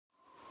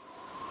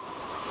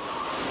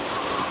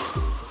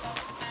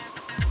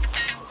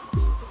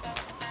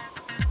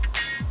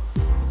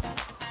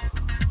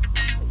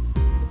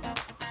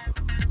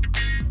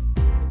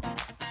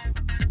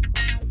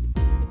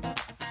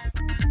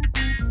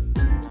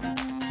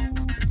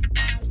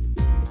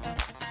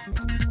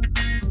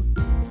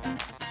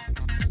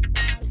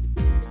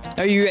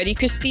Are you ready,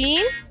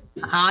 Christine?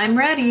 I'm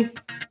ready.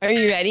 Are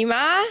you ready,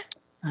 Ma?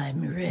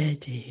 I'm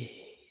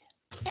ready.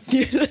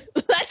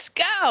 Let's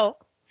go.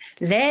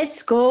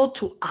 Let's go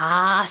to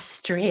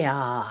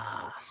Austria.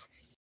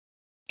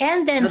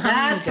 And then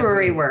That's where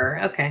we were.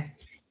 Okay.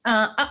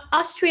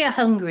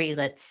 Austria-Hungary,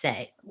 let's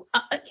say.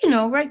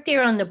 Right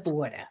there on the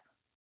border.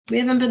 We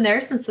haven't been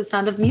there since The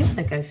Sound of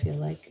Music, I feel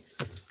like.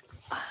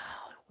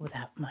 Well,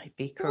 that might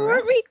be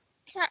Weren't correct. we?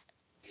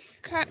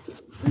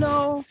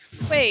 No.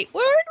 Wait,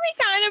 weren't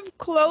we kind of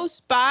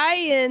close by?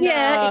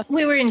 Yeah,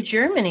 we were in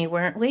Germany,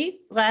 weren't we,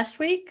 last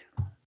week?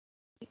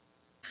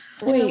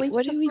 Wait,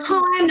 what did we do?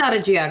 Oh, I'm not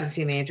a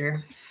geography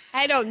major.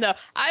 I don't know.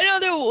 I know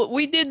that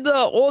we did the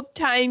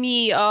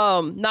old-timey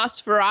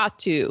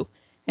Nosferatu.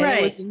 And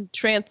Right. It was in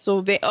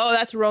Transylvania. Oh,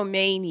 that's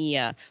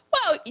Romania.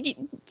 Well,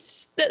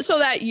 so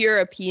that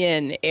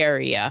European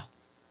area.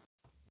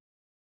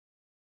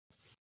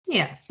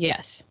 Yeah.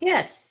 Yes.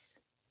 Yes.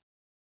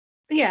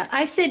 Yeah,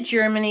 I said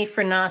Germany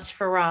for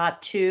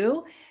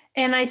Nosferatu,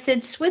 and I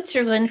said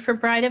Switzerland for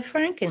Bride of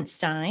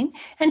Frankenstein.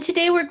 And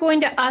today we're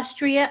going to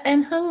Austria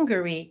and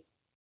Hungary,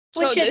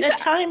 which at the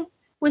time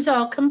was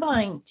all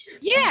combined.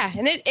 Yeah,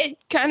 and it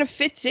kind of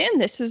fits in.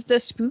 This is the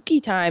spooky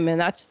time,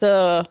 and that's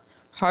the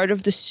heart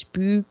of the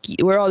spooky,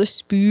 where all the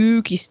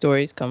spooky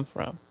stories come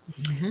from.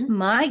 Mm-hmm.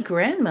 My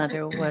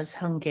grandmother was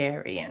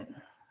Hungarian.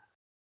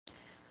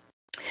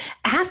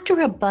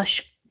 After a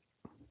bus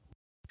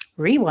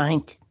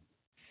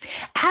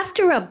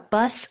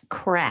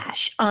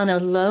crash on a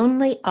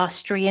lonely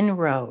Austrian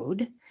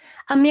road,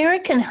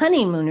 American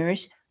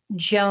honeymooners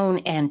Joan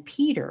and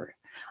Peter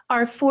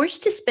are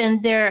forced to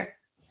spend the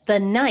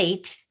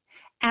night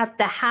at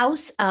the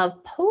house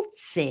of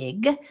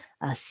Polzig,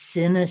 a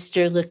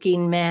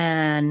sinister-looking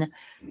man.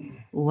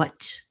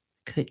 What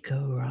could go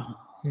wrong?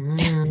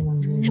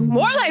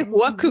 More like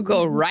what could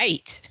go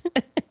right.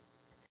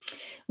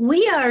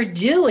 We are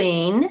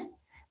doing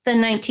the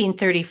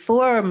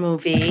 1934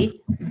 movie,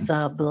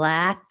 The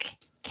Black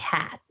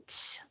Cat.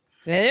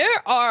 There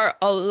are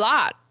a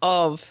lot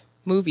of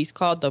movies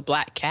called The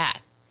Black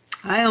Cat.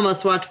 I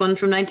almost watched one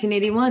from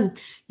 1981.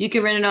 You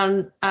can rent it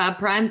on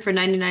Prime for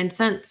 99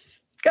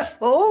 cents.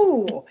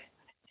 Oh,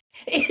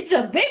 it's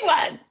a big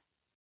one.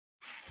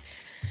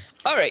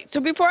 All right, so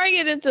before I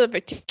get into the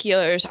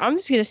particulars, I'm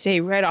just going to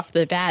say right off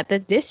the bat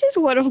that this is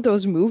one of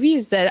those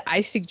movies that I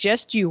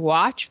suggest you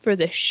watch for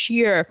the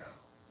sheer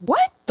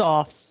what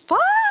the fuck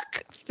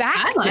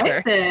factor. I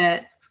liked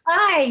it.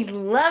 I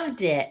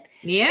loved it.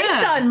 Yeah.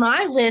 It's on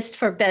my list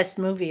for best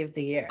movie of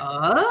the year.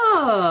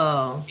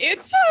 Oh.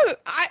 It's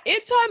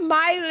on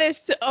my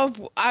list of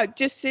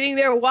just sitting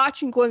there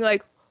watching, going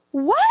like,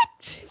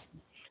 what?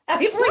 I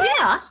mean, well,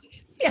 yeah.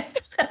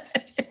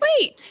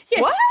 Wait,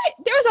 Yeah. what?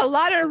 There was a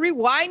lot of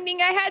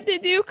rewinding I had to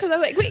do because I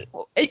was like, wait,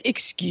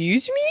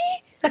 excuse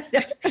me?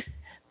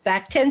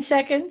 Back 10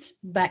 seconds,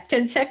 back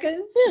 10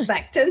 seconds,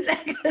 back 10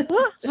 seconds.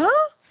 Huh?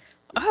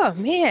 Oh,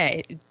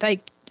 man,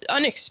 like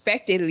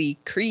unexpectedly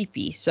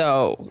creepy.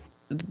 So,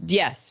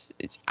 yes,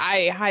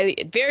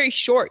 very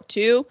short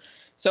too.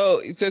 So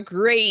it's a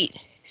great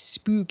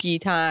spooky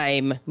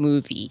time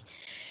movie.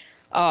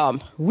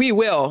 We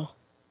will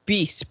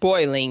be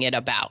spoiling it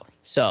about.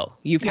 So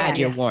you've had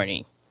your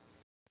warning.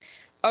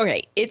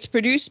 Okay, it's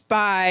produced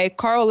by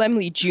Carl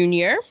Laemmle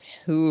Jr.,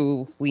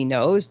 who we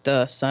know is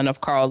the son of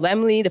Carl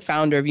Laemmle, the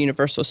founder of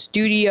Universal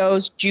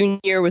Studios.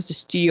 Jr. was the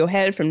studio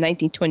head from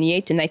 1928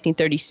 to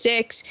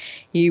 1936.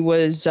 He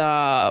was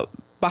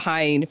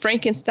behind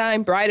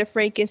Frankenstein, Bride of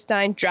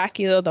Frankenstein,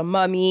 Dracula, The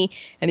Mummy,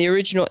 and the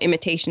original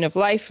Imitation of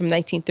Life from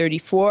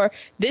 1934.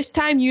 This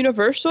time,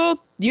 Universal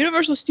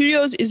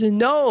Studios is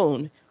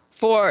known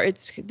for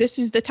this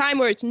is the time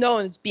where it's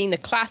known as being the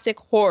classic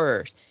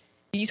horrors.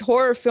 These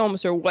horror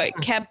films are what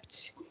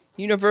kept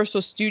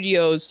Universal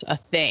Studios a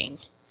thing.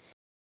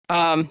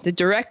 The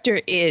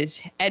director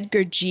is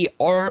Edgar G.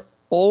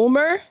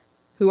 Ulmer,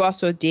 who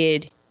also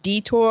did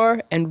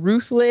Detour and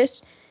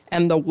Ruthless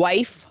and The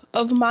Wife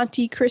of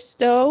Monte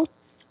Cristo.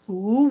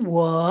 Ooh,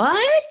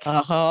 what?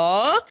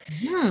 Uh-huh.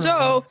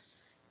 So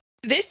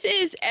this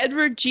is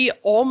Edward G.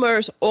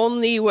 Ulmer's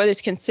only what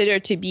is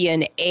considered to be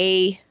an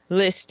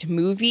A-list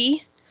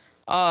movie.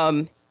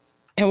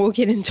 And we'll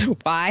get into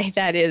why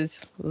that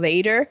is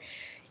later.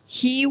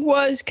 He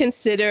was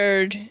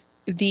considered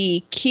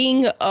the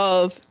king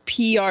of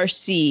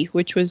PRC,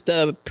 which was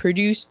the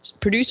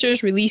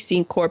Producers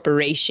Releasing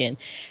Corporation.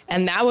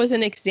 And that was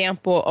an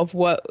example of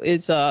what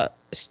is a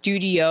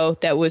studio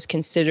that was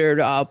considered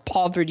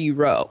Poverty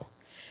Row.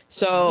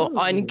 So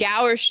on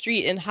Gower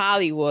Street in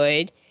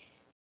Hollywood,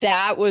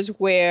 that was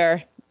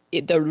where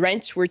the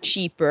rents were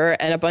cheaper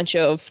and a bunch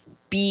of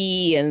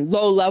B and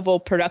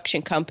low-level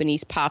production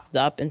companies popped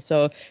up, and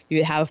so you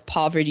would have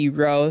Poverty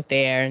Row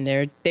there, and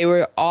they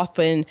were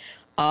often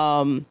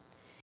the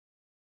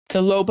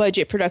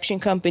low-budget production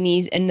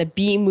companies and the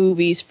B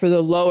movies for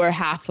the lower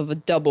half of a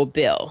double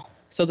bill.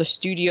 So the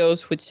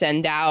studios would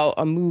send out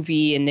a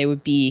movie, and they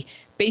would be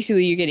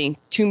basically you're getting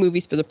two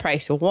movies for the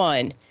price of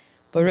one,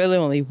 but really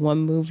only one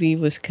movie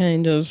was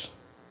kind of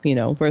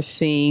worth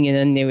seeing, and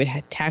then they would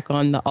tack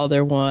on the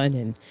other one,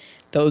 and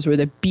those were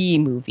the B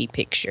movie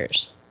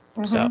pictures.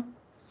 So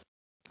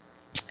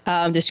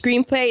the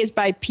screenplay is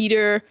by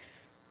Peter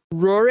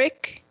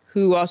Rurik,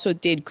 who also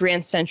did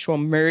Grand Central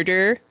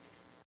Murder,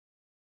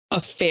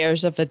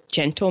 Affairs of a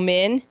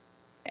Gentleman,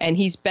 and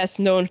he's best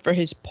known for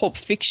his Pulp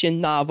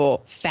Fiction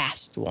novel,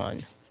 Fast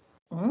One.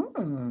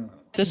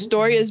 The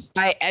story is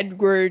by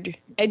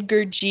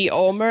Edgar G.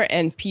 Ulmer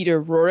and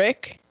Peter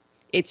Rurik.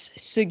 It's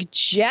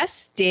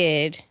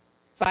suggested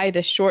by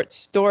the short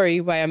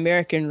story by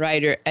American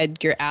writer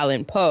Edgar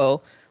Allan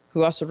Poe,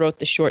 who also wrote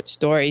the short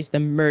stories The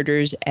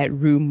Murders at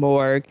Rue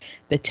Morgue,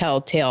 The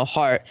Telltale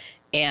Heart,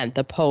 and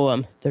the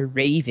poem The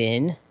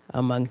Raven,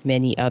 among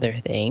many other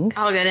things.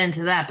 I'll get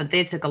into that, but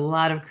they took a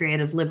lot of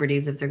creative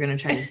liberties if they're going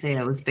to try to say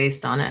it was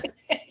based on it.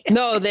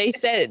 No, they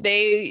said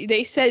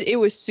it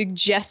was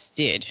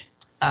suggested.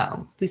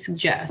 Oh, we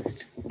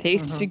suggest. They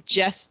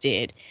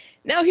suggested.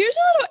 Now, here's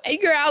a little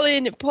Edgar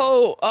Allan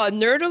Poe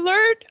nerd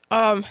alert.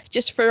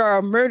 Just for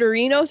our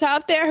murderinos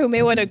out there who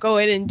may want to go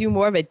in and do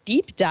more of a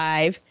deep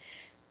dive.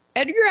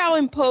 Edgar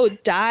Allan Poe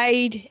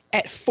died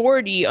at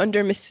 40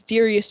 under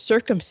mysterious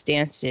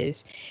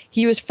circumstances.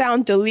 He was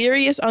found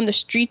delirious on the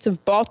streets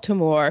of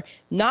Baltimore,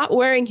 not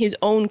wearing his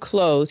own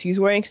clothes. He was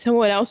wearing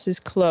someone else's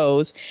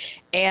clothes,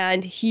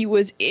 and he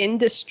was in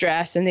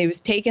distress, and he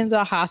was taken to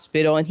the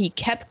hospital, and he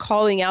kept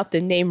calling out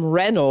the name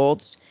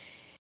Reynolds,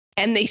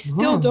 and they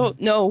still don't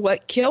know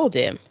what killed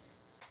him.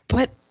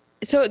 But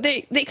so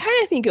they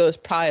kind of think it was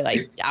probably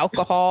like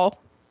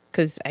alcohol,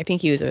 because I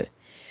think he was a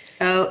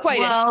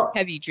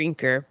heavy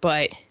drinker,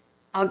 but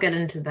I'll get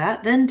into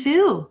that then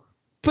too.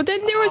 But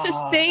then there was this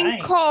thing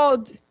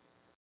called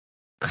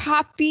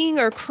copying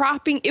or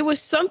cropping. It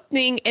was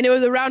something, and it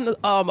was around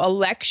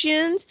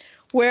elections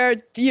where,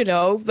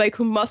 like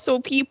muscle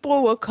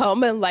people will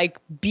come and like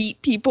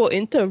beat people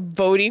into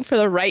voting for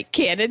the right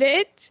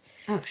candidate.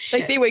 Oh, shit.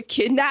 Like they would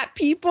kidnap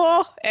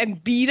people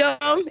and beat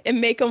them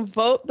and make them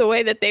vote the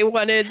way that they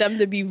wanted them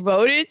to be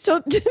voted.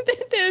 So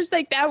there's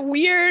like that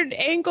weird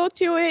angle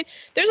to it.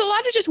 There's a lot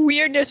of just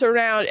weirdness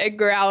around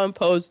Edgar Allan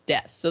Poe's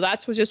death. So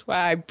that's just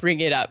why I bring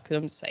it up, because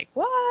I'm just like,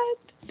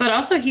 what? But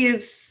also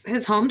his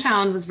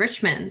hometown was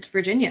Richmond,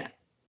 Virginia.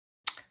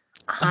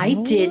 I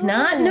did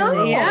not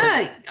know.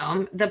 Yeah,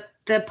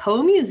 the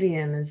Poe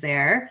Museum is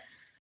there.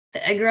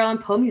 The Edgar Allan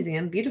Poe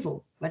Museum,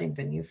 beautiful wedding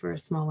venue for a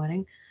small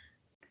wedding.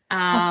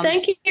 Well,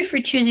 thank you for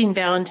choosing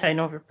Valentine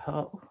over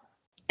Poe.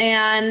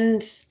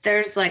 And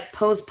there's like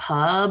Poe's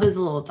Pub is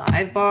a little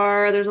dive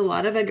bar. There's a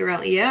lot of Edgar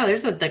Allan. Yeah,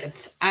 there's one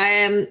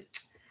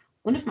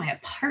of my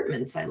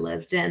apartments I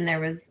lived in. There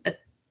was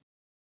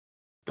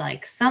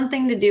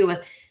something to do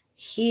with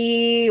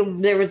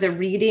there was a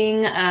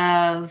reading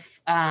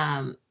of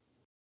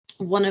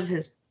one of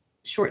his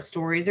short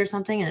stories or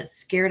something, and it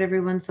scared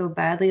everyone so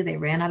badly they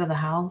ran out of the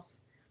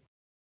house.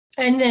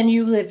 And then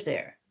you lived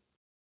there.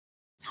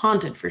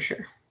 Haunted for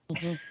sure.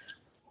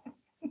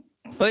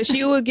 But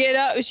she would get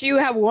up, she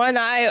would have one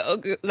eye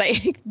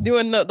like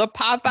doing the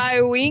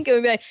Popeye wink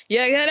and be like,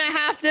 you're gonna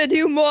have to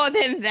do more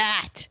than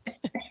that.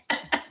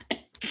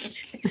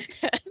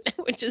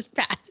 Would just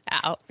pass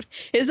out.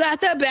 Is that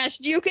the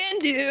best you can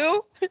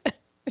do?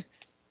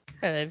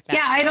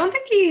 Yeah, I don't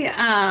think he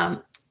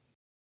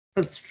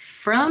was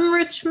from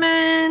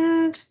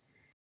Richmond,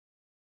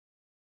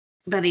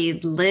 but he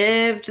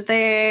lived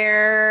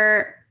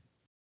there.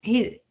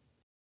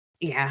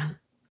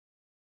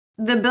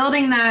 The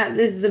building that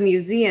is the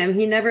museum,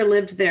 he never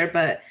lived there,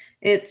 but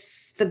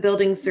the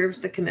building serves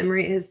to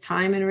commemorate his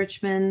time in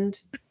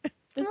Richmond.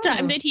 The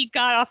time that he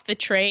got off the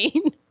train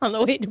on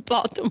the way to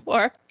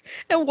Baltimore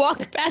and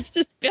walked past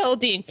this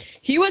building.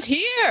 He was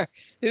here.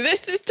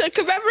 This is to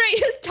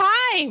commemorate his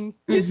time,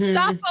 his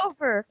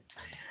stopover.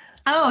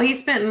 Oh, he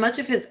spent much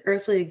of his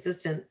earthly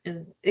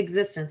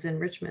existence in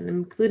Richmond,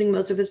 including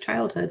most of his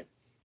childhood.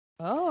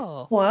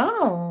 Oh.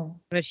 Wow.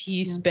 But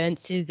he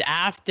spent his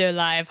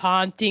afterlife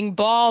haunting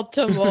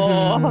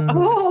Baltimore.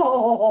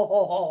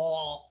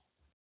 Oh.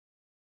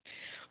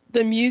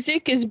 The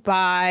music is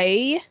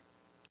by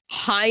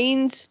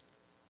Heinz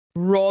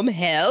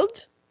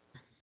Romheld.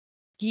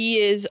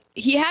 He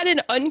had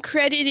an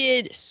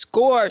uncredited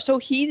score, so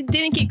he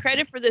didn't get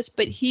credit for this,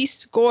 but he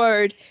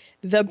scored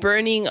the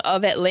burning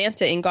of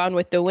Atlanta in Gone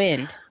with the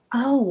Wind.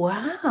 Oh,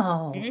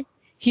 wow. Mm-hmm.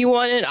 He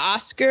won an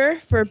Oscar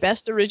for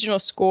Best Original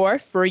Score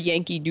for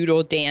Yankee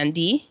Doodle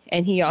Dandy,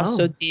 and he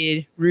also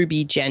did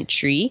Ruby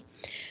Gentry.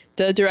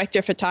 The director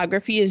of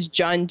photography is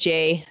John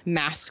J.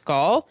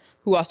 Maskell,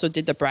 who also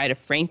did The Bride of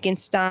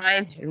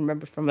Frankenstein. I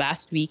remember from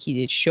last week he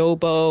did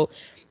Showboat.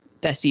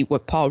 That's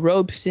with Paul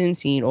Robeson,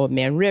 Seeing Old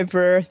Man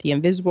River, The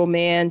Invisible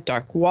Man,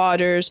 Dark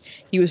Waters.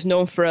 He was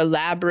known for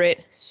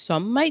elaborate,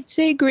 some might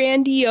say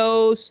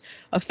grandiose,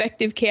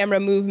 effective camera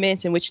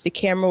movements in which the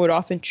camera would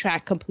often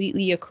track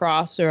completely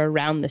across or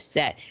around the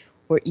set,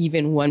 or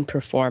even one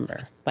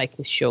performer, like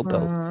with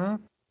Showboat.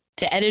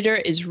 The editor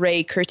is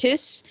Ray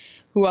Curtis,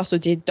 who also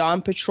did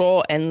Dawn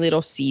Patrol and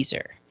Little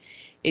Caesar.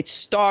 It's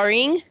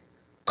starring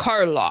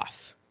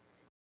Karloff,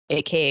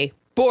 a.k.a.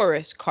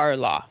 Boris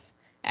Karloff,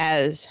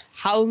 as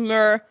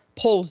Halmer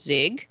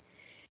Polzig.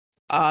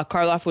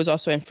 Karloff was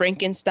also in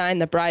Frankenstein,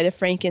 The Bride of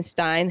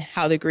Frankenstein,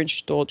 How the Grinch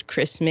Stole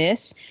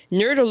Christmas.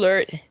 Nerd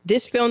alert,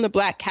 this film, The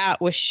Black Cat,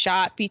 was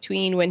shot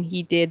between when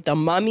he did The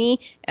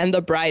Mummy and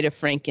The Bride of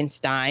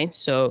Frankenstein.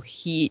 So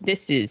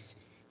this is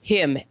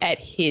him at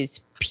his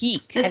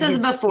peak. This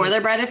was before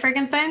The Bride of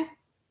Frankenstein?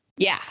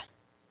 Yeah.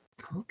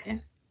 Okay.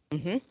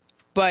 Mm-hmm.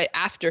 But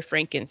after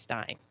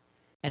Frankenstein.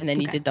 And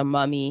then he did The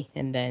Mummy,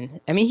 and then,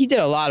 he did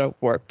a lot of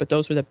work, but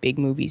those were the big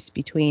movies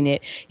between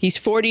it. He's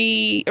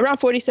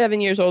around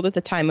 47 years old at the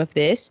time of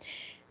this,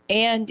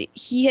 and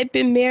he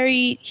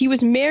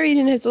was married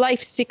in his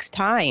life 6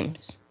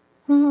 times.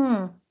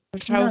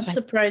 Which not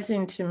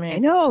surprising to me. I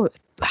know.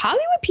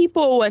 Hollywood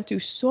people went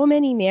through so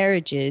many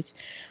marriages.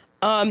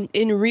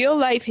 In real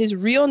life, his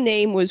real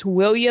name was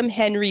William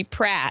Henry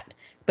Pratt,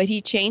 but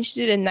he changed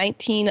it in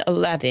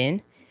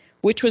 1911.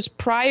 Which was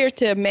prior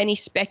to many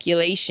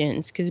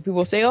speculations, because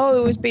people say, oh,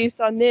 it was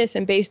based on this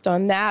and based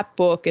on that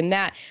book and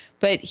that.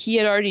 But he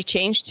had already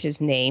changed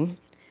his name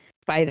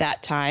by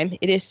that time.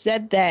 It is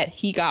said that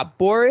he got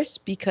Boris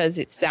because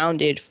it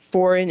sounded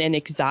foreign and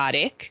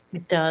exotic.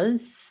 It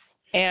does.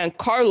 And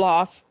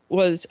Karloff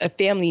was a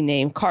family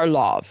name,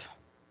 Karlov,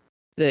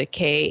 the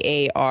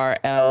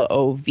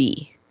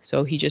Karlov.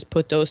 So he just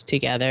put those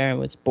together and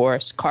was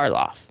Boris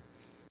Karloff.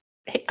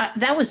 Hey,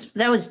 that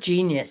was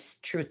genius,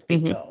 truth be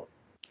told.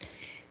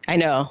 I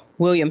know.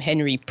 William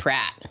Henry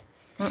Pratt.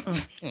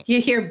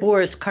 You hear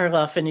Boris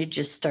Karloff and you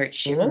just start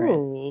shivering.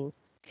 Ooh.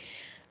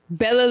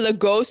 Bela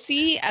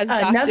Lugosi as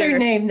another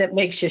name that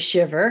makes you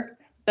shiver.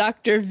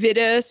 Dr.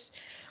 Vidas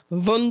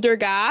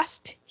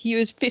Wundergast. He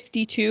was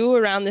 52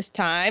 around this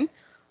time.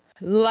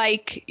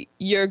 Like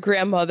your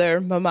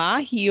grandmother,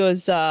 Mama, he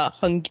was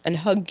an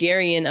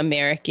Hungarian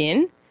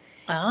American.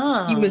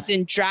 He was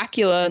in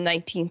Dracula in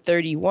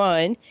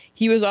 1931.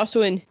 He was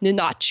also in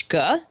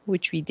Ninotchka,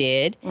 which we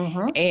did.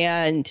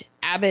 And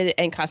Abbott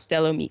and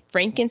Costello Meet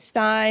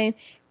Frankenstein.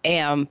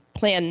 And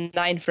Plan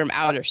 9 from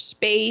Outer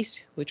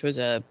Space, which was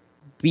a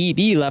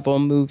BB level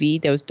movie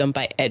that was done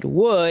by Ed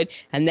Wood.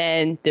 And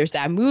then there's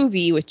that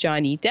movie with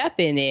Johnny Depp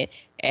in it,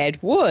 Ed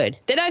Wood,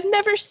 that I've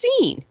never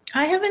seen.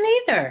 I haven't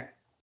either.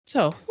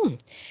 So,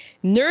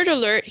 Nerd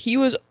alert,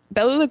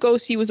 Bela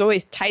Lugosi was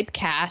always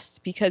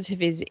typecast because of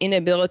his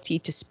inability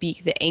to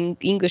speak the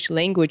English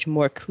language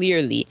more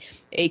clearly,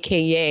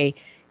 a.k.a.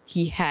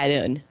 he had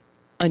an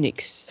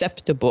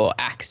unacceptable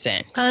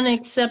accent.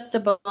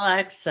 Unacceptable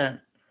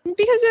accent.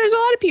 Because there's a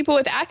lot of people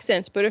with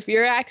accents, but if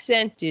your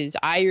accent is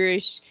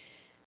Irish,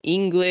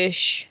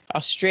 English,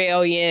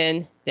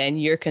 Australian, then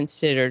you're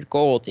considered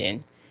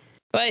golden.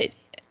 But,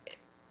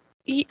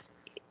 I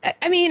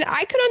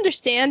could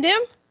understand him.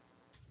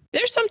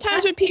 There's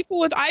sometimes with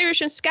people with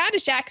Irish and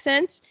Scottish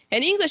accents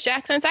and English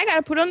accents, I got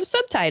to put on the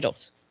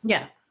subtitles.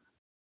 Yeah.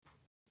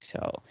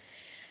 So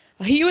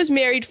he was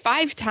married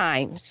 5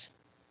 times.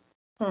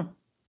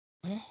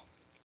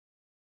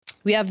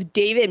 We have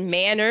David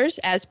Manners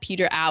as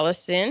Peter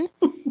Allison.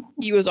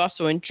 He was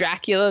also in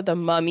Dracula, The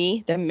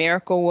Mummy, The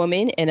Miracle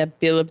Woman, and A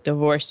Bill of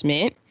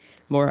Divorcement.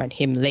 More on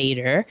him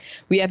later.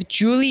 We have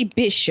Julie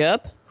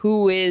Bishop,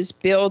 who is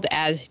billed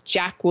as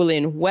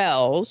Jacqueline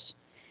Wells.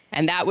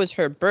 And that was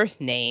her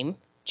birth name,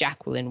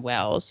 Jacqueline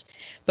Wells.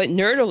 But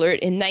nerd alert,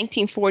 in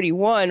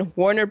 1941,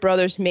 Warner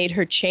Brothers made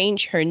her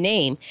change her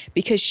name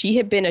because she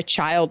had been a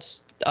child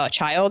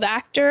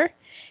actor.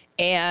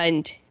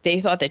 And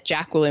they thought that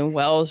Jacqueline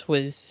Wells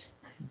was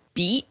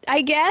beat,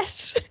 I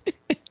guess.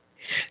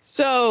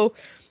 So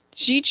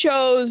she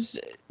chose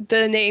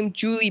the name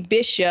Julie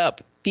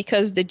Bishop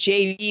because the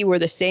JV were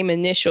the same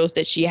initials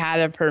that she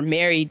had of her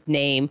married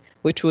name,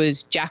 which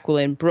was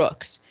Jacqueline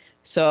Brooks.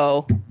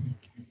 So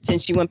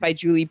since she went by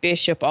Julie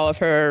Bishop, all of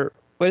her,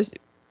 is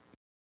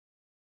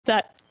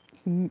that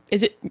mammogram?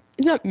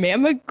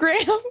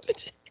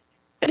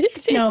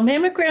 No,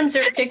 mammograms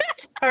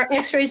are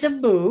x-rays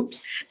of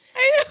boobs.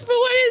 I know, but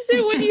what is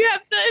it when you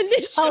have the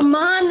initial? Oh,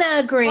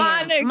 monogram.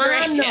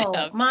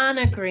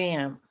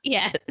 Monogram.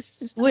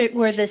 Yes.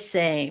 We're the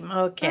same.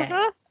 Okay.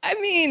 I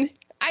knew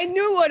I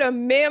knew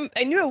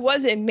it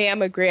wasn't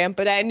mammogram,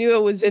 but I knew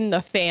it was in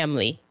the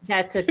family.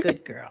 That's a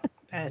good girl.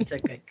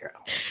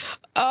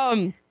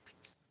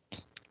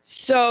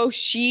 So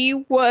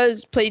she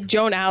played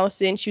Joan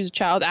Allison. She was a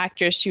child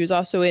actress. She was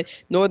also in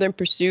Northern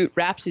Pursuit,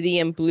 Rhapsody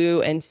in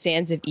Blue, and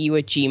Sands of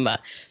Iwo Jima.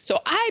 So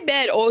I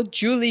bet old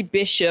Julie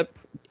Bishop,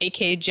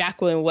 a.k.a.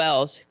 Jacqueline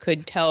Wells,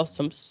 could tell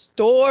some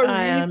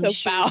stories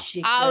about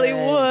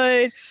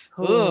Hollywood.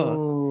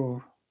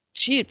 Oh.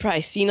 She had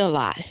probably seen a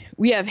lot.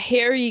 We have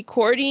Harry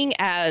Cording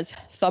as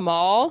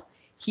Thamal.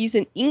 He's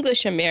an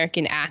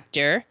English-American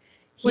actor.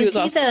 Was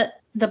he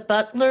the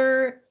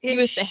butler? He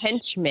was the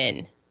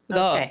henchman.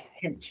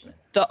 Henchman.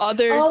 The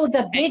other. Oh,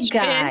 the big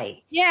henchman.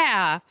 guy.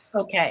 Yeah.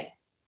 Okay.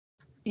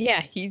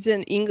 Yeah, he's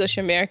an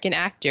English-American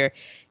actor.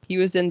 He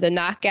was in The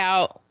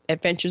Knockout,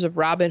 Adventures of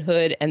Robin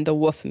Hood, and The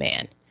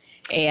Wolfman.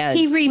 And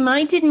he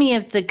reminded me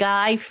of the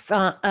guy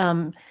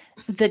from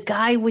the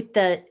guy with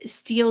the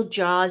steel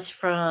jaws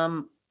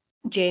from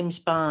James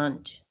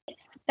Bond.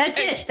 That's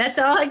it. That's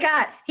all I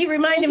got. He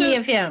reminded me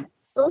of him.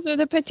 Those are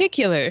the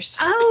particulars.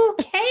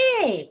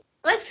 Okay,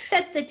 let's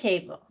set the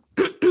table.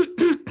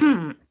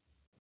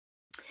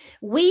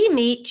 We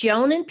meet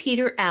Joan and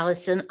Peter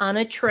Allison on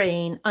a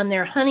train on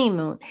their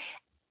honeymoon.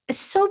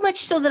 So much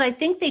so that I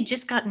think they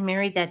just gotten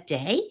married that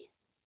day.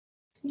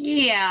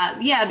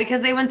 Yeah,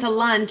 because they went to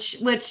lunch,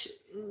 which,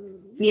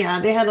 they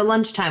had a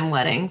lunchtime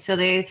wedding. So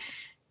they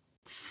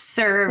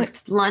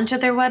served lunch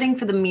at their wedding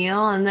for the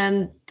meal. And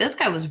then this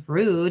guy was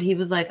rude. He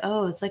was like,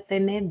 oh, it's like they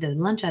made the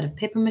lunch out of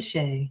paper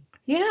mache.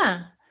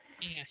 Yeah.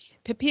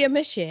 Papier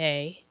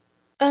mache.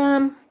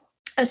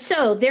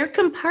 So their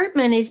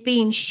compartment is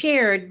being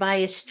shared by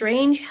a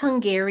strange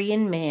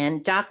Hungarian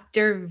man,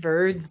 Dr.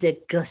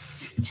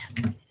 Verdegust,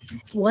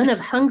 one of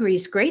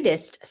Hungary's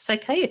greatest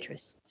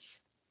psychiatrists.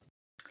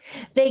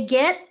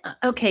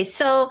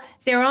 So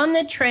they're on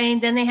the train,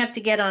 then they have to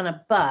get on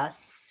a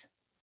bus.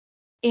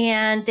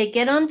 And they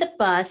get on the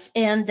bus,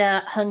 and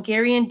the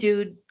Hungarian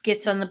dude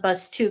gets on the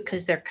bus too,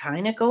 because they're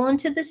kind of going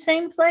to the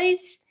same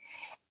place.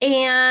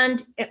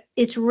 And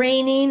it's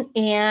raining,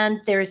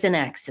 and there's an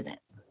accident.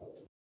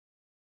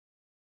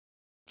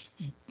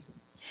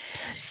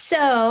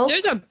 So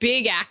there's a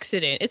big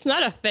accident. It's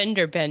not a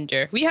fender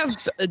bender. We have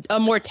a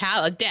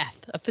death,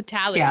 a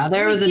fatality. Yeah,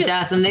 there was a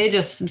death, and they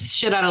just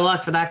shit out of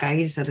luck for that guy.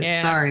 He said,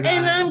 sorry about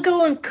and it. I'm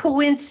going,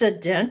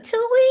 coincidentally,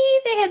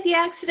 they had the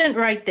accident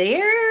right there.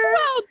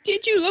 Well,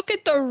 did you look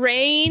at the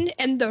rain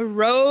and the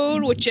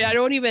road, which I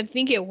don't even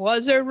think it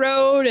was a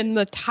road, and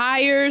the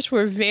tires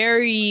were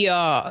very,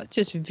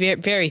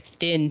 very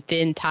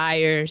thin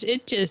tires.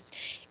 It just,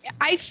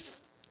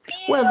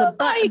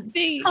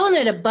 calling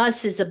it a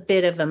bus is a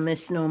bit of a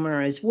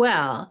misnomer as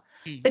well,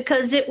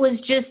 because it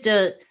was just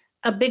a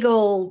big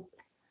old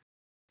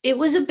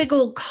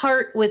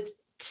cart with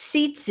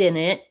seats in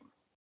it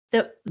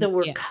that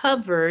were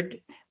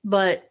covered.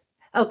 But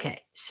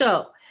okay,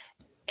 so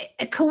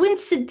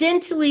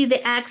coincidentally,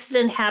 the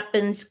accident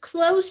happens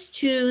close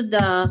to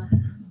the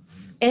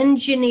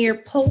engineer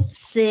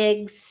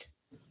Polzig's,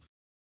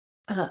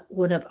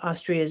 one of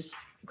Austria's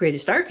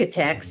greatest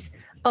architects,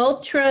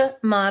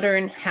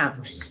 ultra-modern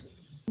house.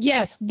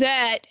 Yes,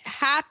 that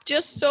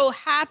just so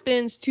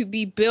happens to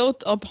be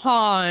built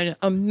upon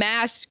a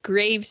mass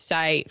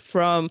gravesite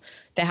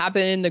that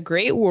happened in the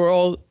Great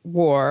World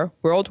War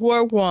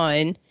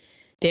I.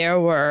 There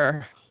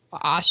were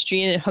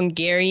Austrian and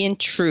Hungarian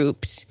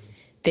troops.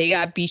 They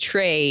got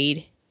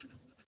betrayed.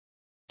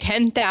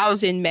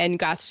 10,000 men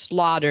got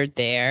slaughtered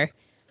there.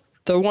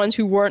 The ones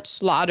who weren't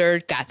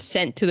slaughtered got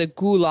sent to the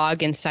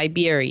Gulag in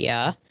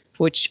Siberia,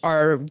 which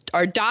our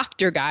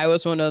doctor guy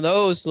was one of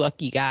those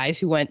lucky guys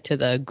who went to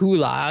the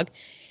Gulag.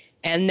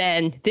 And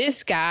then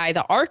this guy,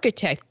 the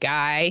architect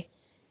guy,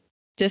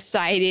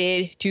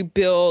 decided to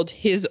build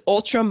his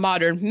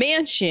ultra-modern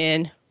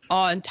mansion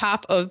on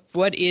top of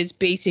what is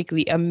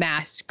basically a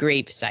mass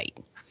gravesite.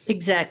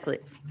 Exactly.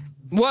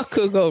 What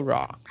could go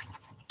wrong?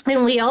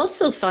 And we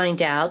also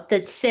find out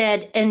that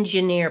said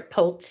engineer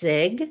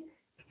Polzig,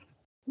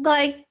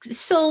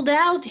 sold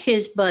out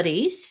his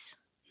buddies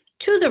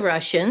to the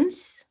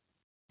Russians.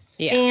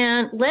 Yeah.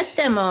 And let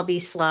them all be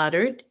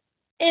slaughtered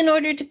in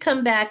order to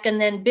come back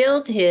and then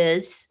build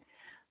his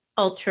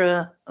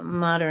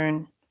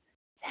ultra-modern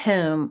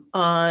home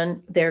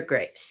on their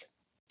graves.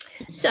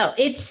 So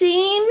it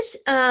seems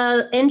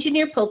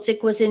Engineer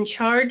Polzig was in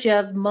charge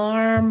of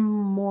Marmaros,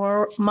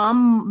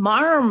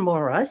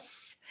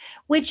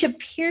 which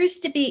appears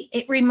to be,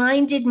 it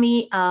reminded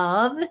me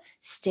of,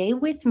 stay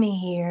with me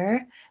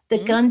here, the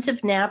Guns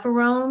of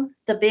Navarone,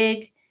 the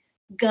big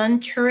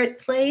gun turret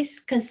place,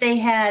 because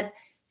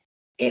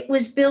it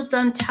was built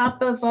on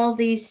top of all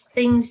these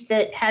things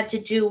that had to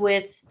do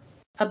with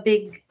a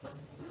big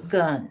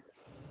gun.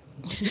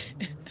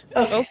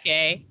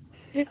 Okay.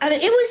 I mean,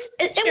 it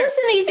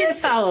wasn't easy to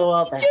follow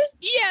all that.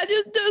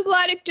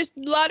 There's a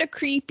lot of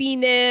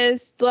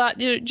creepiness.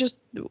 There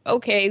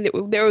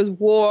was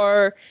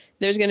war.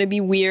 There's gonna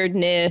be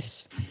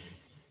weirdness.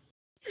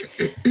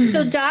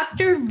 So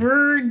Dr.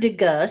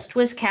 Verdegust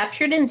was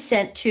captured and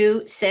sent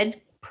to said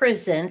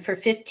prison for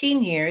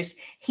 15 years.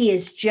 He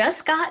has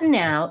just gotten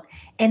out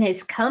and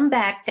has come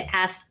back to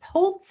ask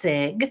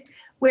Polzig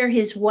where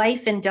his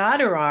wife and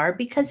daughter are,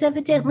 because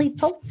evidently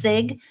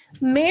Polzig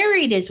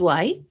married his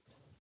wife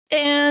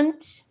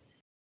and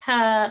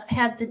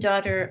had the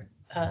daughter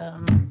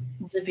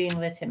living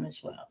with him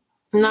as well.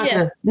 Not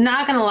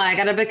gonna lie, I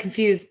got a bit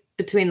confused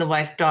between the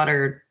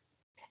wife-daughter.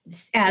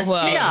 As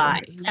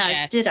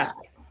did I.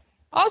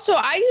 Also,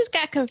 I just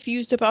got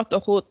confused about the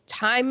whole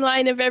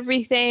timeline of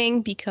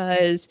everything,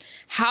 because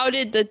how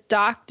did the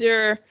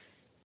doctor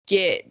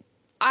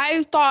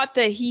I thought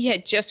that he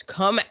had just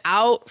come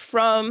out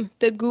from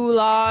the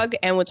Gulag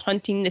and was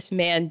hunting this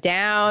man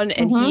down,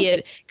 and he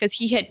had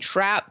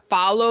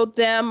followed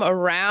them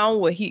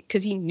around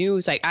because he knew,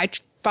 it's like, I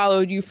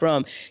followed you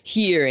from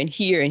here and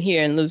here and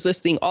here, and was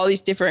listing all these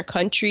different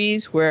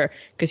countries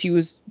because he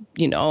was,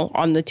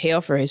 on the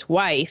tail for his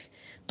wife.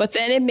 But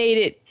then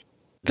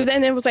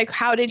it was like,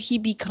 how did he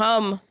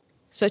become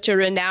such a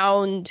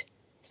renowned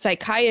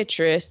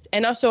psychiatrist?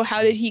 And also,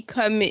 how did he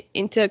come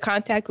into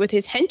contact with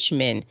his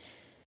henchmen?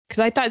 Because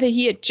I thought that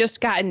he had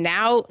just gotten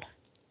out.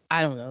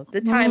 I don't know.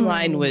 The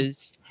timeline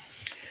was...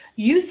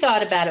 You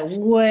thought about it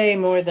way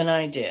more than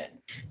I did.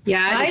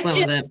 Yeah, I just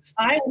went with it.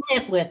 I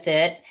went with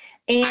it.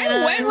 And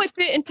I went with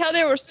it until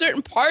there were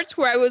certain parts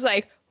where I was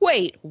like,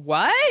 wait,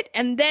 what?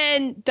 And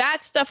then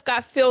that stuff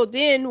got filled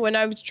in when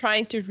I was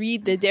trying to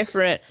read the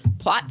different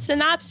plot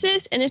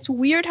synopsis. And it's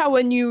weird how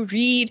when you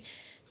read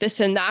the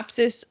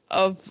synopsis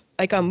of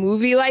like a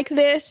movie like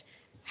this,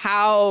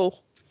 how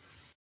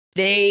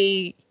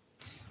they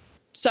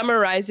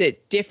summarize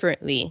it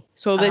differently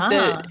so that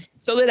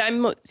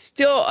I'm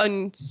still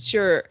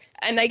unsure.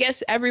 And I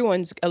guess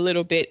everyone's a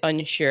little bit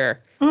unsure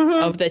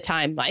of the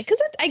timeline,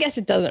 because I guess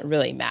it doesn't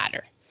really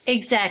matter.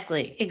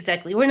 Exactly.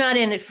 We're not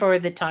in it for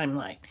the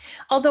timeline.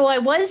 Although I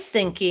was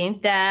thinking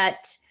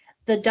that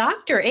the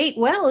doctor ate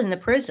well in the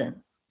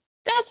prison.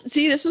 This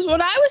is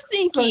what I was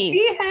thinking.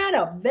 He had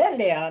a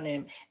belly on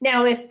him.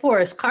 Now, if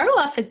Boris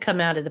Karloff had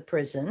come out of the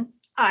prison,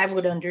 I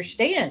would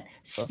understand.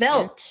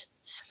 Svelte.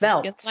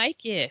 Just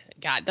like it.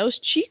 Got those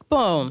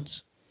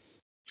cheekbones.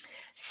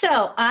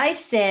 So I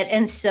said,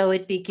 and so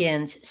it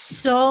begins.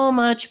 So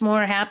much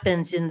more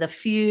happens in the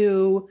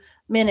few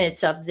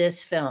minutes of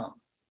this film.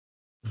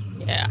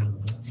 Yeah.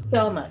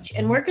 So much.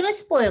 And we're going to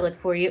spoil it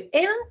for you.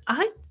 And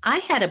I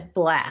had a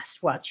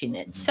blast watching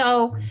it.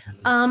 So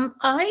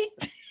I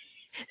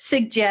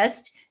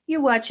suggest you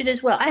watch it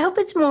as well. I hope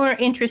it's more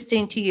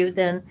interesting to you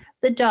than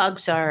the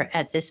dogs are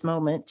at this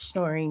moment,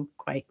 snoring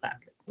quite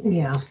loudly.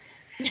 Yeah.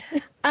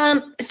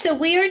 So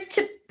we are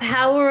to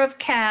Power of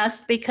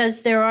Caste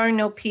because there are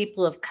no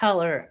people of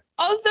color.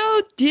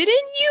 Although, didn't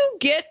you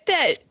get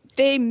that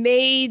they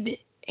made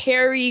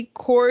Harry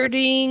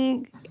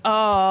courting?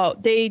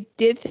 They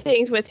did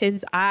things with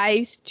his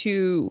eyes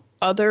to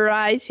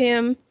otherize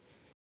him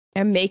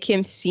and make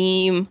him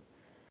seem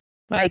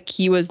like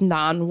he was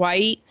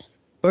non-white,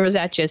 or is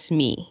that just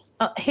me?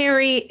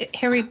 Harry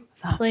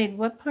played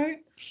what part?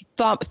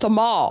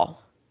 Thamal,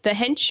 the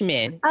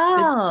henchman,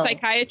 the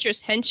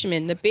psychiatrist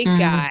henchman, the big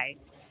guy.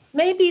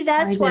 Maybe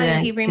that's why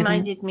he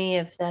reminded me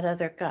of that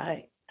other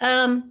guy.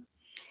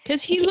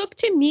 Because he looked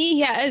to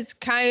me as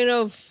kind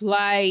of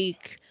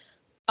like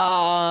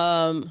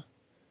an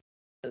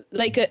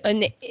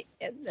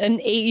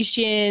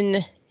Asian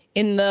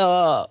in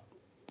the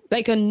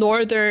like a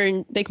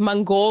northern, like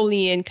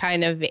Mongolian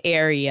kind of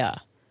area,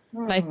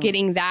 like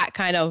getting that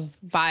kind of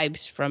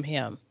vibes from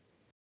him.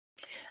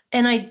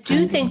 And I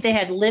do think they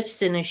had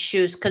lifts in his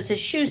shoes because his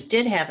shoes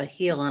did have a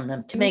heel on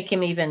them to make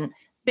him even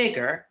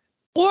bigger.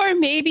 Or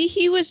maybe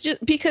he was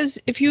just, because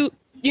if you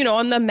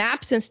on the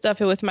maps and stuff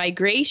with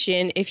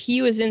migration, if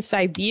he was in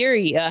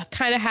Siberia,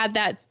 kind of had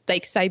that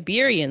like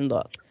Siberian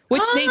look,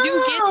 which they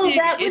do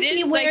get. It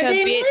is like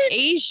a bit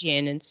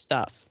Asian and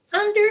stuff.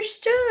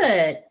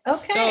 Understood.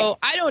 Okay. So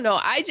I don't know.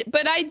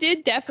 But I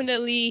did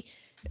definitely.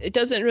 It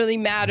doesn't really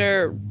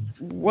matter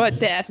what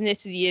the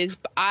ethnicity is.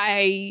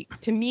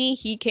 To me,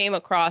 he came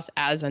across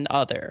as an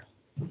other.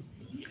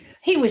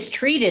 He was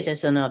treated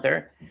as an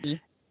other,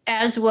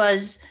 as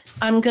was.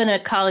 I'm going to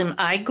call him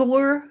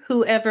Igor,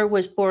 whoever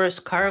was Boris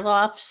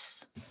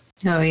Karloff's.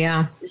 Oh,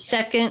 yeah.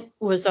 Second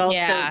was also.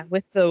 Yeah,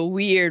 with the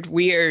weird,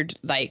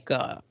 like, he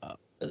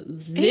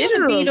had a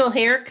Beatle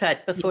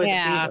haircut before the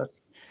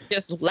Beatles.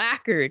 Just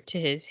lacquered to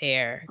his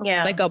hair.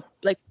 Yeah. Like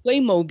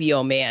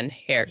Playmobil man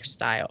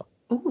hairstyle.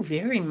 Oh,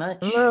 very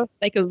much.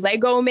 Like a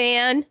Lego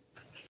man.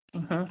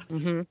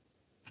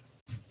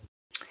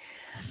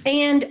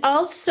 And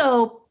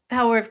also,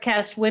 Power of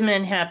Caste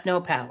women have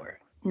no power.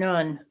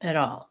 None at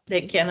all. They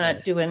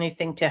cannot do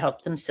anything to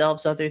help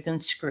themselves other than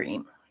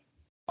scream.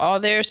 All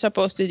they're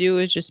supposed to do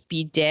is just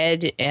be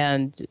dead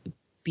and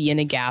be in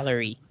a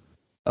gallery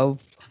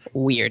of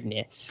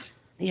weirdness.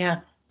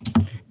 Yeah.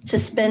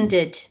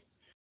 Suspended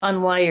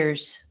on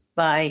wires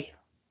by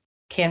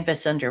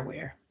canvas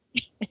underwear.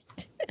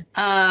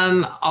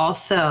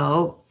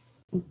 Also,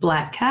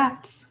 black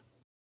cats.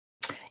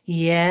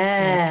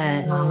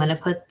 Yes. I'm going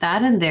to put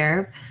that in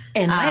there.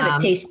 And I have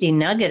a tasty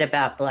nugget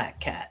about black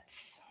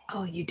cats.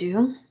 Oh, you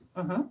do?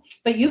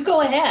 But you go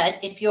ahead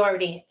if you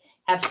already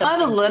have something. I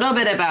have a little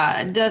bit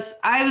about it.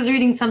 I was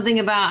reading something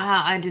about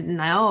how I didn't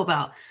know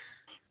about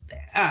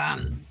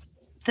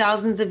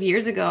thousands of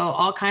years ago,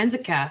 all kinds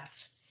of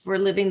cats were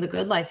living the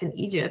good life in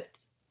Egypt.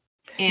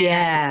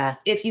 And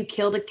if you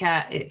killed a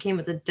cat, it came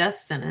with a death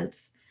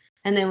sentence.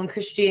 And then when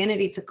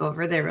Christianity took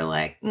over, they were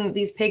like,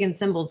 these pagan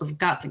symbols have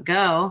got to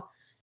go.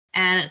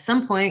 And at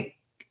some point,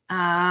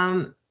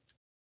 in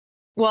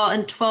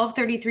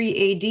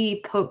 1233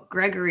 AD, Pope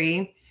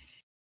Gregory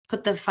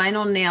put the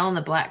final nail in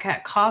the black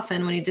cat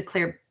coffin when he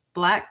declared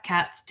black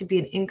cats to be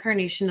an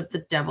incarnation of the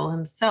devil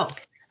himself.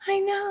 I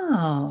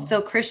know.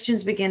 So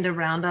Christians began to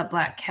round up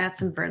black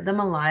cats and burn them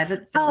alive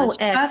at village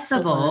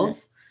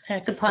festivals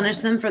to punish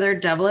them for their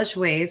devilish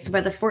ways. So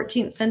by the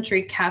 14th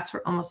century, cats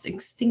were almost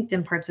extinct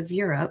in parts of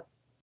Europe.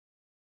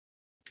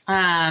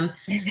 Then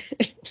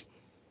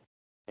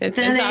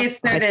they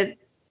started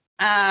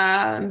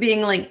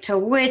being linked to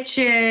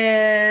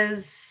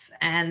witches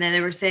And then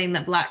they were saying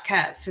that black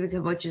cats were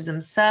the witches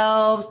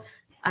themselves.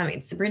 I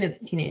mean, Sabrina the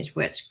Teenage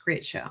Witch,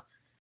 great show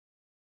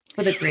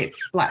with a great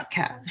black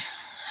cat.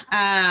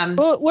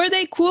 Well, were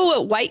they cool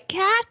with white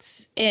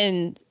cats?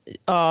 And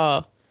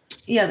yeah,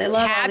 they love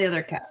all the tabs?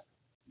 other cats.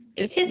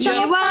 It's It's just,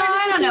 all- Well,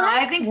 I don't know.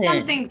 I think Then.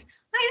 some things.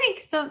 I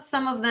think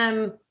some of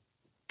them.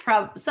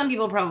 Some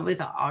people probably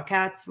thought all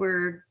cats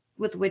were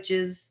with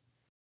witches.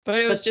 but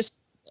it was just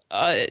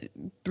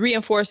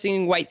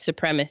reinforcing white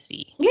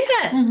supremacy.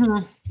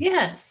 Yes.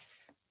 Yes.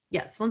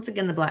 Yes, once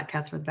again, the black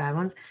cats were the bad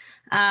ones.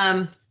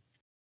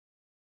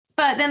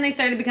 But then they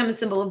started to become a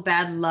symbol of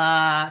bad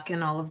luck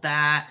and all of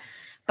that.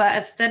 But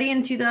a study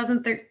in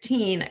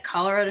 2013 at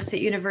Colorado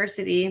State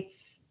University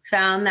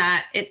found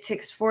that it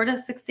takes 4 to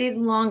 6 days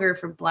longer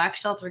for black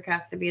shelter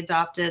cats to be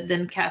adopted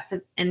than cats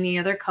of any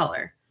other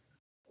color.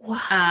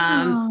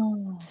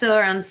 Wow. So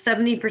around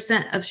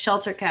 70% of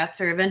shelter cats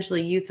are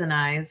eventually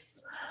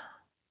euthanized,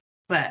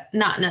 but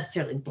not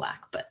necessarily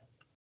black, but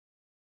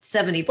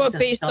 70%. But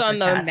based shelter on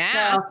the cats.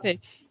 math, So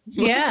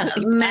Yeah.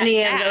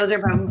 many of those are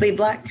probably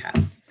black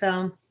cats.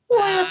 So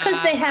Well,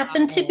 because they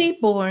happen to be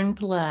born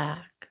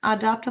black.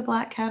 adopt a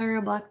black cat or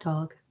a black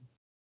dog.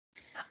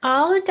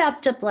 I'll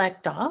adopt a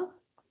black dog.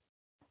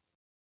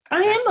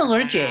 I am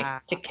allergic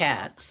to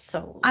cats,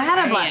 so We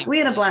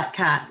had a black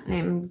cat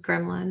named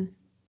Gremlin.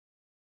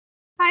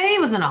 He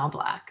wasn't all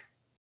black.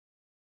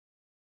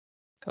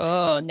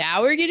 Oh,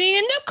 now we're getting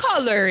into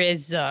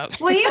colorism.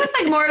 Well, he was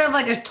like more of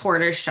like a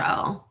tortoise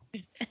shell.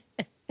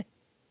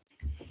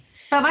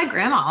 But my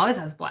grandma always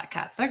has black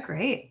cats. They're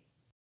great.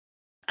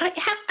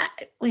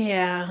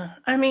 yeah.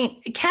 I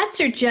mean,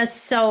 cats are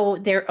just so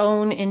their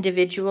own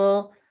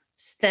individual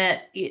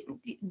that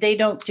they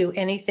don't do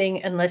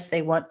anything unless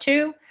they want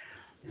to.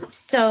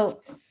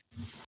 So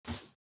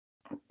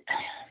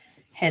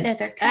Hence that's,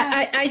 their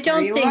cats. I There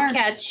don't you think are.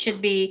 cats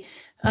should be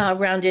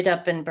rounded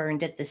up and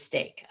burned at the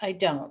stake. I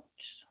don't.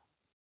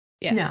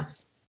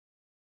 Yes.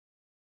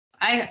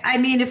 I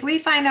mean, if we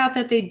find out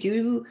that they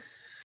do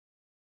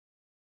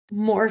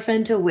morph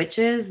into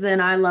witches,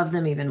 then I love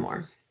them even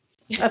more.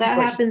 If Of that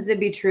course. happens to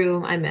be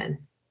true, I'm in.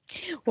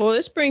 Well,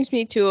 this brings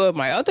me to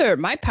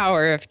my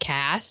power of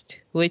cast,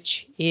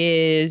 which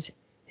is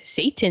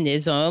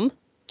Satanism.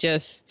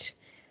 Just,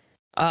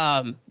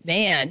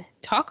 man,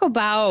 talk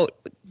about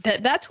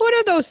that. That's one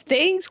of those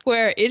things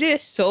where it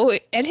has so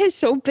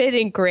been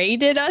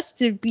ingrained in us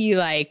to be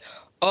like,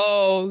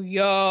 oh,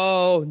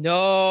 yo,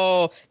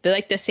 no,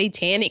 the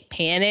satanic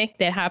panic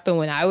that happened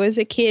when I was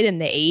a kid in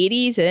the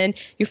 80s. And then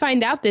you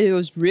find out that it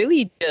was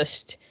really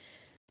just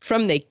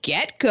from the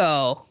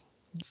get-go.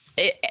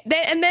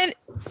 And then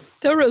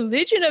the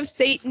religion of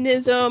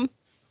Satanism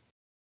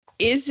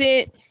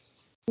isn't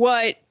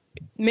what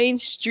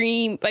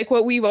mainstream, like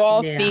what we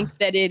all Yeah. think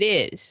that it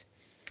is,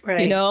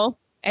 Right. you know?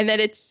 And that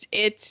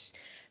it's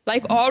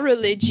like all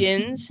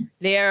religions,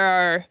 there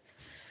are,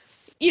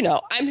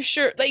 I'm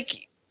sure, like,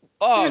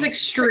 It was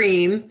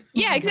extreme.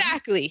 yeah,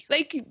 exactly.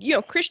 Like,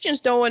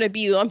 Christians don't want to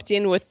be lumped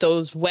in with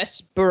those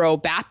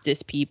Westboro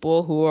Baptist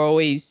people who are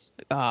always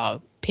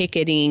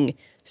picketing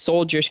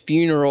soldiers'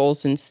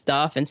 funerals and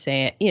stuff and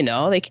saying,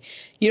 like,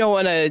 you don't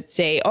want to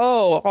say,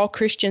 oh, all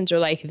Christians are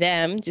like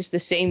them. Just the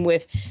same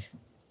with,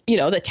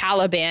 the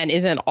Taliban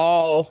isn't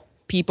all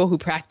people who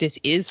practice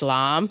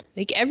Islam,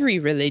 like every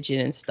religion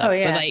and stuff. Oh,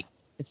 yeah. But like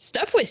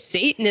stuff with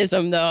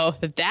Satanism, though,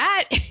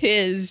 that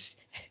is.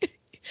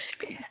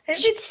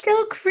 It's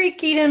still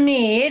creaky to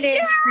me. It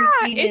is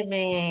creaky to it-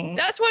 me.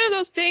 That's one of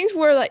those things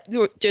where like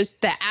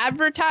just the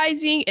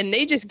advertising, and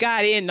they just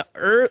got in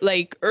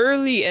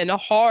early and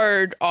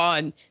hard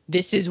on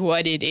this is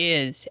what it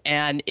is,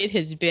 and it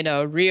has been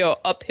a real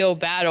uphill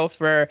battle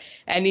for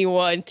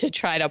anyone to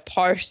try to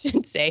parse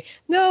and say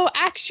no,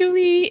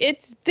 actually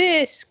it's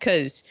this,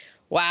 because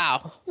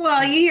wow.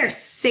 Well, you hear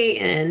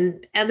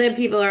Satan, and then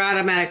people are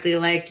automatically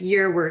like,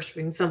 you're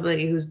worshiping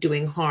somebody who's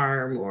doing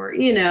harm, or,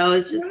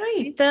 it's just.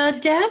 Right, the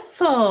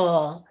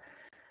devil.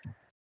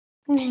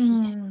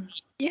 Hmm.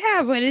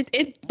 Yeah, but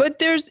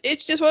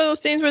it's just one of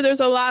those things where there's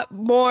a lot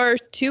more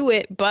to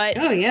it, but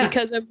Oh, yeah.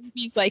 because of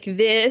movies like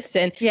this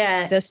and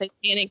Yeah, the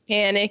Satanic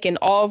Panic and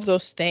all of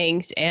those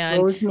things,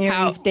 and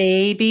Rosemary's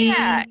Baby.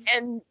 yeah,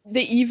 and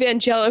the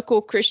evangelical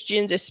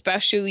Christians,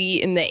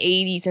 especially in the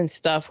 80s and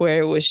stuff,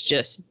 where it was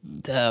just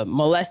the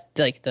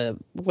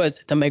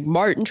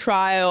McMartin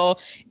trial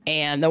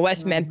and the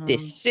West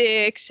Memphis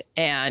Six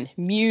and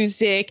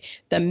music,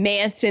 the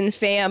Manson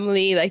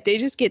family, like they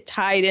just get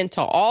tied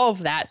into all of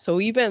that. So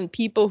even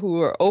people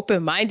who are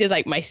open-minded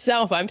like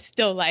myself, I'm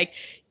still like,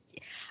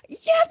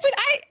 yeah, but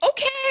I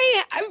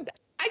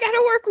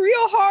gotta work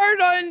real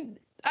hard on,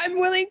 I'm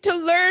willing to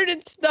learn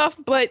and stuff,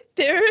 but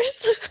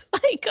there's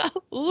like a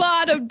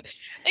lot of,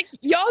 like,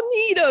 y'all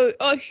need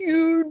a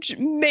huge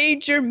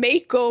major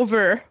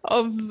makeover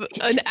of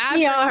an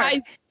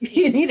advertising.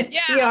 You need a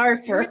Yeah,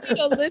 PR for. you need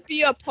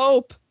Olivia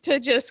Pope to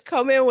just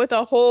come in with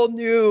a whole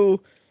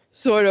new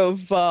sort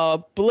of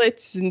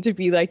blitz and to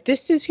be like,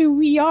 this is who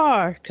we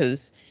are.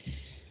 Because,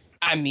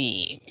 I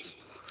mean,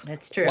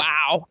 That's true.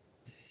 wow.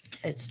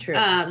 It's true.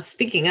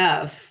 Speaking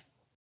of,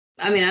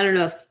 I mean, I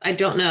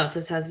don't know if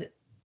this has,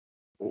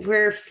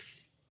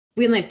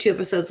 we only have 2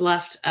 episodes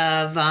left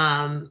of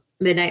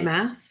Midnight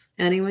Mass.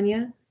 Anyone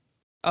yet?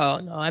 Oh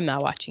no, I'm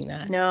not watching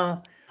that.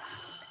 No.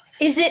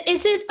 Is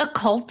it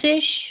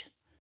occultish?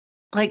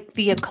 Like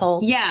the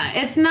occult? Yeah,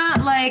 it's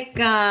not like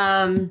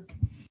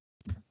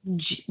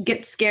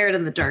get scared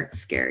in the dark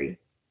scary.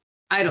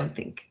 I don't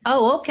think.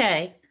 Oh,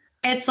 okay.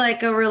 It's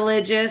like a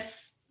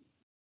religious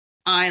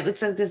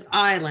it's like this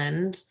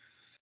island.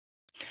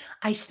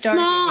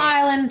 Small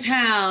island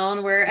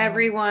town where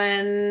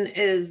everyone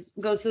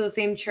goes to the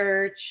same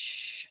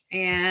church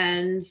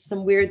and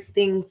some weird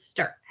things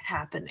start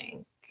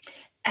happening.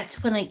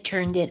 That's when I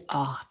turned it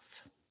off.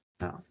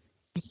 Oh.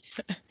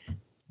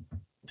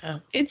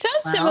 It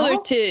sounds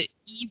similar to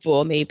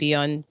Evil, maybe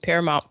on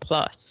Paramount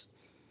Plus.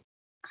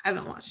 I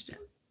haven't watched it.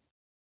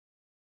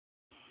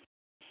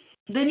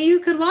 Then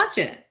you could watch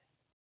it.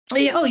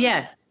 Oh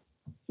yeah.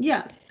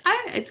 Yeah.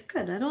 It's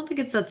good. I don't think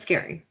it's that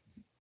scary.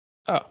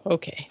 Oh,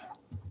 okay.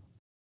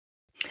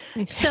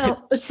 So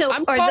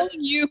I'm calling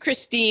you,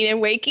 Christine, and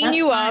waking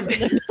you up in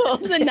the middle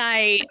of the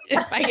night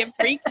if I get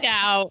freaked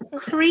out.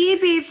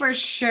 Creepy for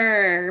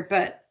sure,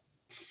 but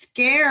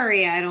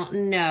scary, I don't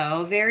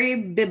know.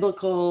 Very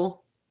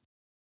biblical.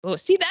 Well,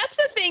 see, that's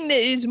the thing that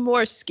is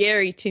more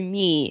scary to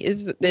me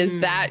is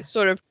that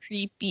sort of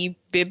creepy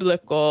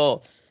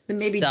biblical Then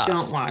maybe stuff.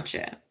 don't watch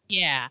it.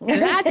 Yeah,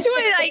 that's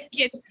what like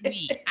gets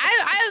me.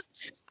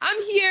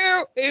 I'm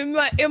here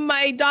in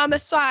my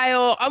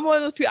domicile. I'm one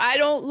of those people. I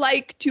don't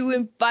like to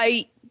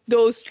invite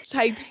those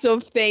types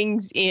of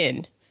things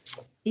in.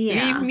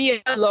 Yeah. Leave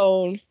me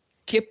alone.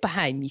 Get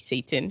behind me,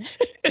 Satan.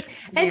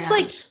 It's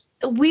like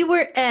we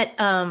were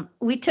at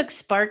we took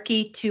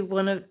Sparky to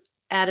one of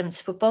Adam's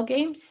football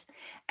games,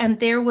 and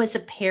there was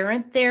a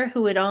parent there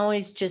who had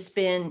always just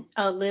been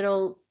a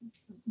little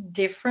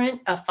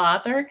different, a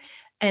father,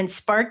 and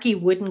Sparky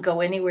wouldn't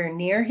go anywhere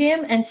near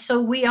him, and so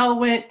we all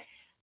went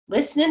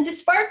listening to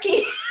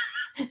Sparky.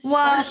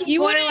 Well,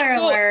 spoiler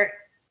alert.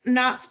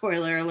 Not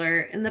spoiler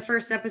alert. In the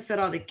first episode,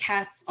 all the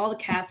cats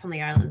on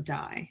the island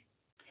die.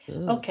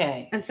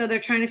 Okay. And so they're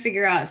trying to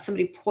figure out if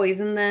somebody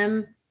poisoned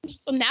them.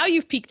 So now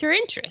you've piqued her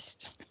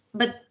interest.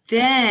 But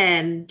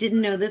then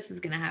didn't know this was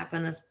going to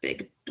happen. This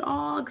big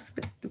dog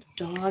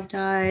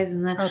dies.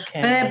 And then,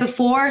 Okay. But then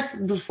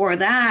before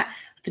that,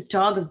 the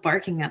dog was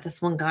barking at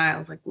this one guy. I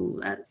was like, ooh,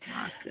 that is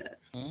not good.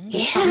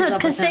 Yeah,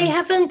 because they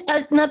haven't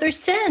another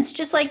sense,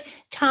 just like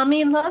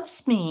Tommy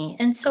loves me.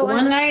 And so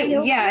one night,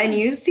 and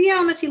you see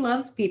how much he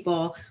loves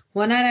people.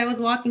 One night I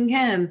was walking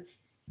him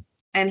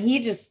and he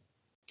just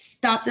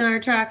stopped in our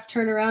tracks,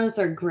 turned around and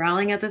started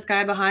growling at this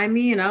guy behind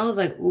me. And I was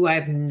like, ooh,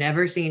 I've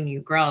never seen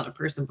you growl at a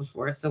person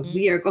before. So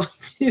we are going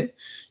to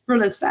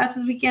run as fast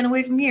as we can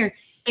away from here.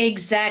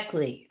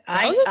 Exactly.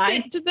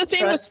 The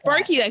thing with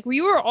Sparky, like we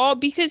were all,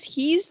 because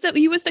he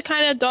was the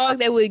kind of dog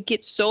that would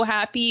get so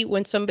happy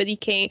when somebody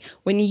came,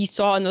 when he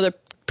saw another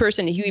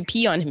person, he would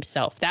pee on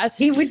himself.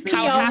 He would pee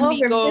how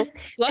happy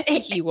lucky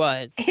he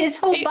was. His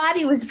whole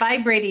body was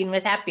vibrating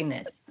with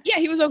happiness. Yeah,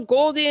 he was a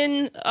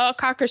golden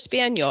Cocker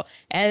Spaniel,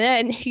 and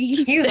then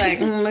he was like,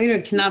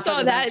 he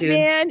saw that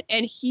man,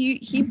 and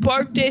he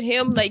barked at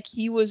him like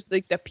he was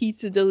like the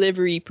pizza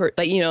delivery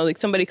like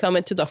somebody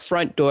coming to the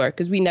front door,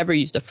 because we never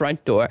used the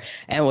front door,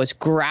 and was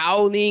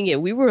growling,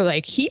 and we were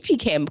like, he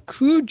became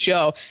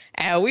Cujo,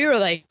 and we were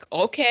like,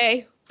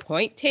 okay,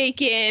 point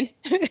taken.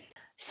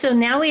 So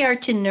now we are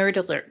to nerd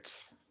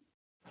alerts.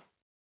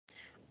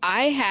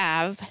 I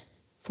have,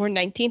 for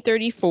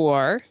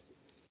 1934.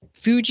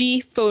 Fuji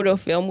photo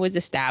film was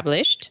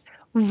established.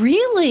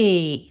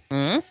 Really?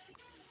 Mm-hmm.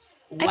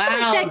 Wow. I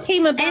thought that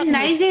came about in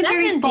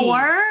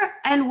 1934.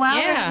 And wow,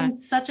 yeah.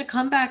 It's such a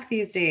comeback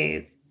these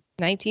days.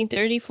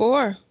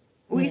 1934.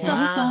 We saw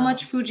so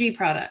much Fuji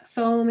products.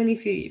 So many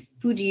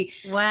Fuji.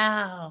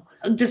 Wow.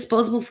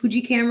 Disposable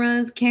Fuji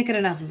cameras. Can't get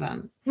enough of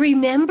them.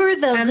 Remember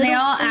the And they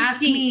all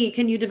asked me,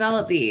 can you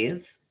develop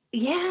these?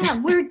 Yeah.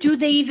 Where do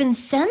they even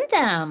send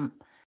them?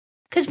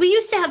 Because we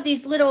used to have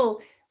these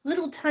little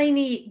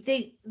tiny,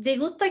 they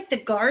looked like the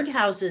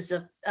guardhouses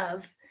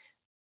of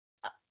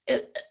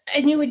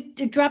and you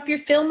would drop your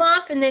film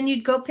off and then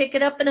you'd go pick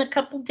it up in a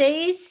couple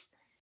days.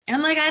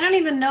 And like, I don't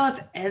even know if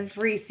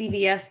every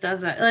CVS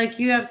does that. Like,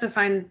 you have to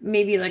find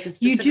maybe like a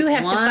specific You do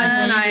have one. to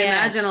find one. I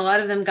imagine a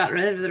lot of them got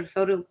rid of their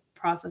photo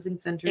processing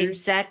centers.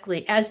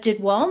 Exactly. As did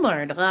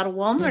Walmart. A lot of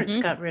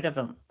Walmarts got rid of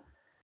them.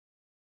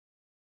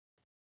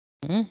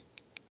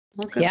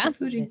 Mm-hmm.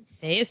 Fuji.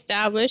 They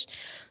established,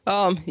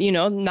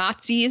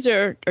 Nazis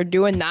are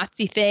doing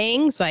Nazi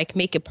things, like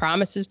making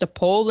promises to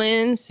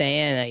Poland,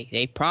 saying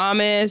they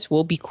promise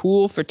we'll be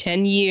cool for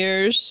 10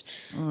 years.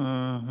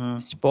 Mm-hmm.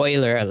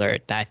 Spoiler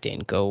alert, that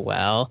didn't go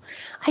well.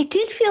 I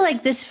did feel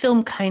like this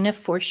film kind of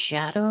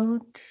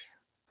foreshadowed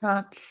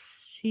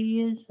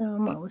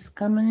Nazism. What was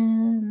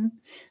coming?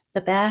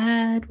 The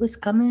bad was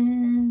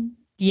coming.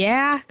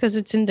 Yeah, because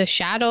it's in the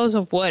shadows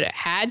of what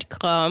had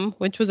come,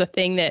 which was a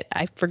thing that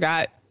I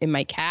forgot in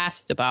my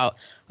cast about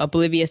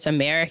oblivious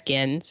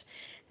Americans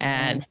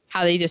and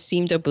how they just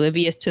seemed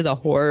oblivious to the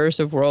horrors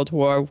of World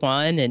War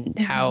I and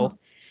how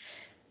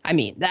I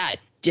mean, that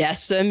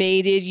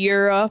decimated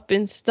Europe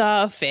and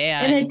stuff.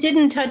 And it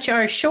didn't touch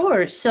our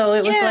shores. So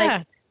it was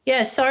like,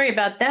 yeah, sorry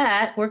about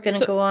that. We're going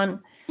to go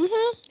on.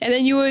 Mm-hmm. And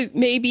then you would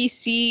maybe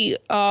see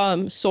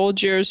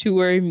soldiers who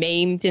were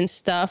maimed and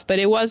stuff, but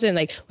it wasn't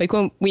like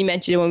when we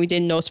mentioned it when we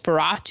did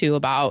Nosferatu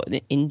about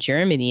in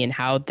Germany and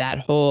how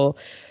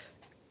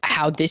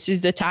this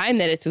is the time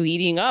that it's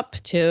leading up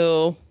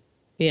to,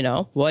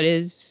 what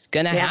is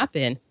going to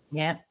happen.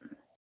 Yeah.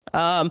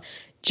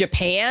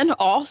 Japan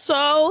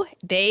also,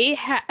 they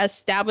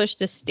established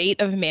the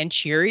state of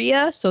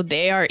Manchuria, so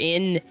they are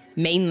in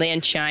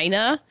mainland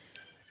China,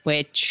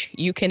 which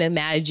you can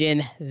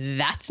imagine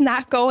that's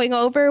not going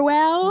over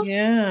well.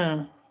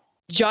 Yeah.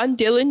 John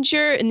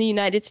Dillinger in the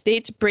United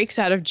States breaks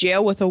out of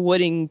jail with a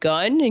wooden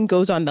gun and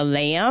goes on the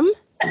lam.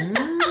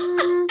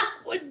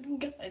 Wooden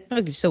gun.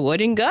 It's a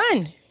wooden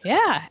gun.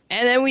 Yeah.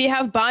 And then we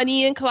have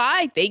Bonnie and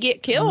Clyde. They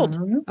get killed.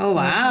 Mm-hmm. Oh,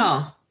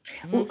 wow.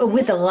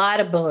 With a lot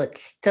of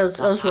bullets.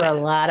 Those were a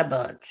lot of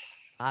bullets.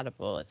 A lot of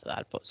bullets.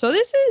 So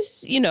this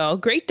is,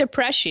 Great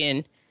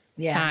Depression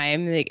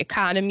time. The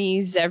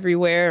economies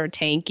everywhere are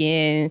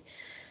tanking.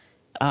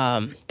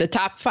 The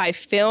top 5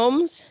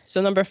 films.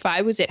 So number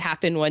 5 was It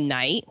Happened One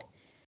Night.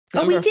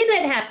 We did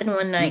It Happen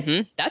One Night.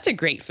 Mm-hmm. That's a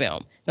great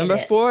film. Number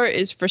 4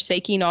 is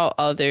Forsaking All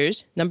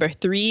Others. Number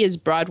 3 is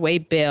Broadway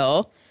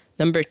Bill.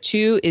 Number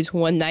 2 is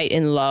One Night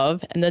in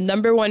Love. And the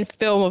number 1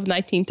 film of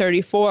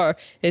 1934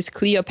 is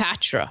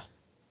Cleopatra.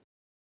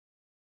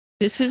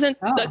 This isn't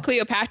the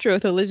Cleopatra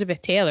with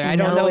Elizabeth Taylor. I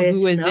don't know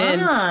who is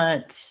in.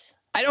 I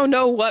don't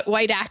know what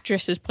white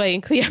actress is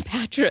playing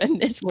Cleopatra in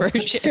this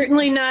version.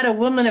 Certainly not a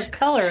woman of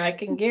color. I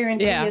can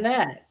guarantee you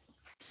that.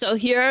 So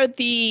here are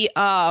the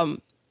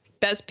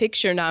Best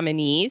Picture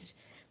nominees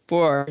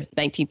for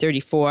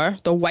 1934.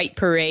 The White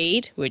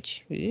Parade,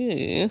 which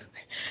Viva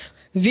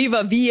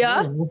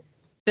Villa. Ooh.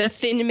 The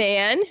Thin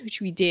Man, which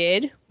we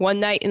did.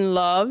 One Night in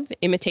Love,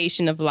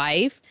 Imitation of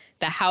Life.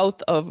 The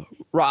House of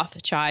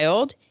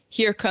Rothschild.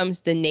 Here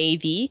Comes the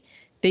Navy.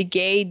 The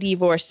Gay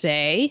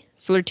Divorcee.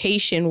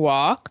 Flirtation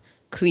Walk.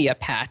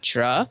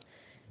 Cleopatra.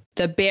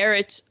 The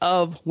Barretts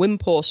of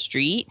Wimpole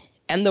Street.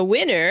 And the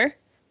winner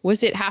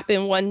was It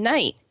Happened One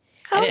Night.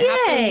 Oh,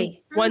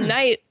 yay. One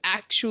Night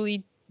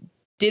actually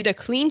did a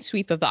clean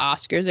sweep of the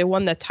Oscars. It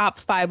won the top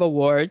 5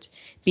 awards,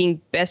 being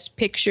Best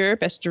Picture,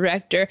 Best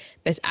Director,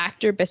 Best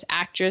Actor, Best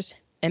Actress,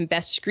 and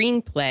Best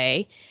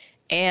Screenplay.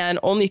 And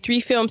only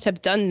 3 films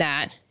have done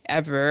that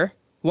ever.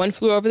 One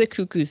Flew Over the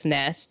Cuckoo's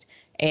Nest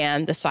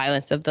and The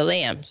Silence of the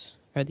Lambs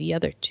are the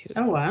other 2.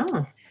 Oh,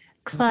 wow.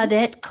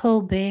 Claudette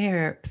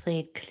Colbert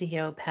played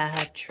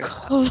Cleopatra.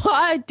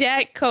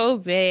 Claudette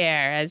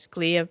Colbert as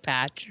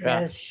Cleopatra.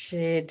 Yes,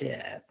 she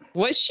did.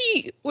 Was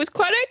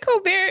Claudette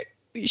Colbert?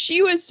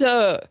 She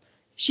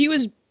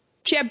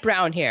had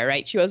brown hair,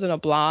 right? She wasn't a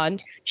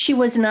blonde. She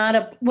was not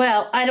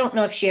I don't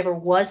know if she ever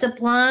was a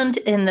blonde.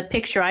 In the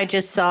picture I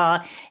just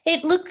saw,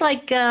 it looked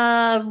like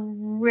a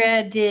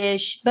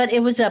reddish, but it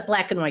was a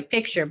black and white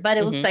picture, but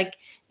it looked like,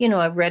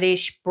 a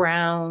reddish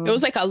brown. It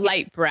was like a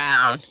light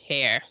brown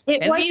hair.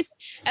 At least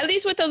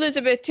with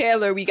Elizabeth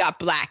Taylor, we got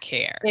black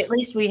hair. At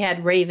least we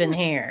had raven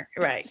hair,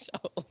 right?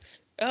 So,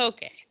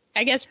 okay.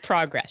 I guess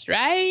progress,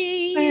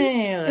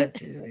 right?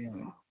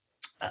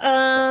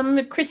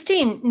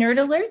 Christine, nerd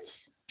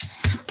alerts?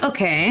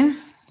 Okay.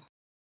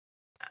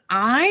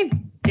 I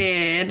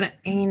did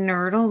a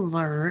nerd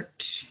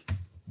alert.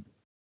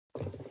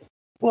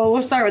 Well,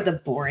 we'll start with the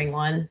boring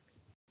one.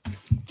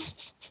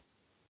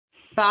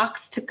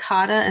 Bach's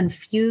Toccata and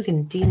Fugue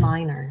in D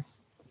minor.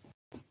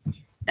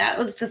 That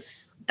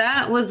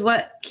was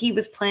what he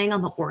was playing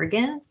on the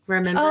organ.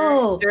 Remember?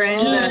 Oh, during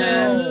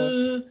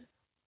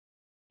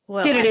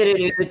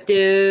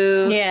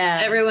yeah.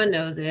 Everyone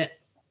knows it.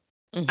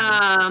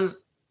 Mm-hmm.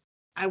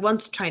 I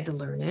once tried to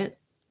learn it.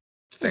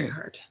 It's very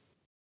hard.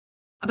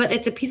 But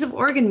it's a piece of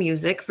organ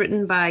music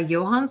written by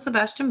Johann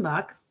Sebastian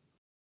Bach.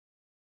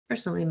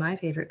 Personally, my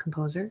favorite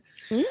composer.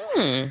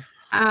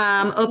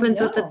 Opens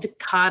with the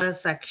toccata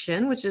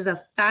section, which is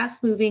a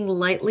fast-moving,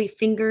 lightly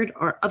fingered,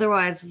 or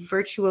otherwise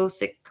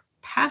virtuosic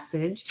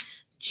passage,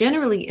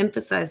 generally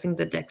emphasizing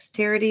the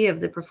dexterity of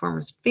the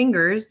performer's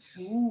fingers,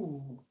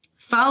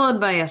 followed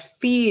by a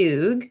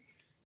fugue,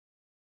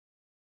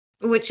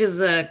 which is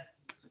a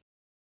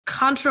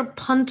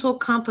contrapuntal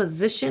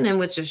composition in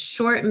which a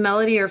short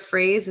melody or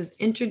phrase is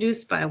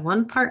introduced by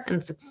one part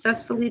and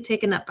successfully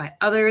taken up by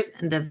others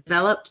and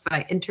developed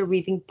by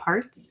interweaving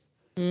parts.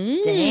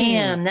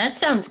 Damn, that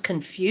sounds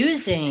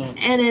confusing.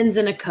 And ends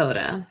in a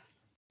coda.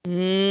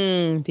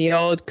 The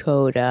old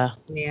coda.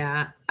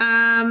 Yeah.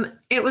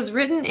 It was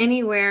written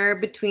anywhere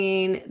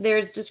between,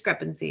 there's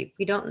discrepancy.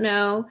 We don't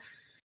know,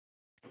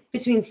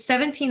 between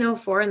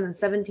 1704 and the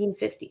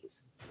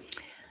 1750s.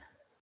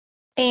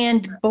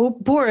 And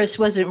Boris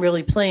wasn't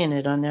really playing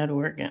it on that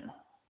organ.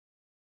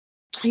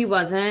 He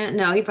wasn't.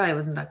 No, he probably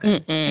wasn't that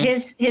good.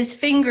 His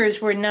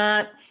fingers were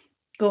not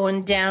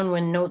going down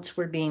when notes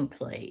were being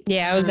played.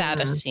 Yeah, it was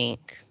out of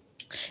sync.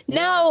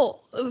 Now,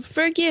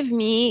 forgive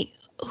me,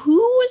 who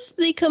was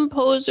the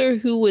composer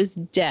who was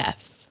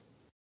deaf?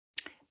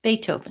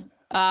 Beethoven.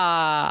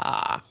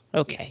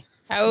 Okay.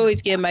 I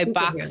always get my You can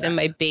hear Bachs that. and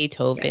my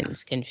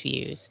Beethovens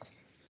confused.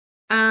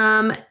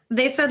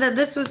 They said that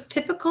this was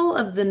typical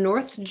of the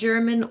North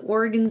German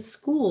organ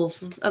school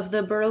of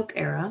the Baroque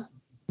era.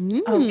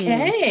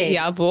 Okay.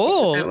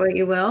 Jawohl. What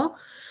you will.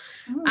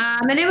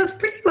 And it was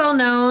pretty well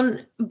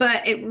known,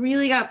 but it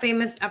really got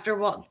famous after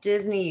Walt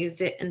Disney used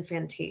it in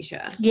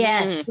Fantasia.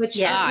 Yes. Which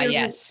yes.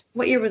 Yes.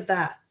 What year was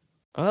that?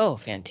 Oh,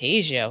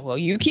 Fantasia. Well,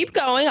 you keep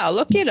going. I'll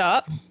look it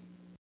up.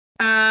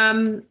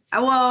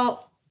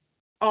 Well,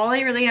 all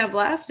I really have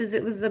left is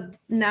it's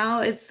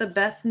the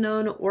best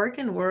known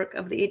organ work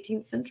of the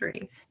 18th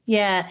century.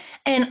 Yeah.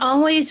 And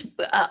always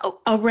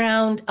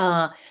around,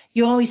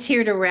 you always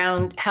hear it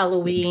around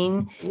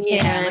Halloween.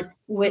 Yeah, And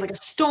with like a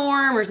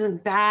storm or something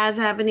bad's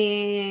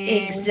happening.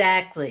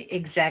 exactly.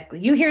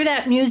 You hear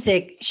that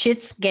music,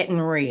 shit's getting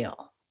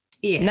real.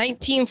 Yeah.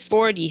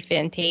 1940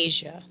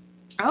 Fantasia.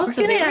 Oh, We're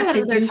so gonna they have had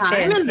to their do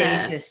time in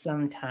Fantasia this.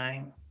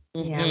 sometime.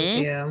 Yeah,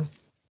 we do.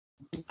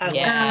 I love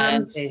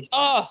Yes. Fantasia.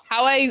 Oh,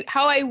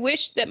 how I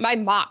wish that my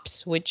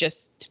mops would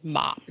just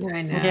mop.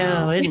 I know.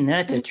 No, isn't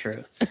that the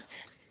truth?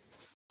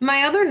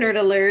 My other nerd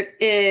alert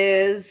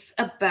is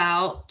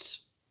about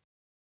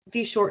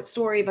the short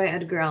story by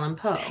Edgar Allan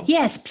Poe.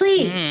 Yes,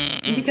 please.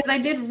 Mm. Because I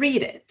did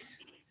read it.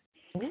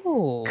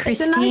 Ooh. It's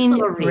a nice Christine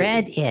little read.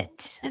 read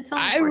it. It's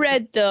only I 14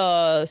 read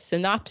the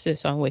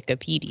synopsis on It's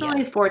Wikipedia.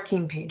 only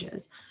 14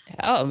 pages.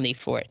 Only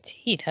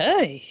 14.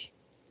 Hey.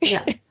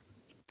 Yeah.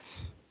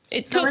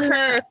 It So took in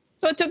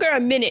her a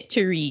minute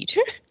to read.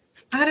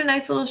 I had a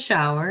nice little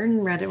shower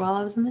and read it while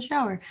I was in the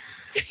shower.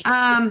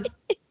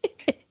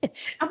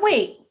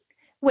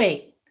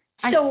 Wait.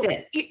 I So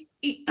sit.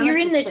 you're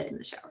in sit the. in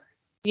the shower.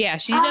 Yeah,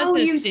 she Oh, does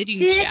a you sitting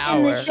sit in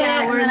shower. the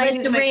shower. and then I let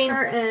use the my rain-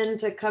 curtain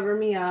to cover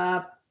me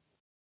up.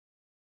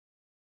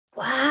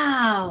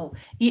 Wow.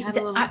 Have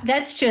a little-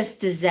 That's just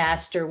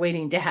disaster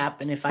waiting to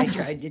happen if I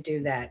tried to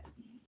do that.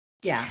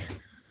 Yeah.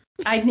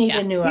 I'd need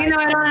a new I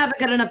iPhone. don't have a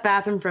good enough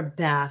bathroom for a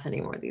bath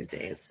anymore these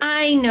days.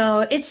 I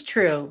know. It's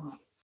true.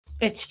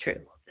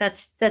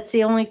 That's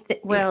the only thing.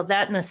 Well,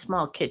 that and a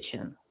small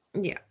kitchen.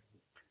 Yeah.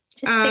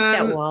 Just take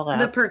that wall out.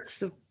 The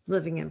perks of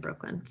living in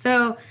Brooklyn.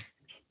 So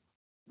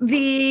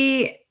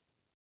the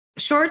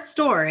short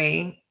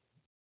story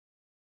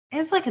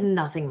is like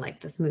nothing like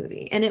this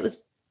movie. And it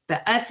was,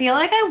 I feel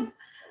like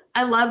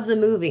I loved the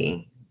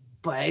movie,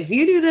 but if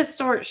you do this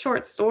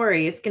short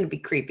story, it's going to be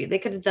creepy. They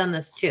could have done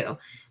this too.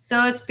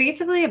 So it's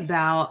basically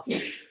about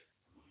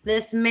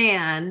this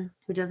man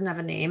who doesn't have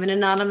a name, an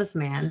anonymous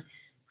man,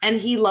 and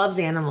he loves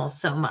animals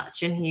so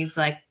much. And he's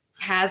like,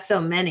 has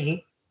so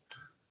many.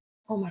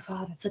 Oh my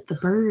God, it's like the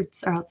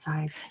birds are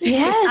outside.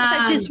 Yes,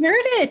 I just heard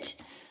it.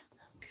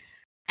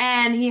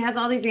 And he has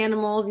all these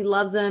animals. He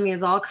loves them. He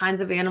has all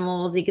kinds of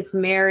animals. He gets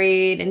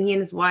married, and he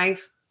and his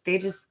wife, they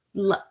just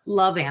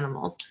love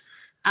animals.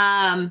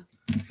 And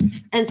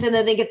so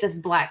then they get this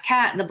black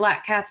cat, and the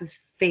black cat's his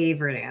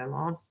favorite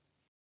animal.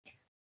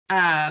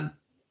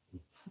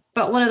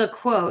 But one of the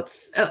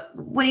quotes,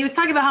 when he was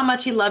talking about how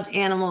much he loved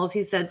animals,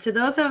 he said, to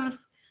those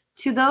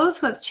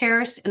who have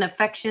cherished an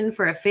affection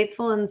for a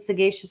faithful and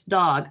sagacious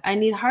dog, I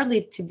need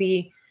hardly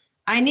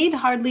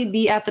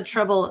be at the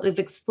trouble of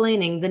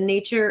explaining the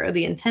nature or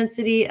the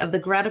intensity of the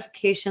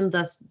gratification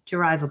thus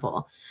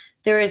derivable.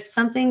 There is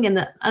something in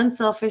the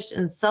unselfish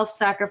and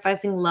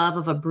self-sacrificing love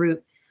of a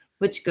brute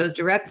which goes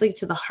directly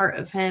to the heart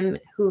of him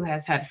who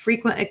has had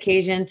frequent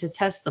occasion to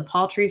test the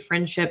paltry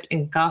friendship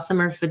and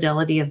gossamer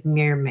fidelity of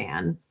mere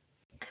man.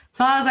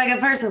 So I was like, at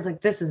first I was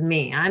like, this is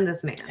me. I'm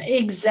this man.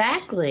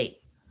 Exactly.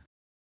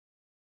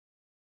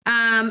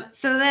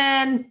 So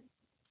then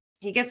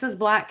he gets this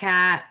black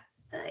cat.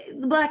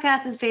 The black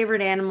cat's his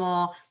favorite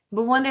animal,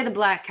 but one day the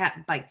black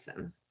cat bites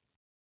him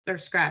or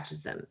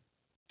scratches him,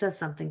 does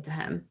something to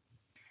him.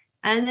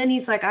 And then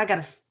he's like, I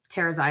gotta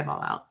tear his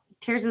eyeball out.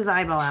 Tears his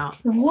eyeball out.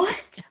 What?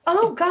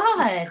 Oh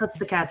God. Cuts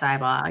the cat's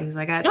eyeball out. He's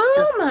like,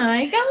 Oh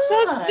my God.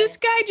 So this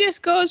guy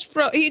just goes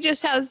from,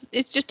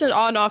 it's just an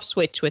on-off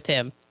switch with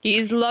him.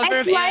 He's a lover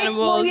of it's like, animals.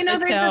 well, you know,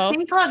 there's until- this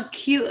thing called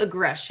cute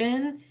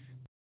aggression.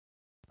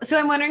 So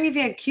I'm wondering if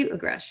you had cute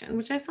aggression,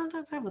 which I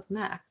sometimes have with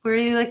Mac, where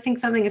you like think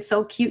something is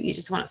so cute you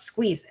just want to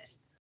squeeze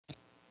it.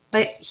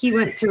 But he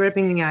went to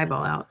ripping the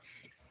eyeball out.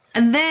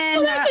 And then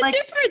Well, there's a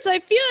difference, I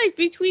feel like,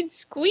 between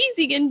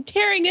squeezing and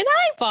tearing an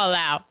eyeball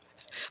out.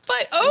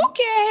 But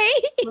okay.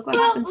 look what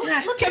happened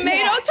next. look at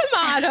Tomato,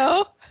 that.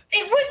 tomato.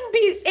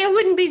 It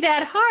wouldn't be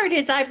that hard.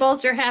 His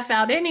eyeballs are half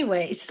out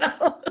anyway. So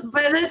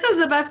But this is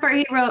the best part.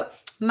 He wrote,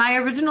 my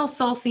original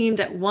soul seemed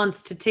at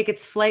once to take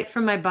its flight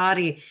from my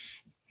body,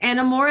 and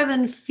a more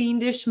than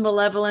fiendish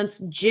malevolence,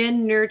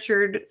 gin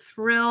nurtured,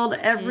 thrilled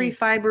every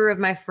fiber of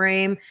my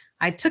frame.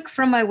 I took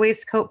from my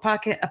waistcoat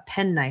pocket a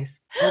penknife,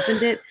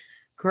 opened it,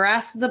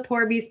 grasped the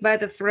poor beast by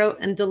the throat,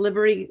 and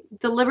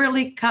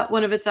deliberately cut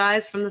one of its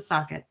eyes from the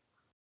socket.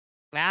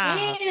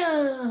 Wow.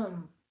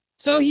 damn.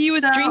 So he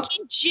was So-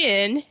 drinking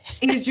gin.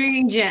 He was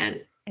drinking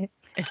gin.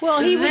 Well,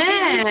 he would be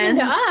listening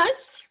to Then-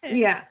 us.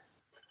 Yeah.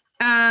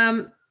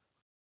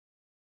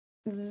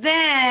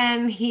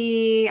 Then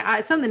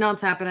something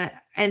else happened,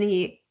 and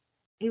he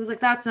he was like,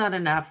 "That's not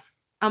enough.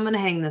 I'm gonna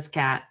hang this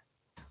cat."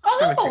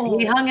 From a tree.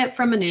 He hung it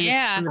from a noose.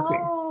 Yeah. From a tree.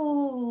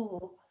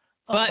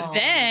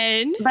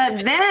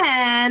 But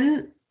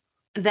then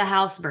the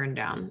house burned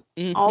down.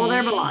 All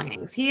their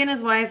belongings. He and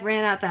his wife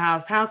ran out the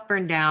house. House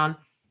burned down.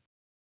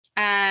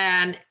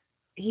 And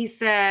he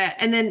said,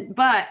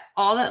 but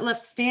all that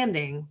left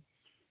standing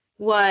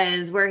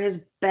was where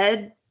his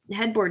bed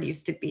headboard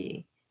used to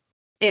be.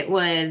 It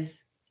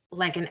was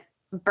like a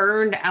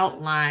burned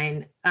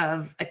outline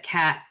of a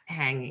cat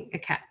hanging, a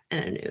cat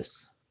in a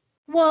noose.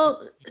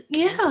 Well,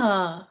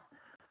 yeah.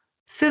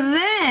 So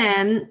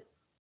then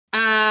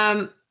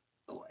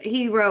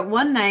he wrote,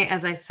 "One night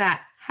as I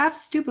sat half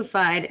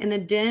stupefied in a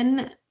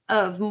den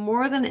of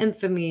more than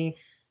infamy,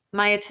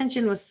 my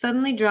attention was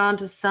suddenly drawn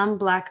to some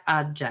black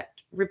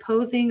object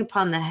reposing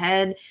upon the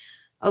head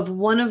of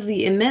one of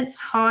the immense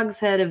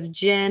hogshead of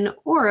gin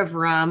or of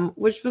rum,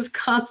 which was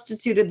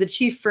constituted the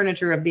chief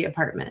furniture of the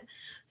apartment."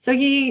 So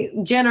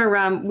gin or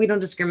rum, we don't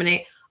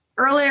discriminate.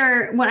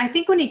 Earlier, when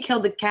he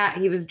killed the cat,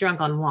 he was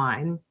drunk on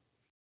wine.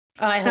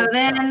 So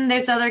then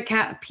this other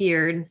cat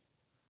appeared.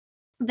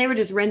 They were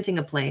just renting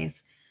a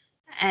place.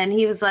 And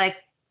he was like,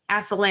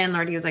 asked the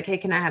landlord, he was like, "Hey,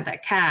 can I have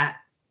that cat?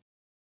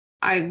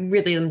 I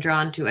really am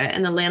drawn to it."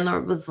 And the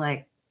landlord was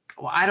like,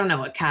 "Well, I don't know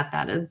what cat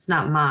that is. It's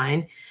not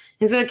mine."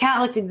 And so the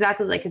cat looked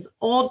exactly like his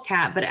old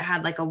cat, but it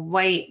had like a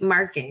white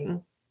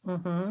marking,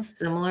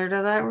 similar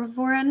to that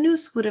where a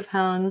noose would have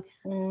hung.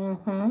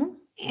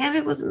 And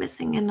it was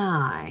missing an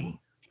eye.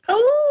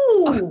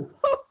 Oh!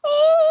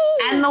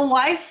 And the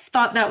wife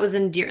thought that was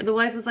endearing. The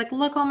wife was like,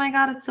 "Look, oh my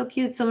God, it's so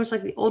cute. So much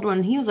like the old one."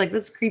 And he was like,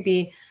 "This is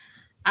creepy."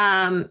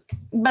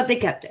 But they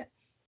kept it.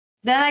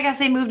 Then I guess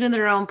they moved into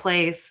their own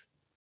place.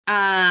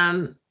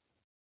 And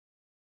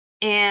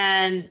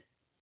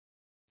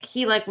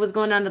he like was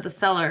going down to the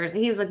cellars.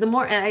 He was like,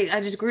 I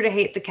just grew to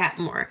hate the cat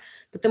more.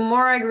 But the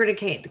more I grew to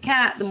hate the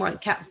cat, the more the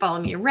cat would follow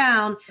me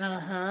around.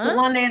 So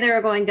one day they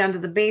were going down to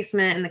the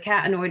basement and the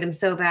cat annoyed him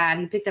so bad,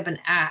 he picked up an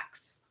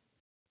axe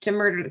to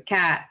murder the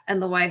cat.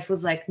 And the wife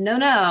was like,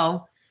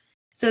 "No."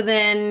 So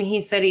then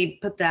he said he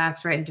put the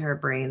axe right into her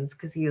brains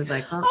because he was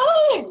like,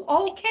 "Oh,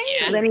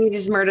 okay." So then he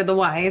just murdered the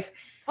wife.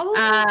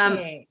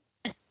 Okay.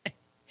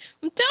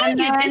 I'm telling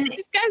you,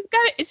 this guy's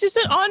got it. It's just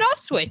an on-off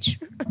switch.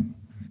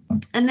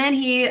 And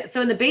then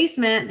so in the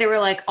basement, there were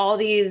like all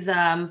these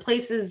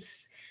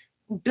places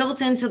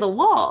built into the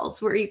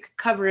walls where you could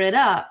cover it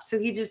up. So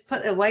he just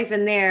put the wife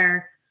in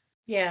there.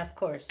 Yeah, of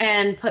course.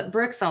 And put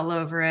bricks all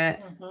over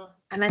it.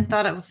 And I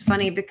thought it was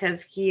funny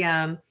because he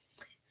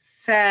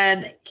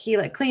said he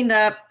like cleaned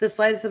up the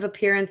slightest of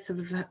appearance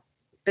of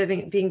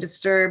being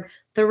disturbed.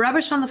 The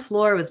rubbish on the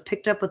floor was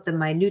picked up with the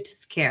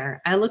minutest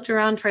care. I looked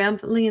around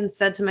triumphantly and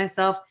said to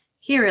myself,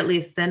 "Here at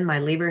least then my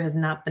labor has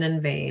not been in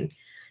vain."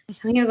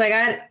 And he was like,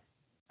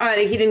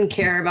 he didn't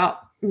care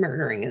about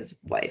murdering his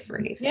wife or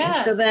anything.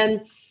 Yeah. So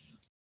then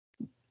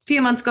a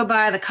few months go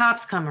by, the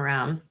cops come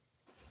around.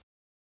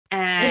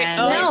 And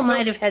Smell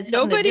might have had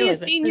something to do Nobody has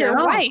with seen it. your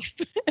wife.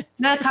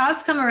 the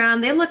cops come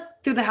around. They look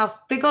through the house.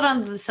 They go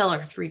down to the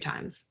cellar 3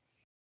 times.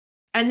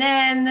 And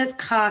then this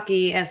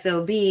cocky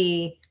SOB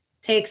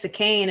takes a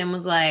cane and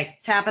was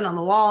like tapping on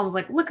the wall and was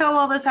like, "Look how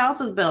well this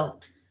house is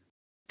built."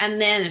 And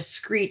then a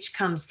screech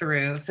comes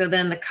through. So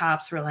then the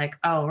cops were like,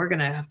 "Oh, we're going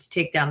to have to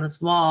take down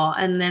this wall."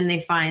 And then they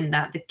find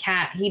that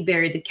he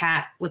buried the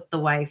cat with the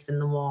wife in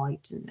the wall. He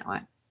didn't know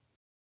it.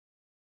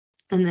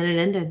 And then it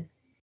ended.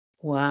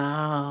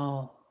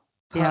 Wow.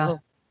 Yeah.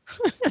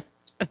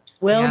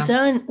 Well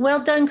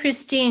done,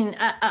 Christine.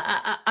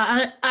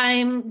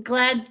 I'm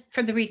glad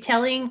for the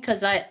retelling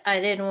because I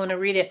didn't want to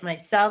read it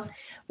myself.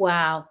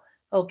 Wow.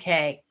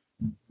 Okay.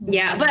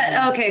 Yeah,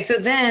 but okay. So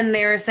then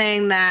they were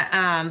saying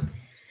that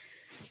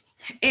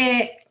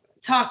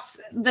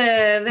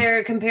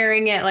they're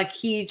comparing it, like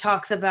he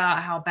talks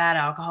about how bad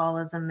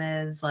alcoholism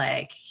is.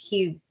 Like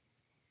the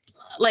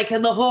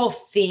whole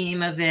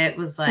theme of it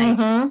was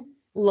like,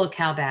 look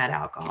how bad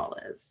alcohol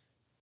is.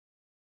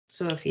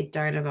 So if he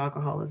died of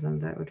alcoholism,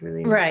 that would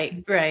really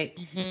right.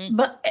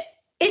 But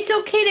it's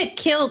okay to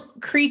kill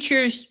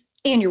creatures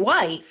and your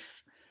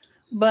wife,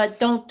 but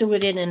don't do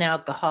it in an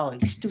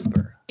alcoholic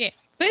stupor. Yeah,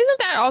 but isn't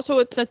that also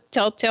what the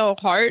Telltale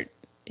Heart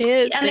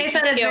is? And they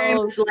said it's very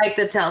much like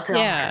the Telltale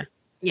Heart.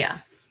 Yeah.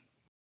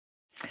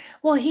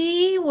 Well,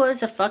 he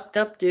was a fucked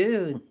up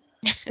dude.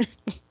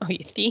 Oh,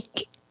 you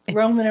think?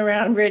 Roaming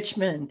around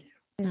Richmond.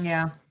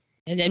 Yeah.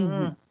 And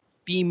then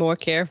be more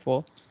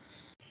careful.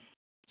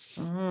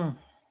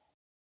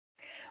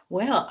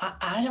 Well,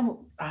 I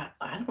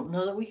don't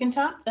know that we can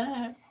top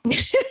that.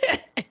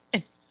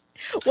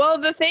 Well,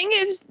 the thing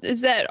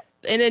is that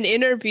in an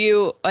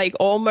interview, like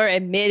Ulmer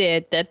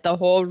admitted that the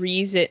whole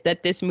reason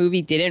that this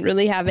movie didn't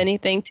really have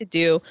anything to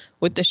do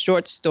with the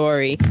short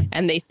story,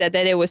 and they said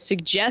that it was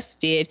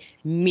suggested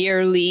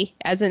merely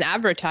as an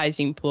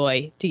advertising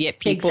ploy to get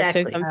people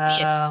to come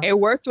see it. It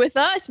worked with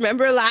us.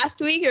 Remember last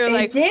week? You're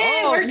like, did.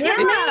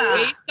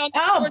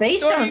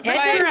 Based on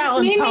Edgar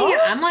Allan Poe.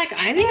 I'm like,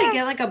 I need to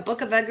get like a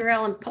book of Edgar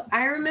Allan Poe.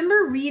 I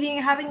remember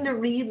having to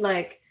read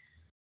like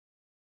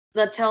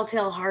The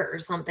Telltale Heart or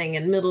something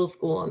in middle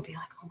school and be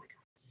like, oh my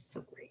God, this is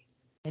so great.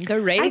 And the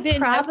Raven. I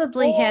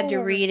probably had to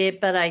read it,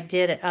 but I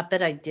did it. I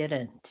bet I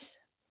didn't.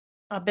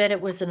 I bet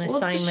it was an Well, it's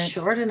just assignment.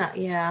 short enough.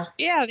 Yeah.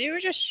 Yeah, they were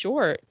just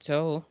short.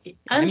 So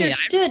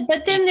Understood.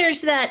 But then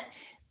there's that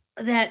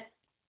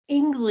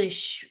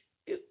English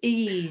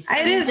ease.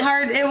 It is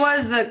hard.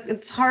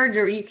 It's hard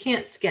to, you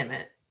can't skim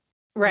it.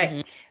 Right.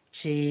 Mhm.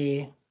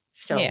 See.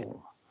 So. Yeah.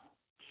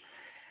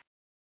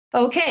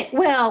 Okay.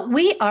 Well,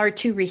 we are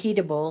two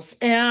reheatables,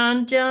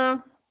 and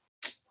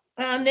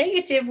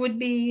negative would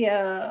be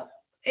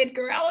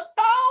Edgar Allan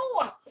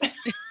Poe.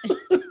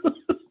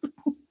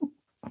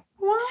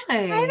 Why?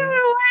 I don't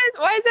know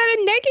why is that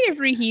a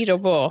negative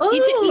reheatable? Ooh,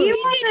 He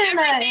wasn't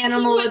an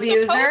animal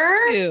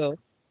abuser.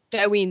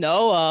 That we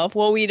know of.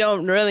 Well, we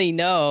don't really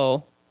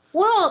know.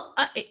 Well,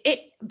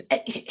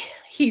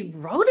 he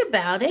wrote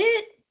about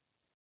it.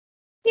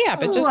 Yeah,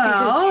 but just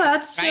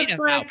that's write just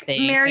about like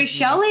things Mary and-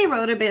 Shelley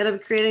wrote a bit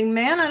of creating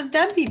man out of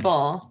dead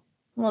people.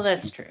 Well,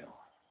 that's true.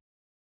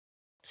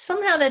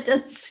 Somehow that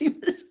doesn't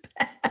seem as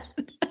bad.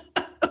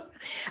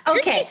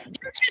 Okay.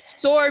 You're just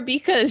sore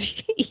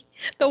because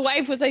the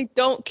wife was like,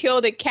 "Don't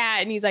kill the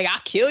cat," and he's like,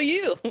 "I'll kill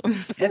you."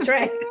 That's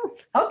right.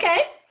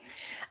 Okay.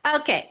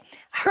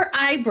 Her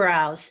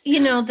eyebrows, the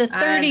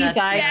 30s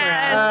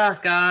eyebrows.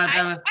 Oh God,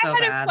 that was so I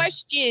had bad. a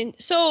question.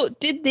 So,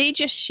 did they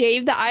just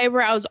shave the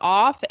eyebrows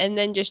off and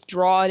then just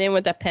draw it in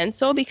with a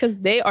pencil because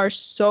they are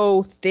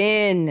so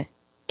thin?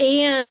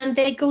 And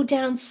they go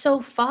down so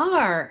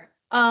far,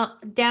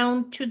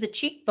 down to the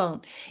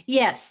cheekbone.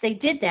 Yes, they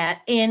did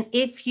that. And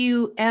if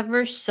you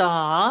ever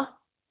saw,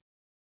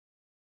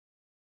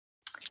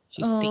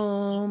 She's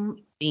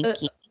thinking.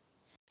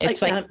 It's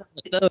like, like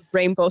the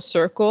rainbow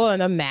circle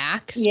and a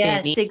Mac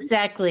spinning. yes,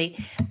 exactly.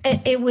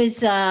 It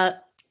was, I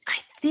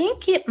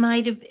think it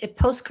might have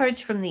Postcards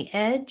from the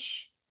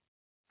Edge,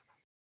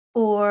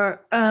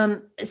 or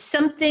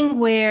something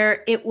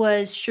where it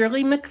was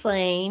Shirley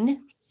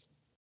MacLaine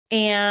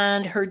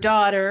and her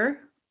daughter.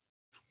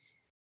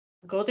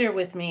 Go there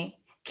with me.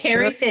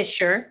 Carrie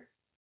Fisher.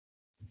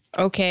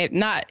 Okay,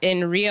 not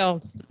in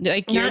real,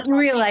 like Not in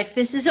real life.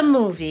 This is a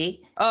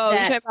movie. Oh,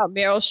 you're talking about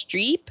Meryl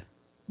Streep?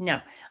 No,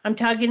 I'm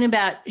talking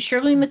about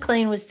Shirley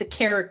MacLaine was the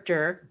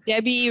character.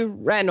 Debbie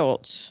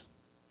Reynolds.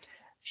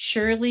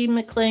 Shirley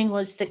MacLaine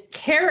was the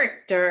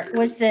character,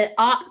 was the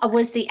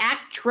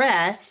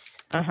actress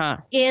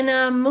in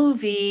a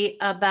movie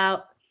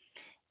about.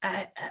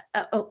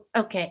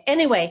 Okay.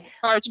 Anyway,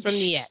 Cards from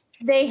the Edge.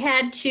 They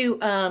had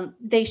to.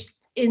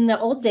 In the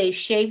old days,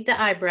 shaved the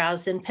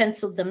eyebrows and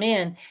penciled them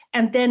in,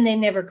 and then they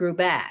never grew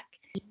back.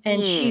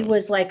 And she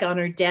was like on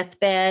her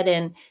deathbed,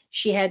 and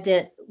she had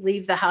to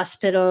leave the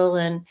hospital,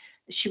 and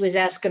she was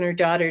asking her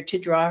daughter to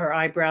draw her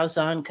eyebrows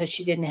on because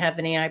she didn't have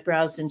any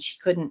eyebrows and she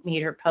couldn't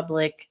meet her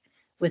public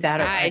without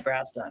her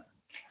eyebrows on.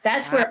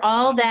 That's where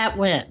all that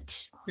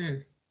went.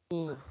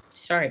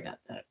 Sorry about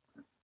that.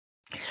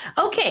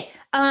 Okay.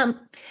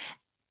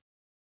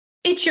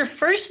 It's your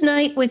first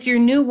night with your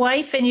new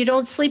wife and you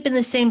don't sleep in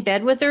the same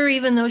bed with her,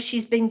 even though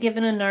she's been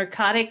given a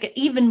narcotic.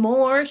 Even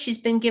more, she's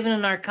been given a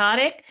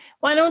narcotic.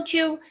 Why don't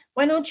you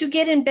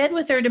get in bed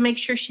with her to make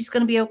sure she's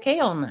going to be okay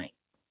all night?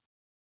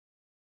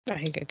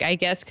 I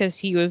guess because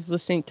he was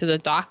listening to the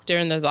doctor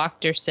and the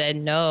doctor said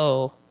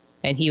no.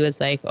 And he was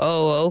like,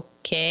 oh,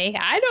 okay.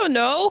 I don't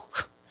know.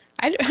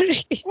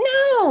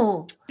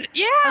 No.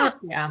 Yeah.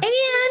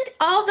 And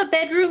all the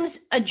bedrooms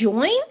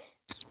adjoin?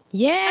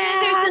 Yeah.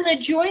 I mean, there's an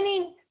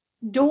adjoining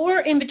door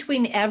in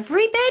between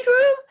every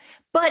bedroom,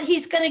 but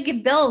he's going to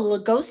give Bella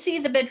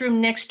Lugosi the bedroom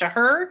next to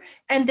her,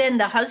 and then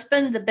the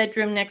husband the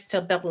bedroom next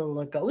to Bella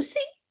Lugosi.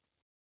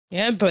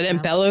 Yeah, but then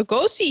Bela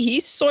Lugosi,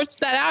 he sorts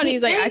that out. And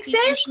he's like, I think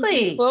you should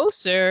be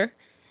closer.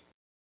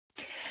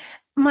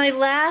 My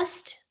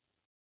last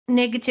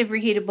negative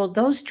reheatable,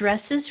 those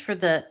dresses for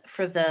the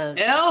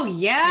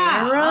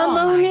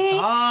ceremony,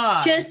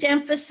 just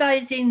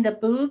emphasizing the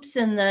boobs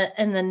and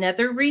the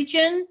nether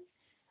region.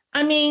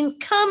 I mean,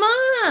 come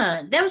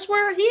on. Those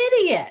were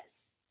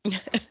hideous.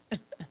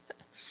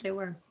 They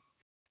were.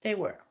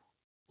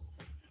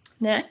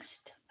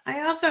 Next.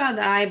 I also had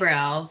the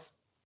eyebrows.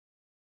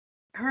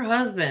 Her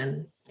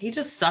husband, he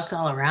just sucked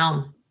all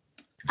around.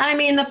 I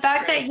mean, the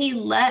fact that he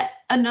let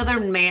another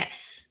man.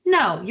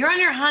 No, you're on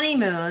your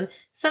honeymoon.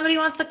 Somebody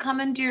wants to come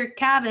into your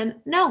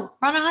cabin. No,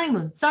 we're on a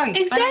honeymoon. Sorry.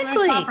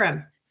 Exactly.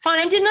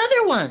 Find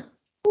another one.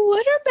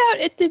 What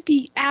about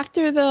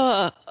after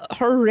the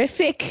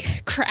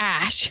horrific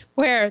crash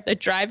where the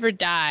driver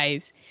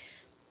dies?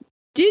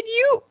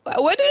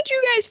 What did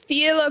you guys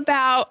feel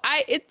about,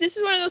 this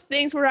is one of those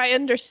things where I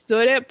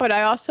understood it, but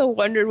I also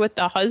wondered what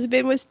the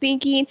husband was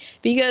thinking,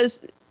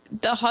 because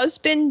the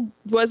husband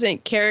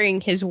wasn't carrying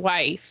his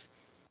wife.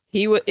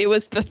 It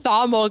was the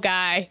Thomel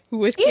guy who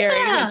was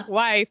carrying his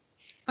wife.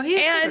 Oh,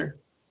 and bigger.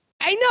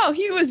 I know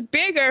he was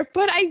bigger,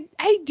 but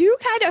I do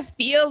kind of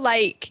feel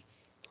like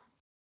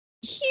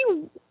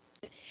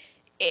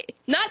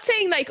not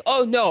saying like,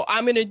 oh no,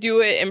 I'm gonna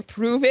do it and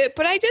prove it,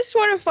 but I just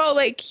sort of felt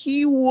like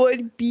he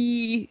would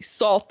be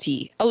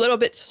a little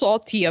bit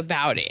salty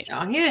about it.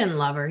 Oh, he didn't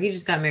love her. He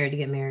just got married to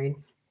get married.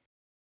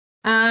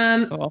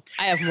 Well,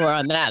 I have more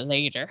on that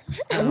later.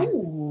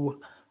 Ooh.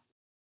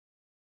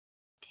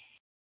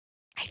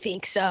 I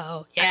think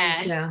so.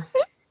 Yes. Yeah.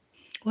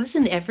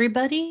 Wasn't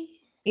everybody?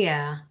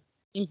 Yeah.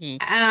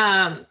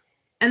 Mm-hmm.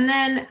 And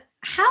then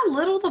how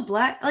little the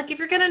black, like if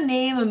you're gonna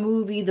name a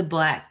movie The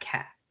Black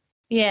Cat,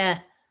 Yeah.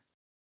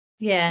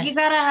 Yeah. you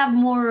gotta have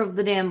more of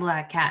the damn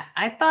black cat.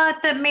 I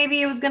thought that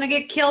maybe it was gonna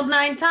get killed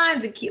 9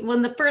 times.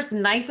 When the first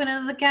knife went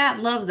into the cat,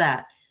 love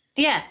that.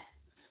 Yeah.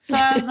 So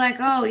I was like,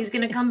 oh, he's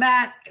gonna come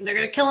back. They're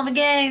gonna kill him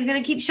again. He's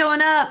gonna keep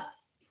showing up.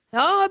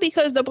 Oh,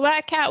 because the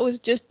black cat was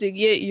just to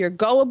get your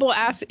gullible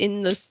ass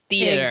in the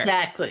theater.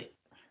 Exactly.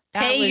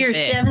 That Pay was your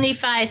it.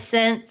 75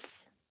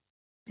 cents.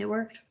 It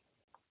worked.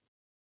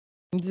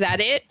 Is that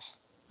it?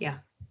 Yeah.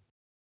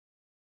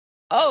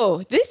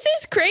 Oh, this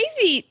is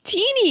crazy.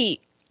 Teeny,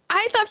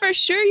 I thought for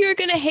sure you were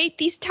going to hate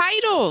these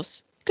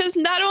titles. Because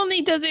not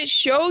only does it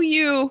show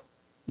you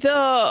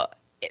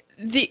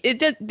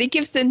it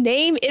gives the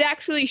name, it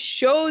actually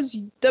shows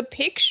the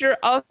picture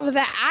of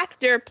the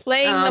actor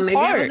playing the Maybe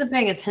part. I wasn't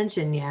paying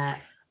attention yet.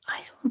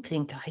 I don't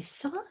think I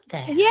saw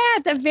that. Yeah,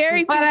 at the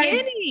very But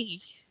beginning.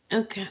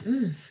 Okay.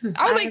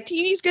 I was like,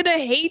 Teeny's going to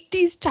hate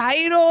these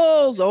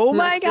titles. Oh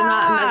my Must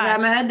have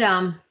God. my head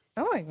down.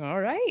 Oh, all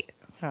right.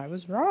 I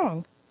was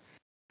wrong.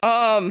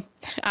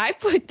 I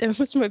put them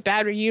with my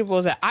bad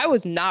readables that I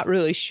was not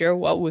really sure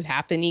what was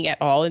happening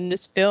at all in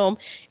this film.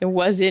 It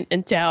wasn't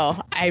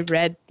until I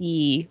read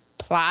the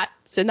plot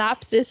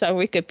synopsis on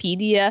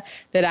Wikipedia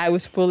that I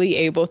was fully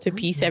able to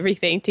piece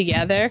everything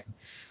together.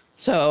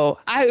 So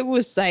I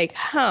was like,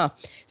 huh.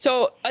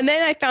 So, and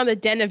then I found a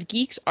Den of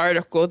Geeks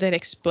article that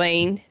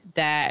explained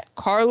that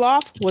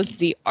Karloff was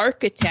the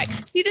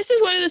architect. See, this is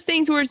one of those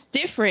things where it's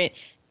different.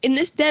 In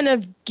this Den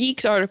of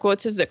Geeks article, it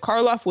says that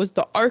Karloff was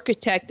the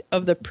architect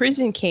of the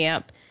prison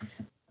camp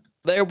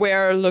there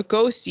where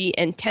Lugosi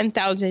and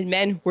 10,000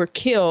 men were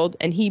killed,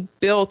 and he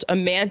built a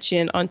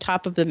mansion on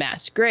top of the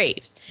mass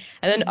graves.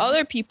 And then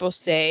other people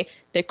say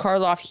that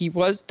Karloff, he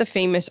was the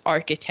famous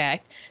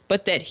architect,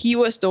 but that he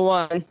was the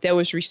one that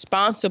was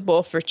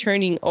responsible for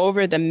turning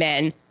over the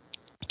men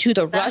to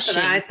the That's Russians.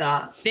 what I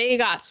thought. They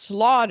got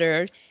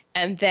slaughtered,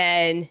 and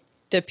then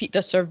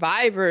the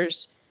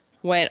survivors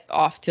went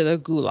off to the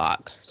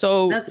gulag.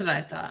 So That's what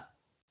I thought.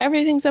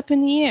 everything's up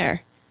in the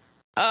air.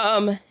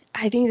 I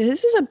think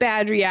this is a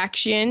bad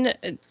reaction.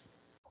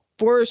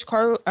 Boris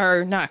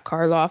not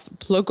Karloff,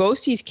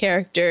 Lugosi's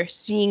character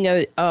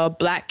seeing a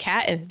black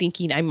cat and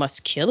thinking I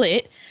must kill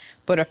it,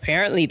 but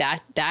apparently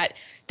that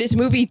this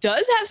movie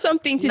does have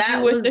something to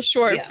do with the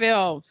short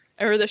film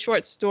or the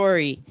short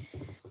story.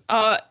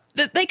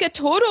 Like a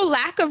total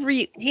lack of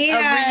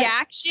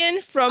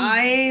reaction from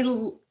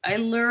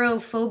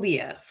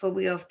Ailurophobia,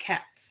 phobia of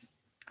cats,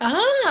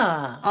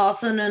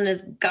 Also known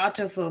as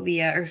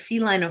gatophobia or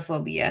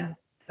felinophobia.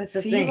 What's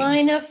the thing?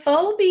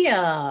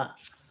 felinophobia.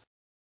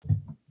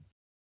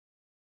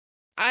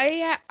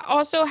 I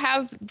also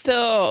have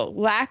the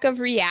lack of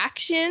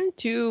reaction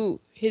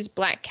to his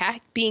black cat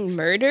being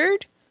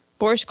murdered.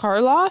 Boris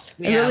Karloff,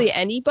 and really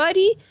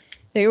anybody.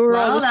 They were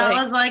all just that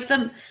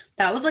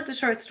was like the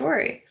short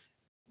story.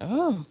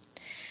 Oh.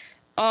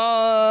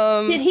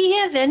 Did he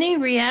have any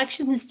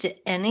reactions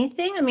to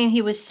anything? I mean,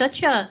 he was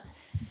such a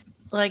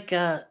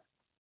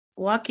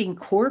walking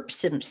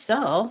corpse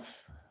himself.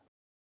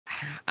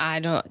 I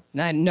know.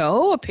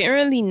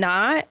 Apparently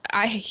not.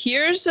 I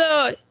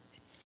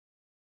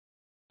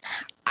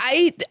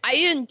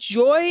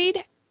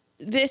enjoyed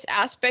this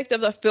aspect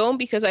of the film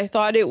because I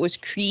thought it was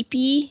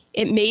creepy.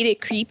 It made it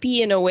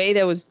creepy in a way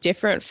that was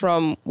different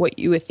from what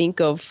you would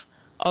think of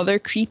other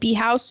creepy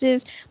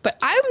houses. But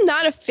I'm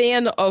not a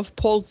fan of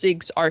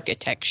Polzig's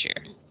architecture.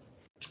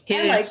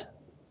 I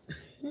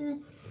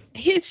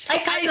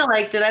kind of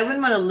liked it. I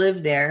wouldn't want to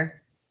live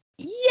there.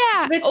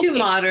 Yeah. A bit too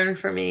modern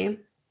for me.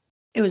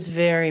 It was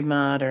very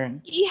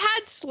modern. He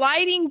had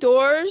sliding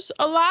doors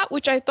a lot,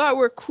 which I thought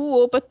were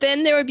cool, but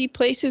then there would be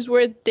places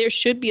where there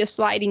should be a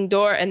sliding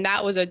door, and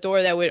that was a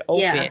door that would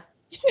open. Yeah.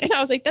 And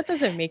I was like, that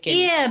doesn't make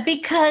any sense. Yeah,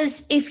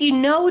 because if you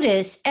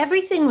notice,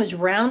 everything was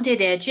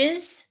rounded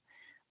edges.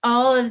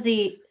 All of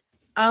the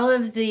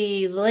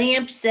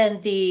lamps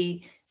and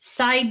the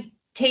side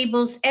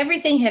tables,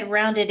 everything had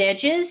rounded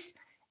edges,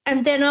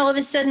 and then all of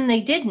a sudden they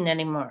didn't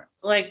anymore.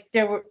 Like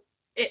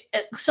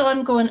so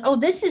I'm going, oh,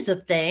 this is a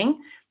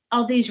thing.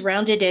 All these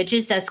rounded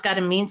edges, that's got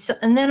to mean so.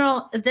 And then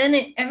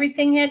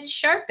everything had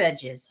sharp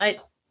edges.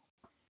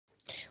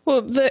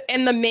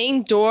 The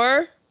main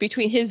door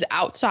between his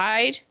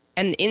outside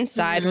and the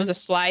inside was a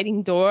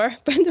sliding door.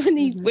 But when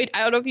I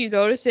don't know if you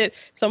notice it,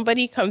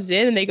 somebody comes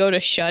in and they go to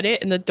shut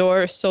it, and the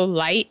door is so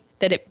light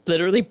that it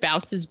literally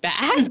bounces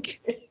back.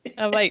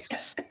 I'm like,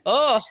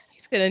 oh,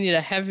 he's gonna need a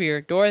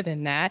heavier door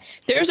than that.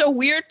 There's a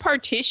weird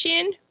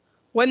partition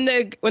when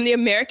the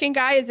American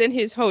guy is in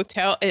his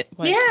hotel,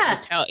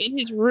 in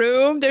his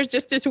room, there's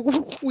just this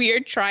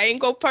weird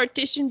triangle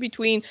partition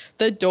between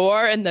the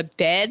door and the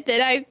bed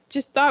that I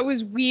just thought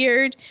was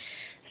weird.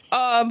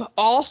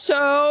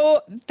 Also,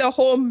 the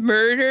whole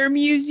murder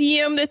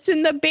museum that's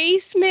in the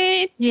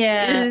basement.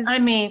 Yeah, I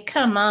mean,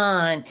 come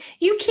on.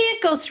 You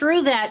can't go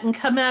through that and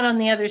come out on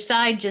the other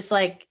side just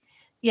like,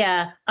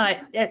 yeah,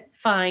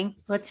 fine.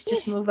 Let's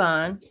just move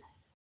on.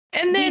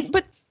 And then,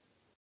 but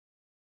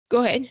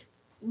go ahead.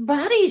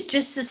 Body's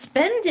just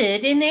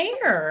suspended in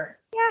air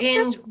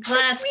in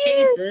glass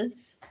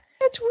cases.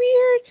 That's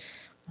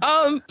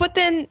weird. But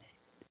then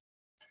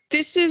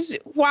this is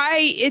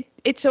why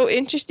it's so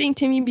interesting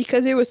to me,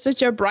 because it was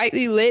such a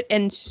brightly lit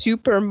and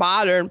super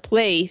modern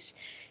place.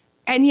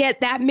 And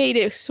yet that made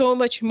it so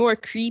much more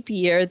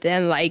creepier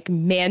than like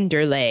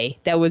Manderley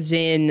that was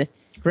in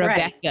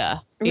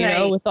Rebecca, you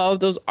know, with all of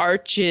those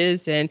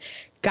arches and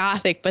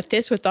Gothic. But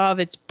this, with all of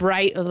its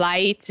bright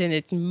lights and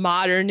its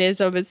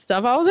modernism and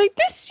stuff, I was like,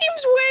 this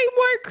seems way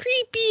more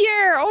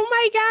creepier. Oh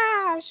my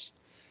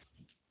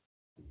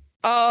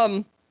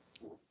gosh.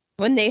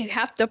 When they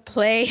have to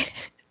play,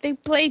 they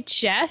play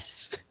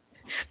chess.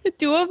 The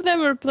two of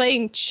them are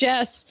playing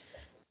chess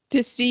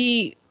to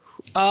see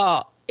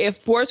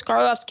if Boris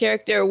Karloff's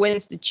character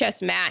wins the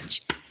chess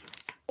match,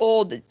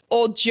 old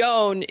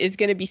Joan is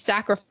going to be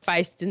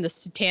sacrificed in the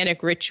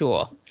satanic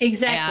ritual.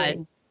 Exactly.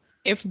 And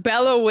if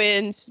Bella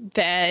wins,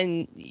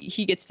 then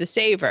he gets to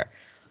save her.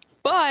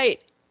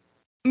 But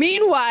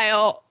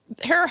meanwhile,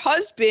 her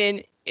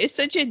husband is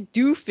such a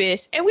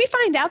doofus, and we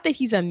find out that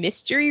he's a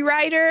mystery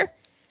writer.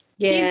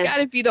 Yes. He's got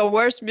to be the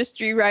worst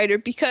mystery writer,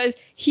 because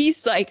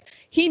he's like,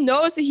 he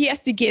knows that he has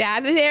to get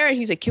out of there. And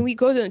he's like, can we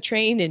go to the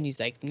train? And he's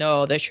like,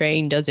 no, the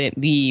train doesn't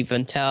leave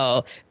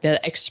until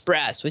the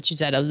express, which is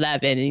at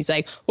 11. And he's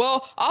like,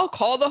 well, I'll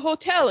call the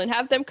hotel and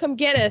have them come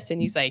get us. And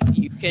he's like,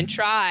 you can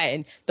try.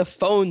 And the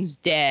phone's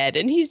dead.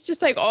 And he's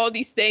just like all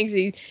these things.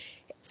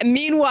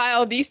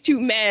 Meanwhile, these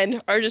two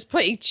men are just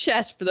playing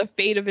chess for the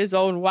fate of his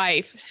own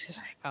wife. It's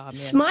just like, oh, man.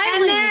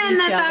 Smiling. And then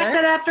the fact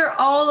that after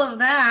all of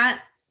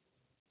that,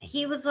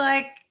 he was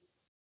like,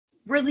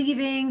 we're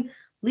leaving.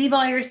 Leave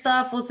all your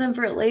stuff. We'll send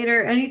for it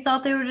later. And he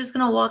thought they were just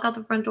going to walk out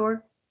the front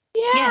door.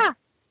 Yeah.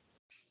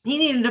 He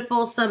needed to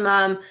pull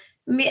some,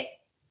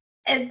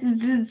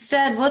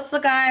 instead, what's the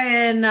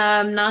guy in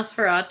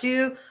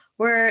Nosferatu,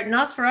 where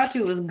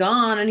Nosferatu was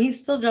gone and he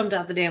still jumped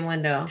out the damn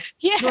window.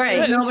 Yeah. Right.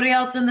 There's nobody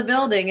else in the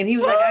building. And he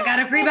was like, I got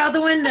to creep out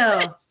the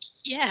window.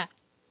 Yeah.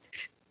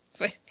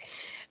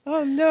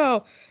 Oh,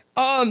 no.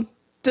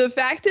 The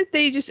fact that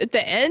they just, at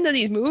the end of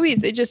these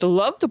movies, they just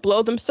love to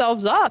blow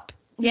themselves up.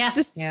 Yeah.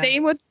 Just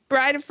same with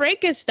Bride of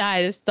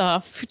Frankenstein and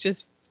stuff.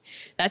 Just,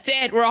 that's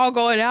it. We're all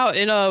going out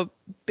in a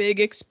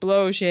big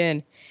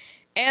explosion.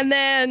 And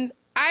then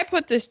I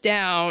put this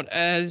down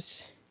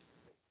as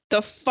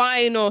the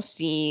final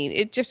scene.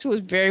 It just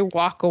was very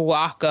Waka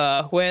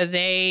Waka, where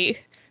the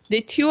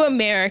two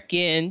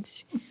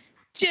Americans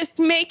just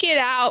make it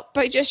out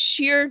by just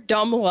sheer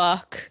dumb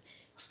luck.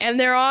 And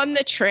they're on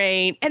the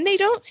train, and they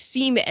don't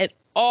seem at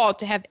all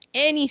to have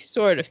any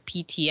sort of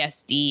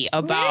PTSD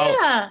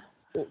about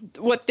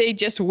what they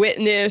just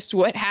witnessed,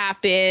 what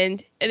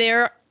happened. And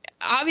they're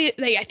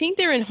obviously, I think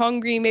they're in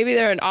Hungary, maybe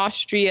they're in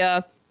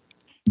Austria.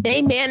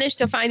 They managed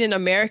to find an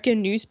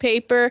American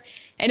newspaper,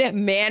 and it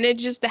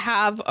manages to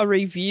have a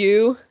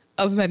review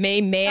of my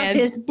main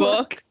man's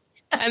book.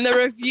 And the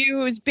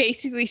review is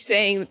basically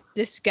saying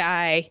this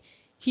guy,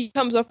 he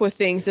comes up with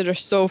things that are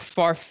so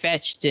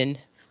far-fetched and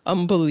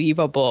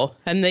unbelievable.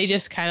 And they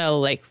just kind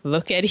of like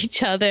look at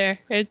each other.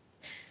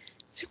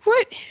 It's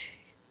what?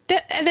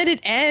 And then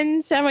it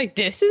ends. I'm like,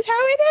 this is how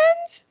it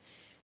ends?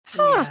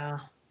 Huh. Yeah.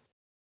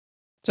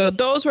 So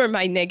those were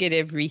my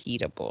negative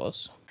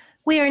reheatables.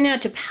 We are now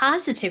to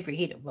positive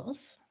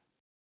reheatables.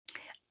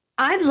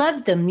 I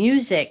love the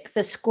music,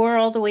 the score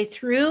all the way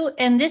through,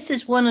 and this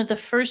is one of the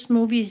first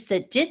movies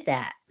that did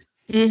that.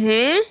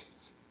 Mm-hmm.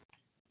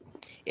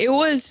 It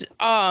was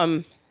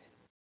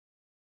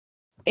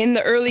in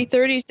the early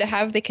 30s to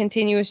have the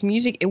continuous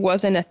music. It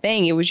wasn't a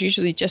thing. It was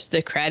usually just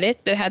the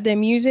credits that had the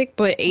music,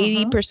 but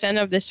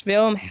 80% of this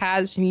film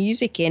has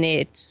music in it.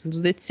 It's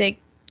Liszt,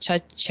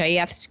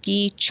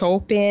 Tchaikovsky,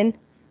 Chopin,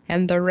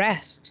 and the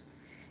rest.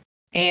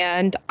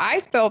 And I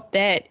felt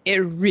that it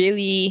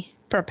really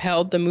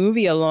propelled the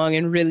movie along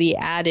and really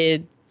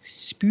added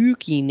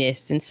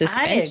spookiness and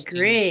suspense. I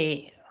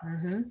agree.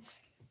 Mm-hmm.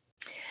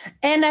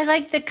 And I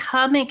like the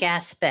comic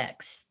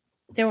aspects.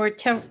 There were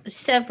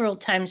several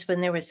times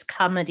when there was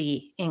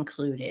comedy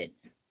included.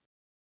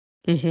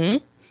 Mm-hmm.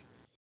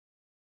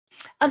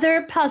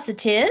 Other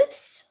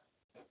positives?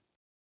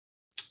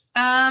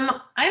 I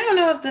don't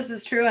know if this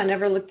is true. I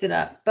never looked it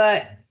up,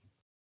 but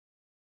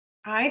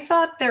I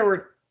thought there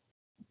were,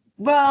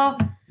 well,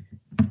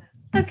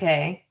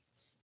 okay.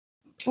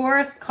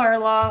 Boris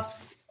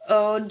Karloff's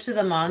Ode to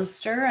the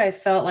Monster. I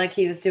felt like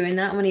he was doing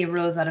that when he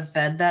rose out of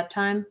bed that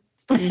time.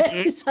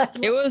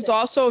 Mm-hmm. It was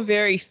also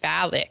very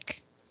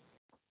phallic.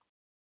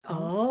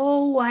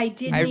 Oh, I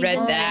didn't. I read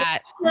that.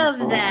 Love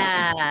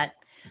that.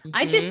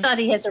 I just Mhm. thought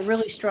he has a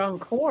really strong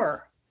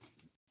core.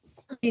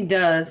 He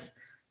does.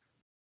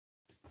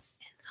 And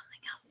something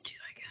else too,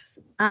 I guess.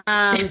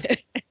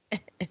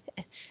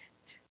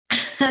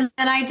 And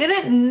I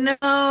didn't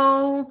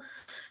know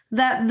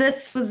that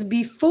this was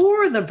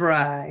before The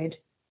Bride,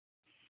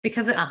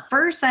 because at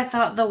first I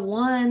thought the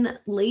one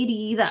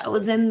lady that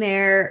was in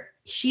there,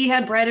 she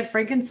had Bride of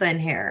Frankenstein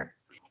hair.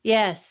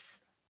 Yes,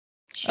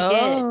 she did.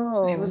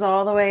 Oh. It was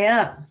all the way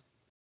up.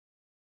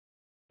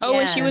 Oh,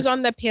 when she Yeah. was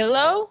on the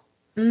pillow?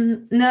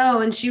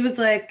 No, and she was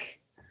like,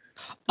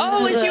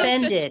 Oh, and she was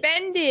Suspended.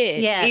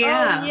 suspended. Yeah.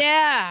 Yeah. Oh,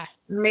 yeah.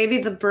 maybe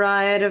the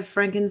Bride of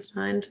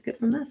Frankenstein took it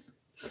from this.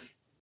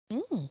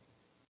 Mm.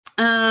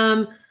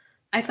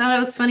 I thought it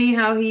was funny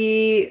how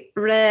he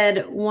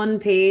read one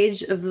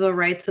page of the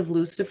Rights of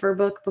Lucifer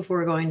book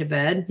before going to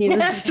bed. He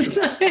was just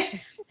like,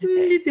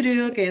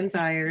 okay, I'm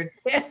tired.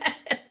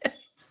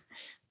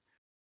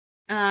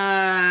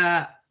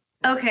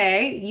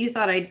 Okay, you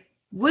thought I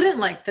wouldn't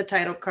like the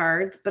title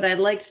cards, but I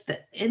liked the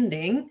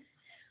ending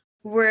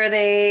where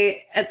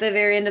they, at the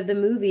very end of the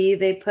movie,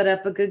 they put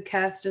up a good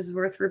cast is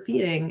worth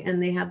repeating,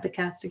 and they have the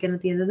cast again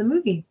at the end of the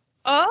movie.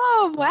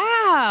 Oh,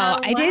 wow.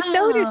 I didn't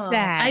notice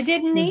that. I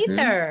didn't Mhm.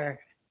 either.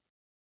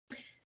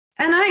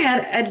 And I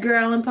had Edgar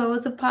Allan Poe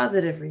as a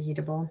positive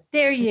readable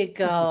There you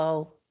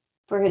go.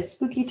 for his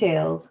spooky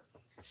tales.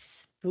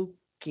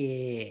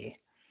 Spooky.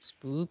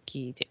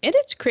 Spooky. And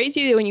it's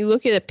crazy that when you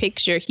look at a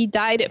picture, he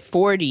died at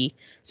 40.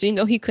 So you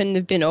know he couldn't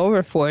have been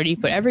over 40.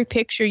 But every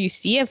picture you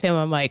see of him,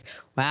 I'm like,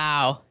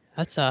 wow,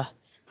 that's a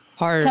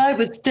hard. Time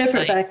was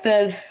different back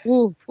then.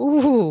 Ooh,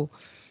 ooh.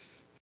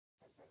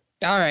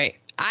 All right.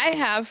 I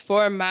have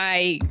for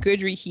my good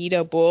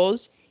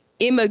reheatables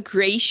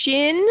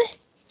Immigration.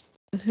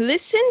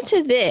 Listen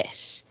to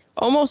this.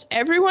 Almost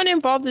everyone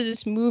involved in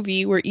this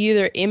movie were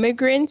either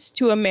immigrants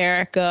to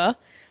America,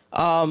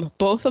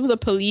 both of the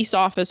police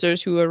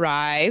officers who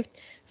arrived,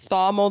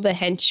 Thommel the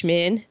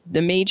henchman,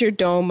 the major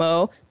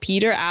domo,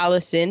 Peter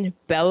Allison,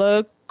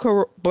 Bella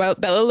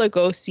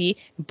Lugosi,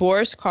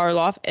 Boris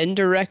Karloff, and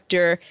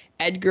director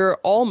Edgar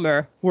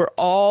Ulmer were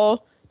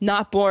all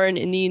not born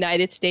in the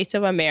United States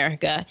of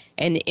America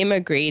and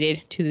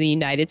immigrated to the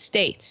United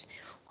States.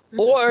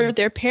 Or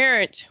their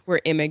parents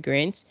were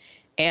immigrants,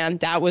 and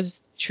that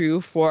was true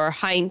for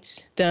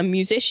Heinz, the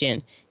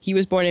musician. He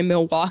was born in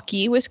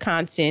Milwaukee,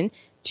 Wisconsin,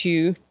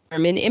 to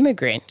German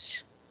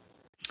immigrants.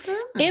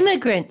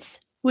 Immigrants,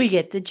 we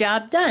get the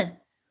job done.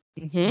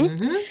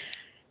 Mm-hmm.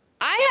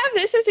 I have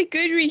this as a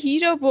good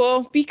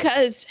reheatable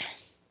because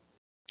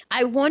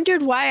I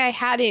wondered why I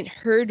hadn't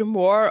heard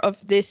more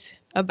of this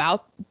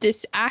about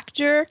this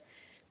actor,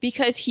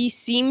 because he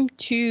seemed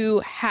to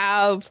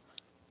have,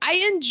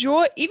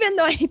 even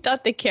though I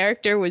thought the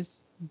character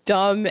was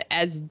dumb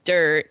as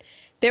dirt,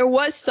 there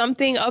was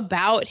something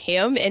about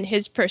him and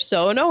his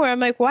persona where I'm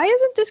like, why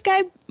isn't this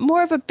guy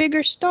more of a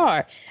bigger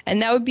star?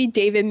 And that would be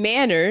David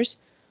Manners,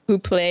 who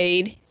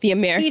played the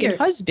American Peter.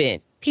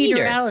 husband.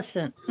 Peter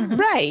Allison. Mhm.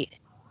 Right.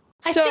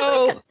 I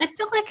So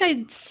feel like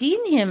I'd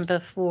seen him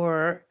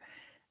before,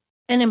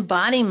 an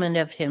embodiment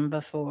of him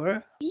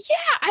before.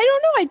 yeah, I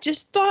don't know. I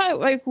just thought,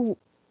 like, who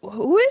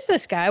is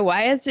this guy?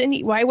 Why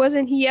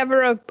wasn't he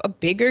ever a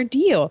bigger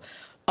deal?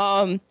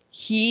 But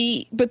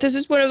this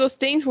is one of those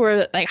things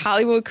where, like,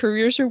 Hollywood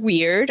careers are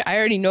weird. I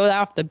already know that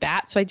off the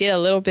bat, so I did a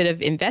little bit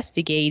of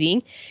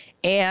investigating,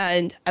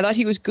 and I thought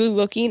he was good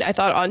looking. I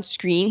thought on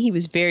screen he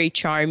was very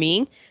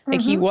charming.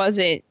 Like, he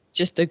wasn't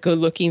just a good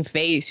looking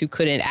face who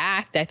couldn't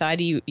act. I thought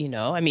he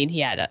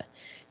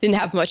didn't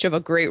have much of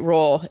a great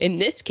role in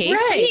this case.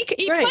 Right,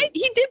 But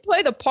he did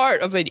play the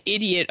part of an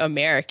idiot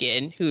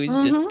American who's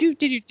just do.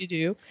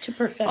 To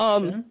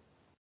perfection.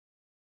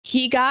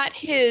 He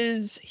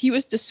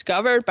was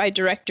discovered by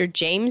director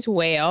James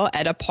Whale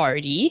at a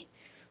party.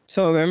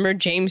 So remember,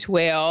 James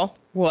Whale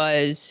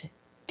was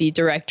the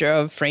director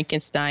of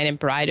Frankenstein and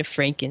Bride of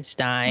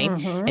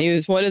Frankenstein. And he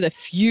was one of the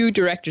few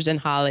directors in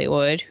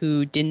Hollywood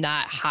who did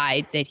not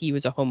hide that he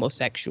was a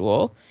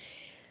homosexual.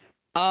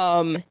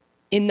 In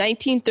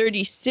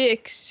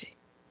 1936,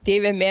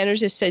 David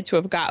Manners is said to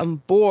have gotten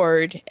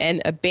bored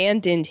and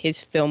abandoned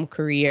his film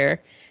career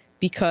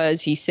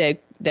because he said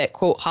that,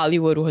 quote,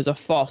 Hollywood was a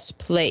false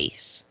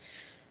place.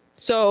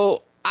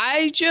 So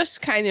I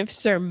just kind of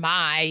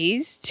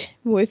surmised,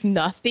 with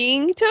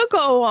nothing to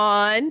go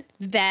on,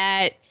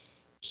 that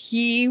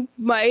he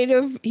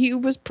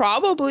was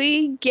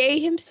probably gay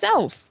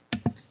himself.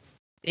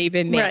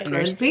 David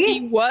Manners.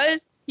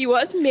 Right. He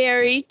was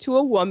married to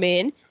a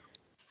woman.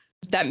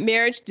 That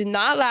marriage did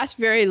not last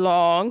very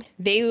long.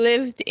 They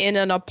lived in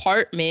an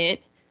apartment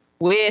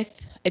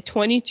with a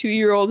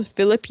 22-year-old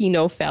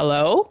Filipino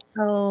fellow.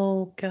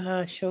 Oh,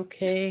 gosh.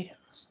 Okay.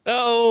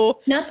 So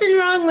nothing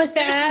wrong with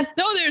that.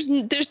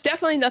 There's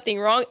definitely nothing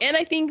wrong. And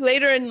I think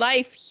later in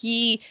life,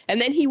 he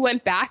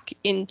went back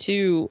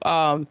into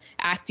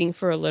acting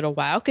for a little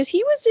while, because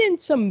he was in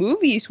some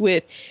movies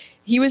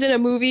he was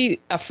in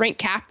a Frank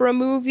Capra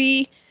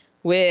movie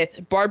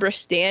with Barbara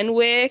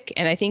Stanwyck,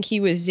 and I think he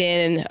was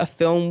in a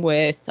film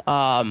with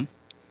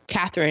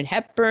Katharine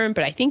Hepburn,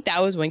 but I think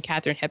that was when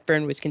Katharine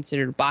Hepburn was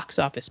considered a box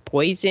office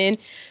poison.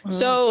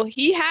 So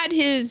he had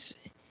his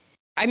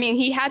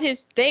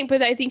thing,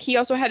 but I think he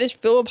also had his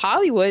fill of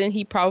Hollywood, and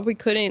he probably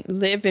couldn't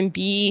live and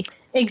be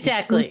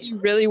Exactly. who he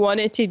really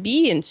wanted to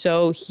be. And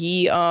so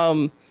he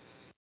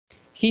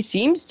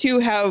seems to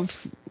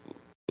have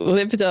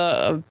lived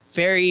a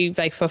very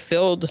like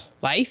fulfilled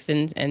life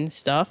and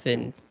stuff.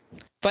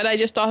 But I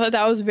just thought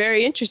that was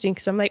very interesting,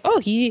 because I'm like, oh,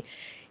 he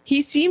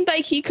seemed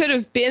like he could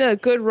have been a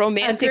good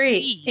romantic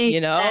lead,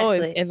 you know,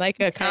 and like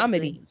a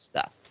comedy and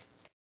stuff.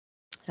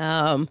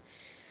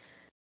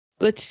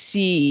 Let's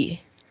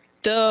see.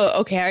 I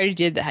already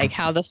did that, like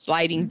how the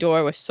sliding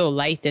door was so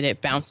light that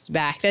it bounced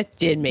back. That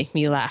did make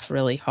me laugh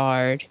really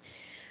hard.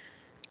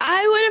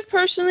 I would have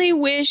personally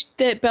wished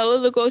that Bela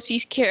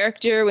Lugosi's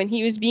character, when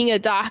he was being a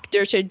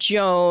doctor to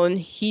Joan,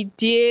 he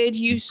did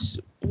use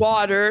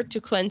water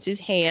to cleanse his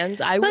hands.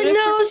 But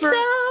no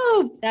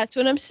soap. That's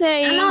what I'm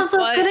saying. And also,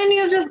 couldn't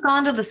you have just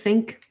gone to the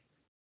sink?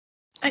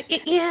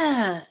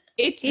 Yeah.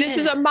 This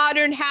is a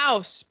modern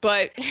house,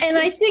 but And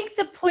I think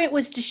the point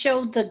was to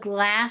show the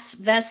glass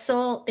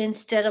vessel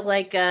instead of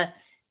like a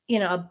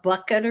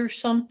bucket or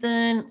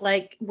something.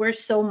 Like, we're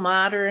so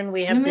modern.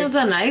 We have It this was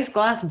a nice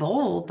glass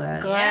bowl,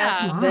 but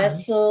glass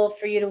vessel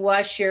for you to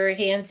wash your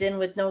hands in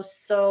with no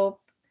soap.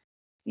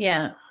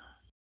 Yeah.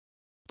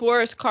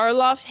 Boris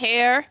Karloff's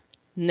hair.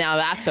 Now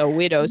that's a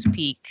widow's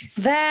peak.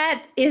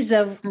 That is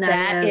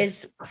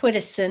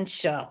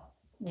quintessential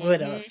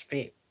widow's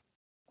peak.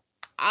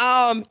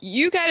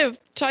 You kind of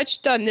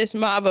touched on this,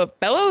 Ma, but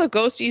Bela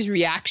Lugosi's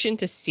reaction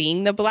to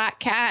seeing the black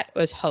cat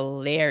was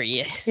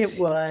hilarious. It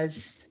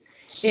was.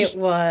 It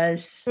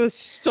was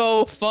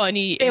so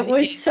funny. It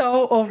was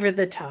so over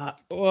the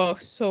top. Oh,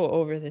 so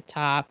over the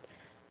top.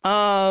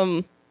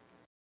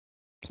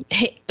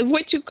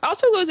 Which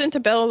also goes into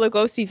Bela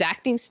Lugosi's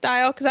acting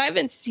style, because I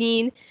haven't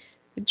seen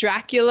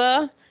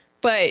Dracula,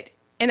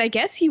 and I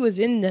guess he was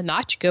in the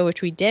Nachka,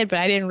 which we did, but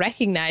I didn't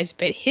recognize.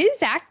 But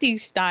his acting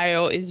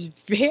style is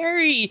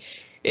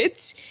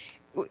it's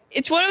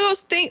one of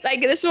those things,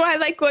 like, this is why I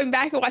like going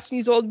back and watching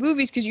these old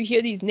movies, because you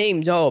hear these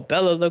names,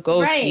 Bela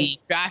Lugosi, right.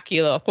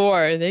 Dracula,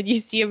 horror, and then you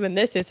see him in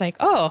this, it's like,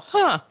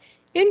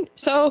 and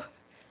so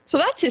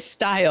that's his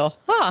style,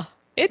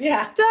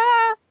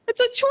 it's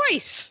a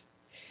choice.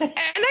 And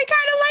I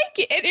kind of like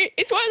it. And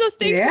it's one of those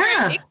things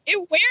where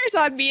it wears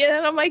on me,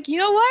 and I'm like, you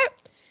know what?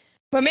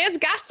 My man's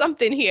got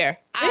something here.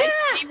 I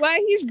see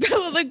why he's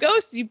Bela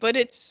Lugosi, but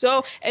it's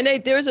so... And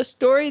there's a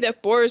story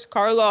that Boris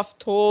Karloff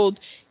told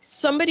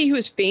somebody who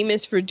is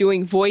famous for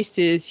doing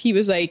voices. He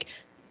was like,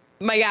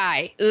 my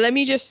guy, let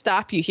me just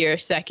stop you here a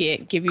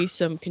second, give you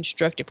some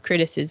constructive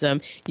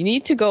criticism. You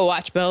need to go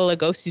watch Bela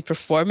Lugosi's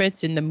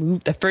performance in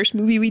the first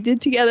movie we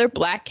did together,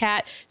 Black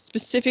Cat,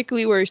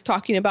 specifically where he's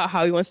talking about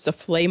how he wants to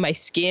flay my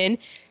skin.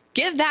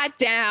 Get that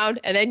down,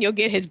 and then you'll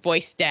get his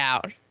voice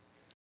down.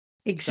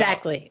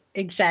 Exactly.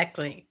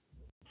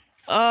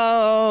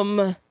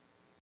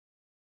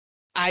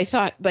 I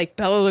thought, like,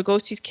 Bela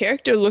Lugosi's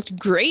character looked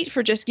great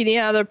for just getting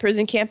out of the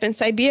prison camp in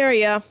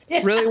Siberia.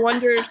 Really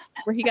wondered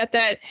where he got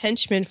that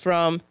henchman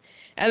from.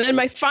 And then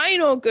my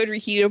final good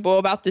reheatable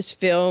about this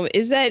film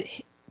is that,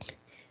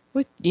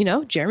 with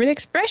German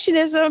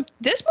expressionism,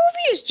 this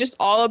movie is just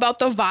all about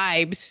the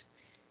vibes.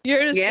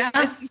 You're just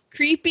this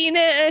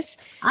creepiness.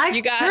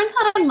 Turns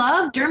out I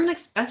love German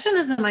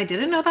expressionism. I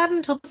didn't know that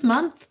until this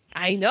month.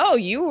 I know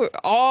you were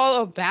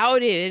all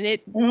about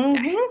it,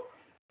 and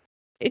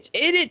it's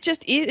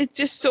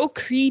just so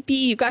creepy.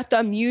 You got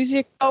the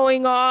music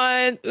going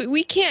on.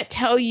 We can't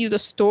tell you the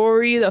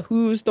story, the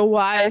who's, the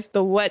whys,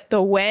 the what,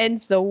 the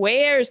whens, the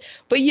wheres,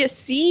 but you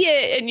see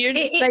it, and you're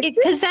just like,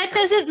 because that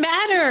doesn't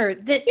matter.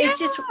 It's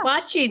just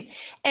watching.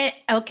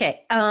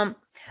 Okay,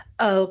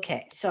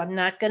 so I'm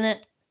not gonna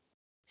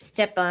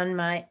step on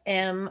my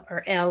M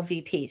or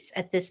LVPs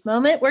at this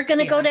moment. We're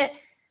gonna go to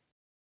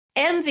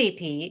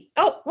MVP.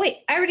 Oh, wait,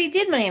 I already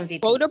did my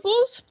MVP.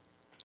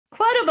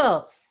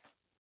 Quotables.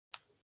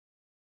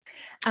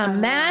 A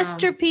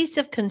masterpiece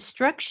of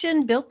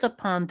construction built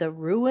upon the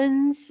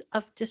ruins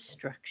of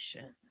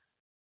destruction.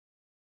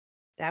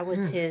 That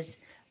was his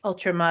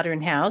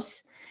ultra-modern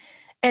house.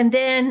 And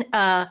then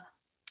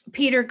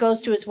Peter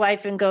goes to his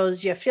wife and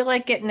goes, you feel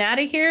like getting out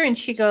of here? And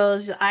she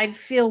goes, I'd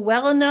feel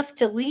well enough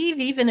to leave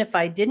even if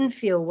I didn't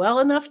feel well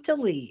enough to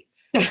leave.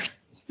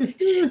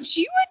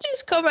 She would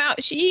just come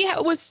out. She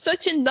was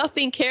such a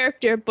nothing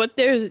character, but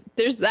there's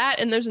that,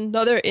 and there's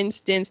another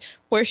instance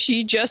where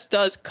she just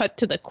does cut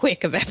to the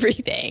quick of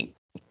everything.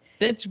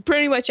 It's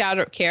pretty much out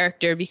of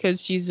character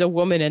because she's a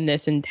woman in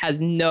this and has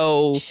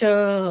no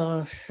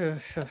say.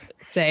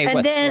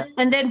 And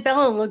then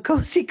Bela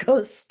Lugosi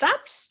goes,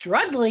 "Stop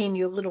struggling,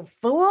 you little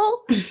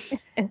fool!"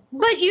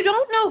 But you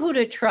don't know who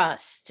to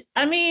trust.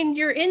 I mean,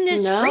 you're in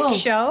this freak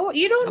show.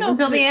 You don't know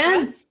until the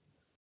end.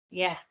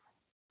 Yeah.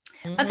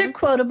 Mm-hmm. Other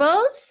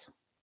quotables?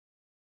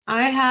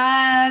 I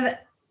have,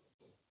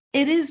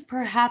 it is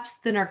perhaps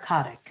the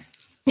narcotic.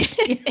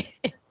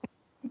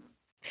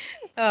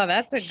 Oh,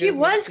 that's a good She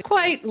was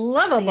quite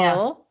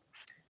lovable.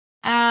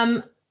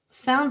 Yeah.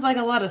 Sounds like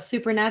a lot of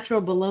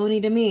supernatural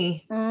baloney to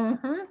me.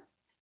 Mm-hmm.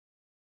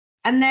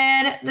 And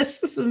then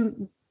this is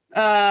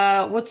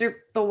the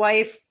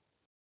wife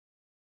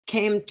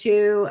came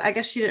to, I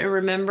guess she didn't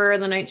remember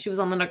the night she was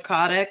on the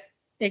narcotic.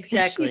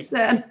 Exactly. She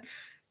said,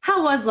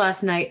 "How was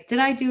last night? Did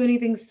I do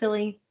anything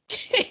silly?"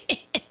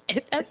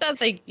 That sounds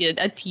like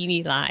a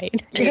teeny line.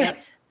 Yeah.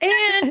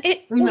 And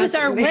it I'm not was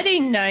our kidding.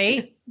 wedding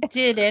night.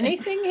 Did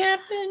anything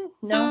happen?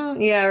 No.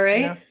 Yeah,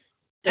 right.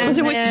 No. Was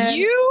it with then-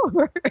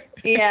 you?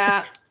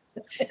 Yeah.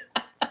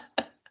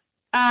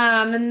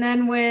 And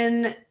then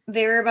when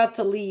they were about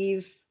to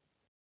leave,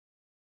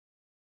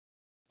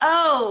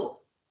 I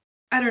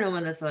don't know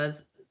when this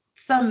was.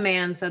 Some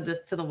man said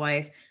this to the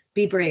wife: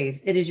 "Be brave.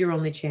 It is your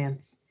only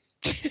chance."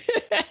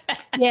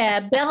 Yeah,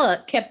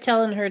 Bella kept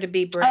telling her to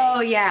be brave.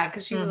 Oh yeah,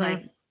 because she was Mhm.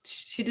 like,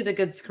 she did a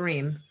good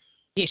scream.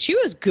 Yeah, she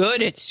was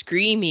good at She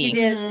screaming.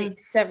 did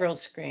several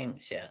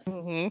screams, yes.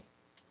 hmm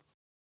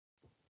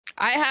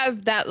I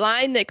have that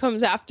line that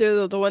comes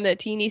after the one that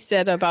Teeny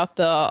said about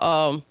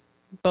the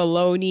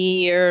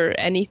baloney or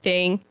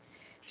anything.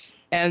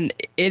 And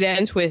it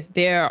ends with,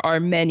 "There are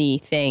many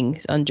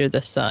things under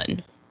the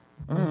sun."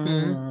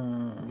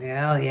 Mm.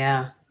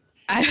 Yeah.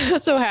 I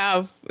also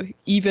have,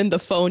 "Even the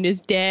phone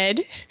is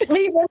dead."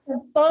 Even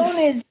the phone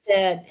is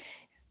dead.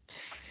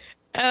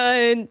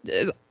 And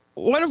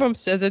one of them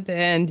says at the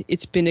end,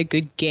 "It's been a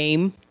good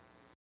game."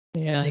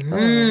 Yeah, like, oh.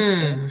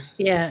 Mm.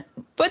 Yeah.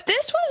 But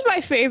this was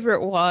my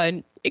favorite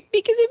one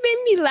because it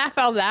made me laugh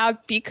out loud,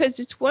 because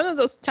it's one of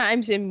those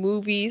times in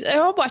movies.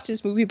 I'll watch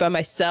this movie by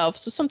myself,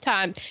 so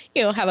sometimes,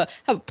 have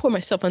a pour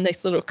myself a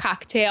nice little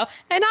cocktail,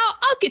 and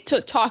I'll get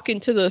to talking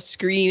to the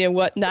screen and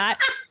whatnot.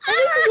 And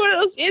this is one of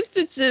those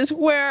instances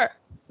where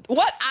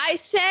what I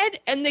said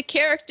and the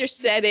character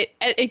said it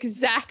at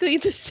exactly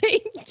the same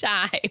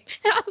time.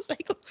 And I was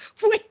like,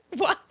 wait,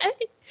 what?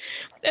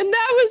 And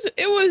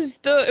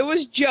it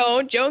was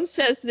Joan. Joan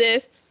says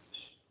this.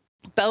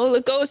 Bella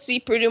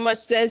Lugosi pretty much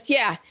says,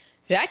 "Yeah,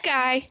 that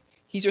guy,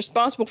 he's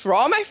responsible for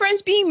all my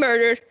friends being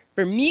murdered,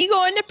 for me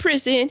going to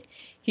prison.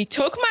 He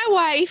took my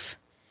wife.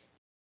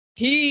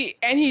 He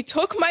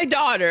took my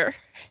daughter."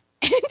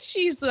 And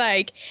she's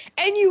like,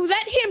 "And you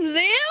let him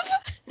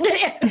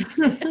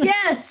live?"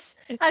 Yes.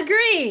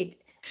 Agreed.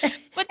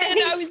 But then And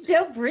I he's was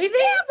still breathing?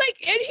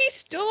 like, and he's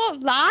still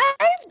alive?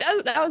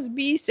 That was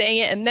me saying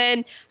it. And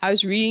then I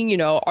was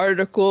reading,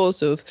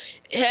 articles of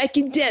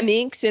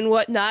academics and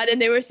whatnot, and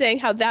they were saying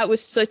how that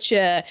was such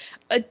a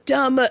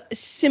dumb,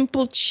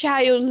 simple,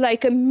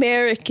 childlike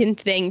American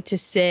thing to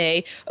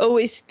say,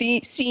 always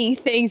seeing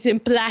things in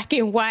black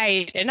and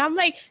white. And I'm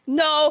like,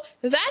 no,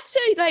 that's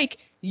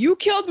you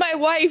killed my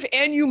wife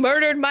and you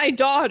murdered my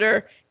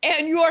daughter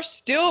and you're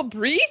still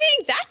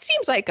breathing? That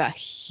seems like a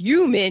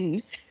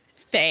human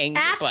thing.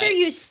 After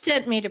you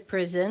sent me to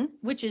prison,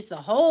 which is the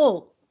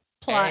whole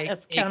plot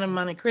of Count of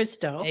Monte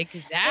Cristo.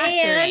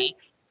 Exactly.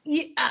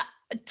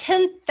 And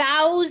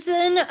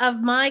 10,000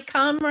 of my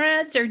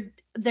comrades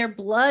their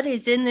blood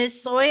is in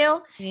this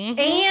soil, Mhm.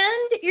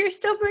 and you're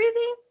still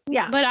breathing?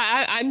 Yeah. But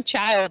I'm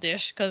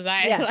childish because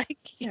I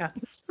Yeah.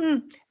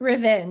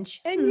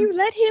 Revenge. And you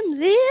let him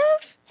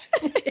live?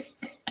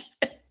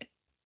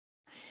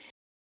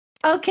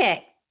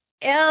 Okay.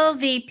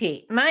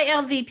 LVP. My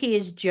LVP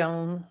is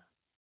Joan.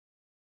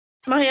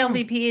 My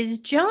LVP is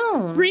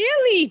Joan.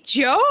 Really,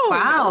 Joe?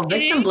 Wow,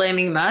 victim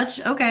blaming much.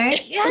 Okay.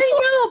 Yeah,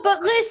 I know,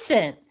 but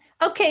listen.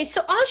 Okay,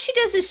 so all she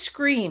does is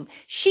scream.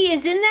 She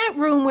is in that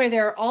room where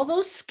there are all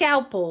those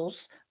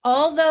scalpels,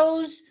 all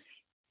those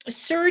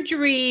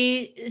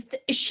surgery.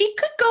 She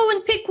could go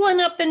and pick one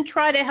up and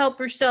try to help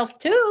herself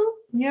too.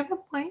 You have a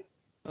point.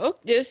 Oh,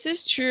 this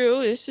is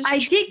true. I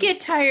did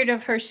get tired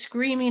of her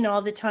screaming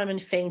all the time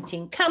and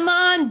fainting. Come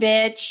on,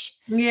 bitch.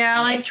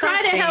 Yeah, like Try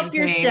stop to help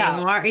fainting.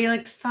 yourself. Why are you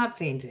like stop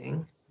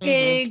fainting?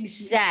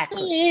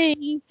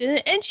 Exactly.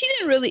 And she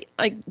didn't really,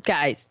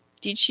 guys,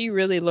 did she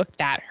really look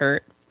that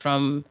hurt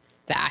from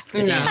the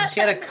accident? No, she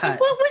had a cut.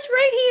 What was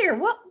right here?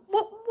 What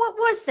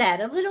was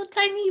that? A little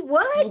tiny A little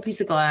what?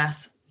 piece of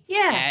glass.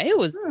 Yeah, it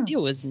was Hmm. it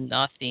was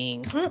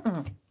nothing.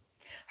 Mm-mm.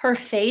 Her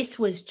face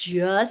was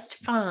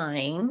just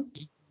fine.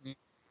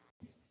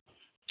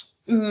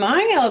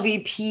 My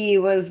LVP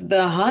was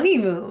the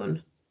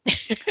honeymoon.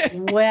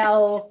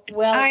 Well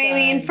I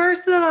mean, done.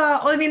 first of all,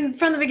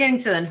 from the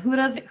beginning to then, who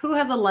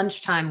has a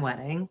lunchtime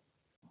wedding?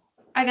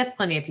 I guess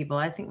plenty of people.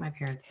 I think my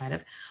parents might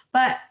have.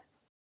 But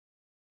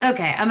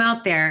okay, I'm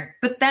out there.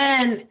 But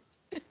then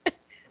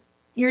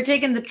you're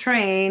taking the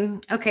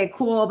train. Okay,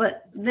 cool.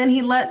 But then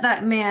he let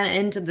that man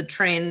into the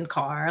train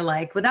car,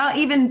 without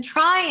even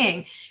trying.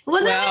 It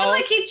wasn't even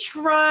like he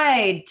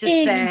tried to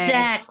say.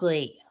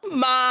 Exactly.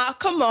 Ma,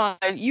 come on.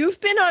 You've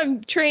been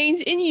on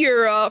trains in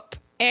Europe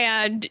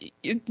and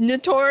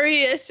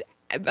notorious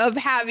of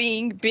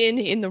having been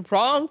in the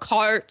wrong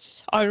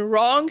carts, on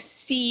wrong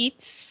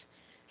seats.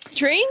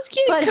 Trains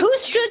get But who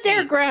stood confusing.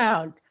 their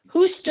ground?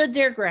 Who stood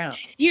their ground?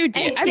 You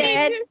did. and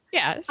said,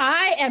 yes.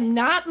 I am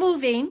not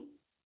moving.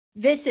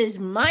 This is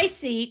my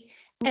seat.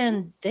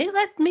 And they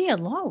left me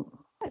alone.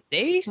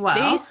 They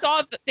Well.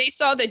 they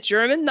saw the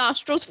German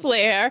nostrils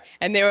flare,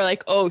 and they were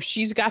like, "Oh,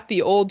 she's got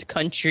the old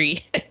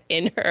country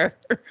in her."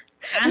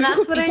 And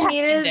that's what I Back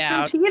needed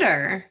down. from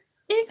Peter.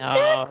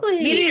 Exactly.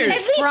 He needed to At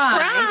least try.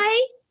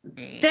 try.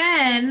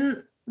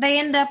 Then they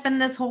end up in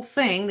this whole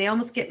thing. They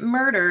almost get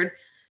murdered.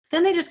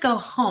 Then they just go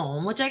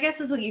home, which I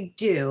guess is what you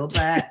do,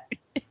 but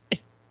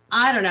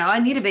I don't know. I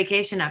need a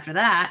vacation after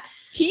that.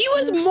 He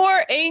was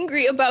more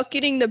angry about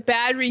getting the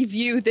bad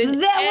review than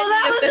That any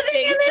was of the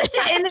thing. And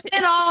to end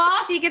it all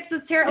off, he gets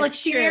this terrible, like That's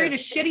she true. married a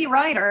shitty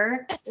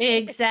writer.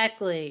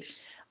 Exactly.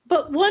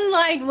 But one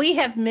line we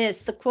have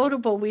missed, the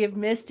quotable we have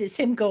missed, is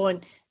him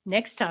going,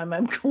 "Next time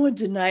I'm going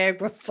to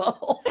Niagara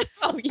Falls."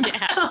 Oh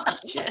yeah, Oh,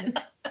 shit.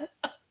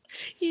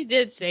 he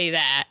did say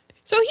that.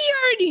 So he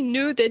already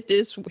knew that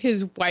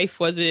his wife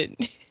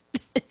wasn't.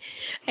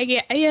 I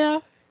get, yeah,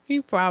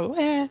 he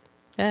probably.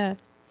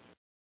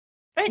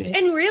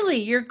 And really,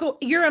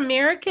 you're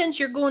Americans.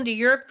 You're going to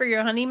Europe for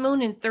your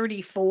honeymoon in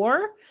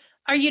 34.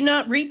 Are you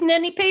not reading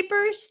any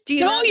papers? Do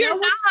you? No, you're know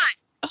what's-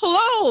 not.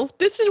 Hello,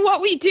 this is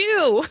what we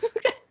do.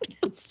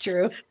 It's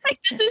true. Like,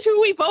 this is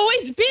who we've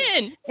always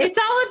been. It's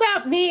all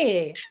about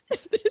me.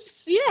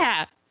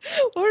 Yeah.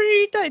 What are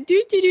you doing?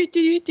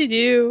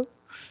 Do.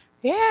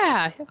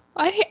 Yeah.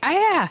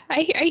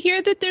 I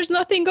hear that there's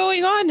nothing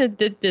going on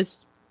in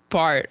this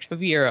part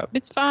of Europe.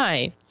 It's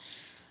fine.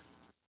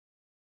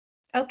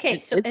 Okay,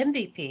 so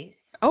MVPs.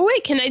 Oh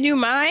wait, can I do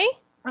mine?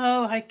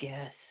 Oh, I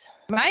guess.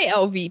 My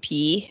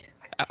LVP.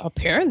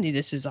 Apparently,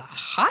 this is a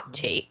hot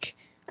take.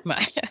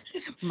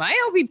 My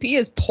LVP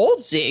is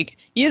Polzig.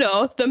 You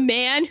know, the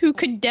man who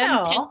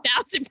condemned No.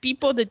 10,000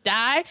 people to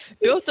die,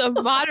 built a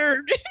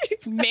modern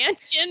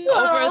mansion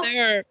Well,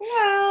 over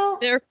Well,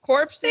 their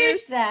corpses,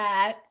 there's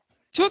that.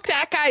 took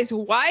that guy's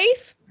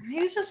wife.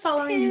 He was just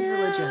following his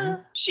religion.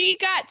 She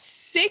got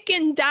sick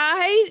and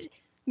died.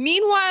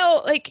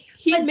 Meanwhile, like,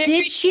 he But married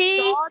did the she?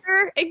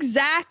 daughter.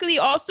 Exactly.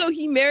 Also,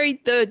 he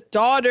married the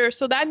daughter.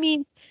 So that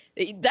means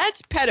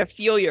that's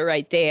pedophilia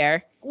right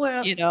there.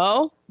 Well, You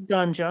know?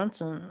 Don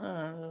Johnson.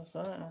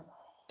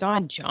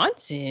 Don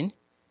Johnson?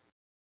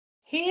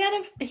 He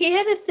had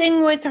a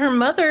thing with her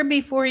mother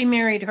before he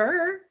married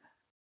her.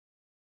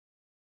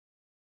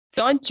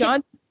 Don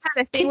Johnson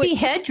had a thing Tippi with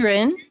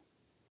Hedren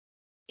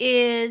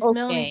is Okay.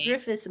 Melanie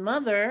Griffith's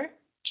mother.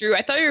 Drew.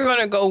 I thought you were going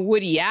to go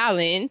Woody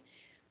Allen.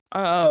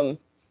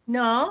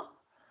 No,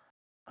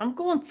 I'm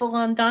going full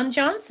on Don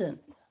Johnson.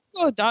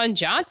 Oh, Don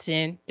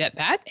Johnson.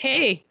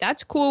 Hey,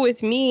 that's cool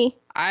with me.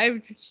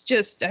 And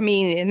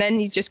then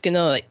he's just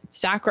gonna like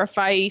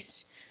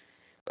sacrifice.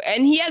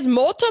 And he has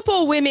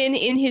multiple women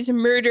in his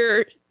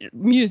murder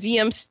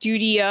museum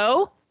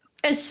studio.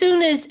 As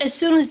soon as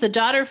the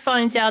daughter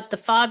finds out the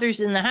father's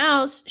in the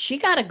house, she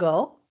gotta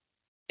go.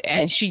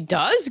 And she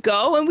does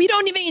go, and we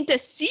don't even get to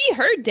see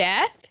her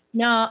death.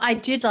 No, I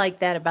did like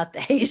that about the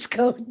Hays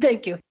Code.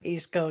 Thank you,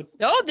 Hays Code.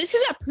 No, this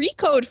is a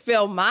pre-code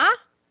film, Ma.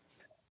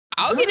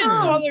 I'll get into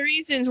all the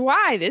reasons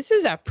why. This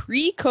is a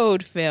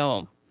pre-code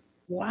film.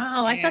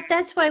 Wow, I thought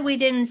that's why we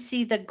didn't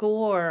see the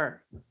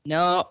gore.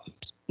 No,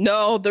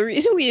 the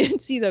reason we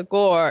didn't see the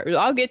gore,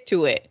 I'll get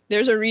to it.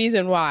 There's a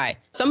reason why.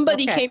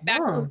 Somebody Okay. came back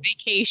from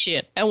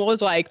vacation and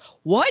was like,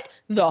 what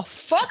the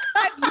fuck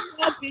have you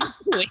all been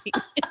doing?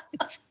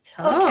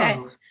 Okay.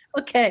 Oh.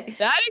 Okay.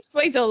 That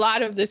explains a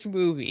lot of this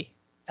movie.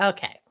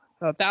 Okay.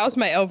 So that was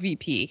my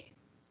LVP.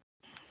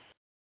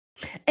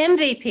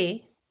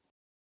 MVP.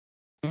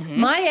 Mhm.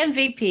 My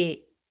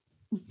MVP,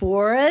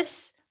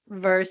 Boris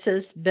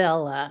versus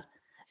Bella.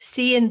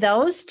 Seeing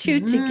those two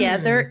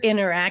together,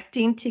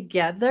 interacting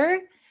together,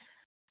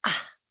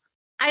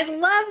 I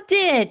loved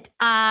it.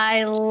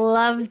 I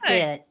loved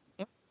it.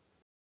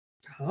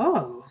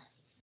 Oh.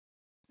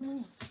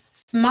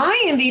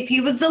 My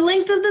MVP was the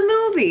length of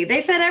the movie.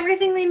 They fit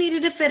everything they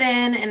needed to fit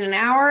in an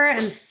hour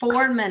and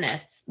 4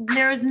 minutes.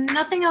 There was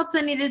nothing else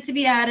that needed to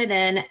be added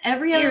in.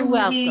 Every other You're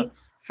movie welcome.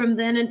 from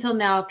then until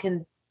now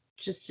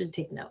should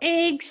take note.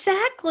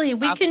 Exactly.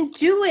 We can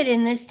do it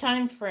in this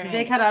time frame.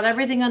 They cut out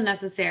everything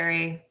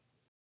unnecessary.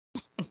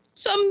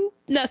 Some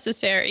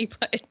necessary,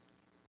 but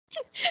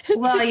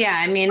Well, yeah,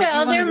 I mean,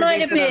 Well, there might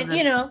have been,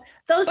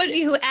 those But- of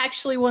you who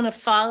actually want to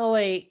follow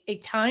a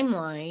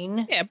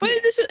timeline. yeah, but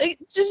this is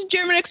just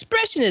German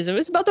expressionism.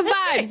 It's about the That's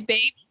vibes, right.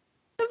 babe.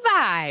 The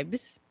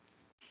vibes.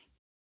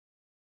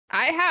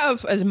 I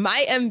have as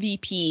my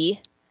MVP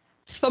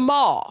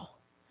Thamal,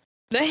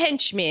 the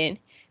henchman,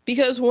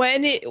 because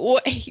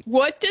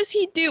what does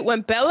he do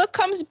when Bella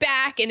comes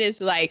back and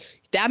is like,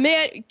 that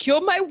man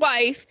killed my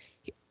wife?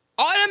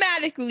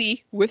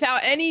 Automatically,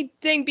 without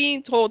anything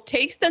being told,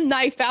 takes the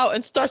knife out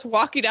and starts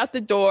walking out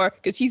the door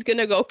because he's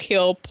gonna go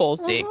kill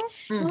Pulsig.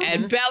 Mhm.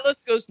 And Bella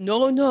goes,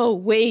 no,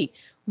 wait,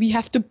 we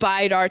have to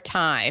bide our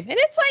time. And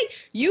it's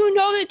like, you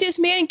know that this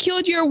man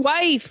killed your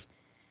wife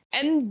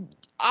and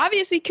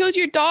obviously killed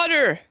your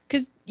daughter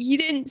because he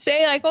didn't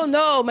say like, oh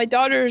no,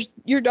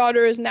 your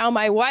daughter is now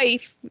my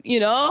wife.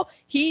 Thamal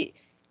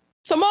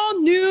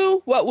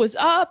knew what was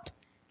up.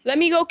 Let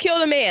me go kill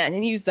the man.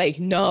 And he was like,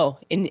 no.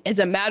 And as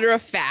a matter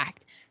of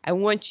fact, I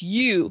want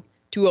you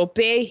to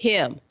obey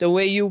him the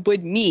way you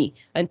would me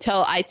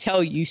until I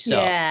tell you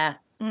so. Yeah.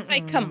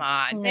 Like, come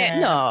on. Yeah.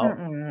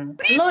 No.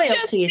 We've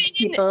Loyalties, just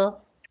been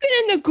people.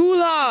 in the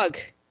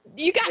gulag.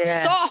 You got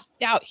Yeah. soft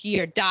out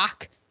here,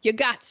 Doc. You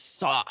got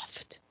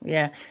soft.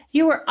 Yeah.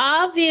 You were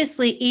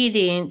obviously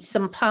eating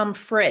some pommes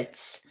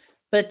frites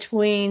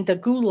between the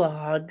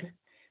gulag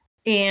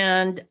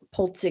and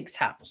Poltzig's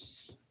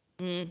house.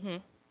 Mm-hmm.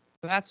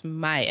 That's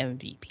my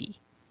MVP.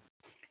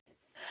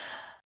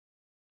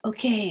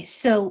 Okay,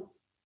 so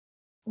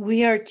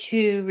we are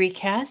to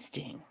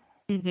recasting.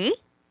 Mm-hmm.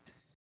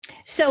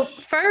 So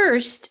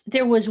first,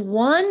 there was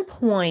one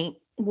point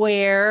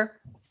where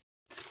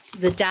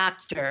the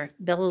doctor,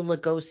 Bela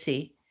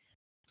Lugosi,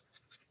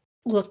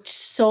 looked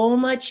so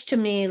much to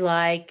me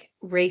like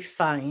Ralph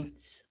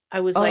Fiennes. I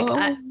was like,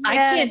 I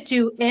can't yes.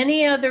 do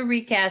any other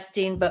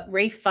recasting, but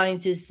Ralph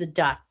Fiennes is the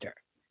doctor.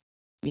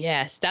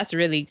 Yes, that's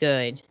really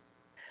good.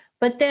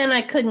 But then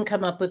I couldn't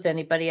come up with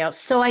anybody else.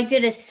 So I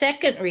did a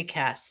second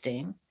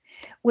recasting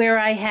where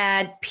I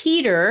had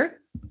Peter,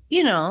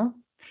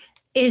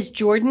 is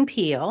Jordan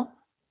Peele.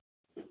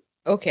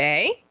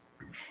 Okay.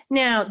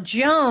 Now,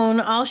 Joan,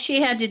 all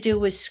she had to do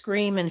was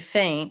scream and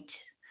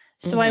faint.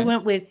 So I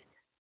went with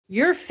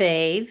your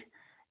fave,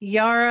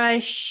 Yara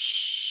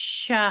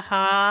Shahadi,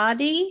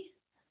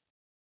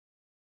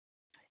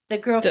 the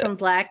girl from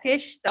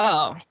Blackish,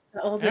 the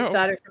oldest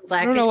daughter from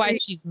Blackish. I don't know why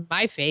she's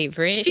my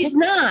favorite. She's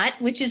not,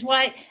 which is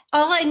why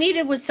all I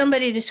needed was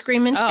somebody to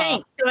scream and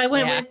faint. So I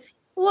went with,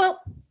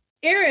 well,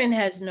 Erin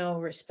has no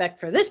respect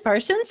for this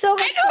person, so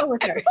let's go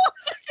with her.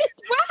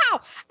 Wow.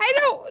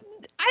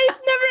 I've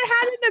never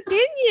had an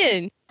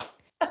opinion.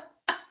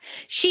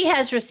 She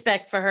has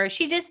respect for her.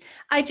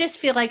 I just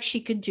feel like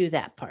she could do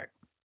that part.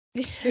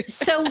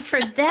 So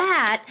for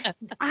that,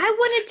 I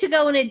wanted to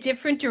go in a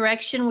different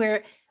direction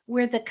where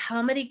the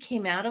comedy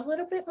came out a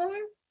little bit more.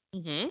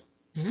 Mm-hmm.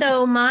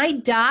 So my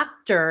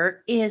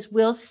doctor is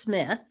Will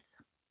Smith.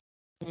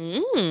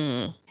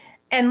 Mm.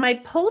 And my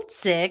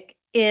Poltzig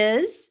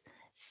is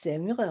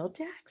Samuel L.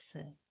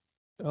 Jackson.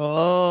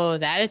 Oh,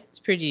 that's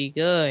pretty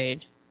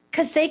good.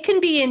 Because they can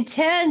be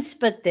intense,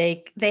 but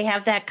they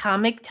have that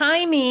comic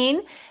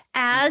timing,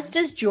 as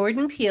does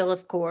Jordan Peele,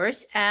 of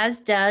course,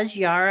 as does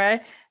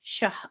Yara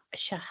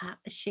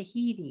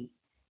Shahidi.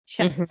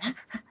 No, I'm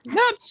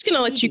just going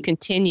to let you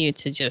continue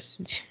to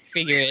just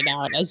figure it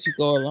out as you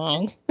go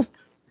along.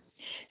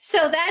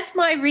 So that's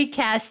my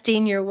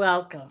recasting. You're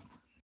welcome.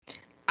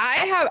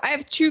 I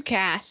have two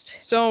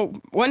casts. So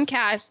one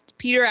cast,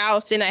 Peter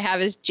Allison, I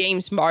have as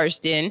James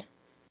Marsden.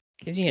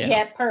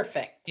 Yeah,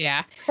 perfect.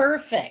 Yeah.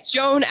 Perfect.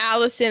 Joan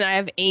Allison, I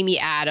have Amy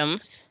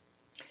Adams.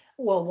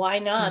 Well, why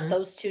not?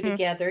 Those two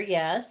together,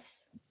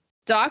 yes.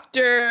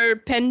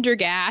 Dr.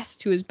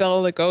 Pendergast, who is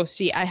Bela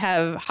Lugosi, I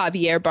have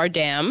Javier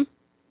Bardem.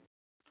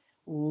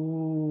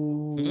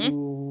 Ooh.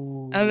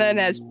 Mm-hmm. And then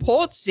as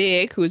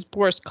Poltzig, who is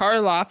Boris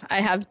Karloff,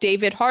 I have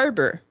David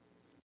Harbour.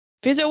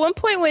 Because at one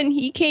point when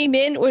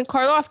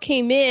Karloff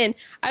came in,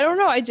 I don't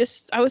know, I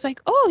was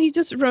like, oh, he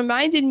just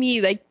reminded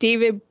me like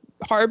David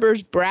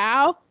Harbour's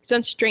brow. He's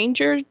on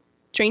Stranger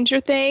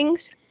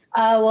Things.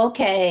 Oh,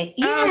 okay.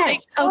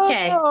 Yes.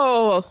 Okay.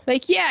 Oh,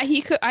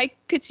 I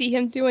could see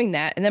him doing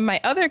that. And then my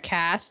other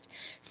cast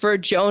for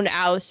Joan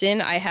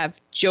Allison, I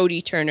have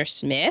Jodie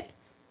Turner-Smith.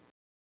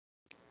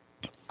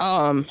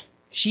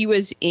 She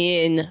was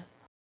in.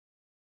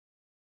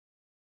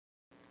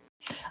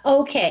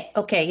 Okay.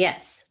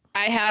 Yes.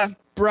 I have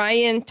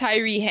Brian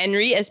Tyree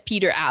Henry as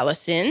Peter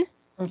Allison.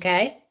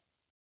 Okay.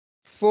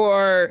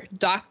 For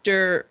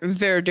Dr.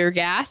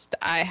 Verdergast,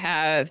 I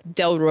have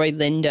Delroy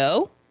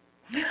Lindo.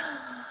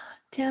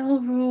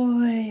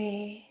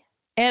 Delroy.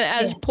 And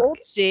as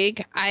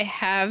Poltzig, I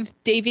have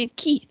David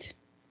Keith.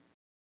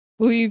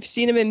 We've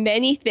seen him in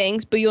many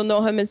things, but you'll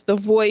know him as the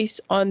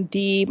voice on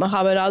the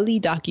Muhammad Ali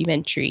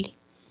documentary.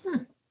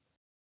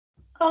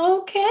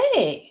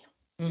 Okay.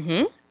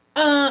 Mm-hmm.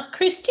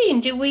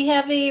 Christine, do we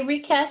have a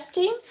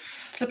recasting?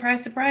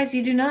 Surprise, surprise,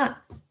 you do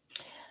not.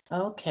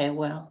 Okay,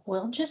 well,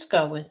 we'll just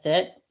go with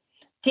it.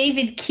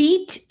 David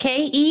Keith,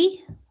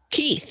 K-E?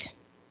 Keith.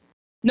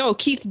 No,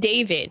 Keith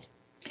David.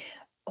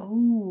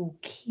 Oh,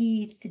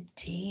 Keith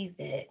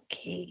David,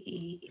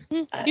 K-E.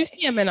 You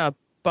see him in a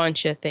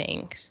bunch of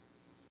things.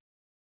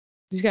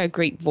 He's got a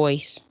great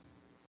voice.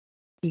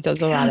 He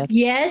does a lot of...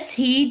 Yes,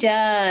 he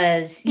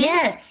does.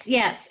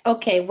 Yes.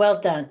 Okay, well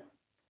done.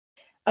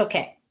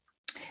 Okay.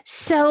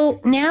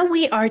 So now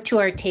we are to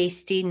our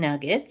tasty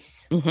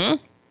nuggets. Mm-hmm.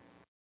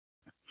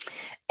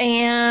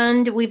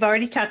 And we've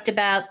already talked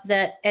about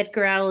that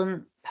Edgar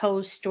Allan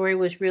Poe's story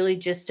was really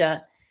just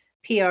a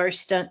PR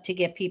stunt to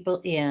get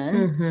people in.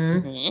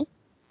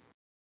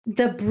 Mm-hmm.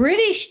 The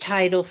British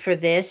title for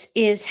this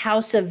is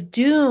House of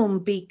Doom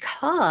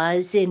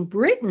because in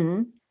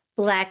Britain,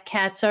 black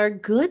cats are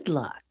good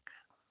luck.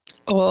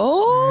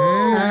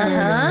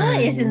 Oh.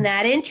 Isn't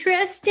that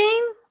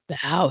interesting? The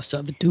House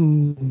of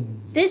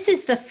Doom. This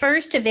is the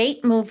first of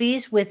 8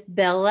 movies with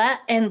Bella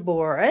and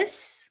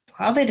Boris.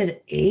 Wow, they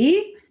did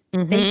 8?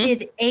 They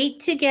did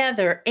 8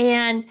 together.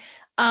 And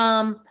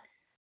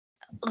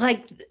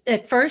like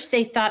at first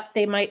they thought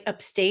they might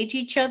upstage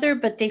each other,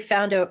 but they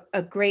found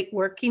a great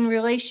working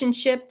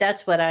relationship.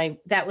 That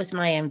was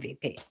my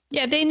MVP.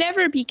 Yeah, they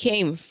never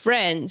became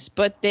friends,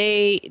 but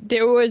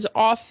there was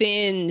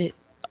often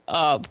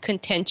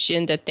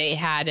contention that they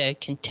had a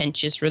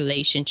contentious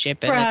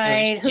relationship and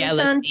that there was Who's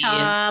on jealousy.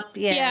 top?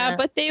 Yeah,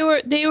 but they all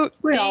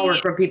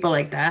work for people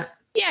like that.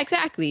 Yeah,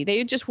 exactly.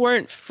 They just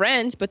weren't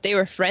friends, but they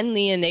were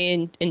friendly and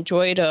they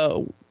enjoyed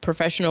a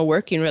professional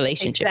working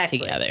relationship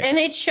together. And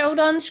it showed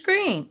on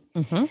screen.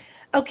 Mm-hmm.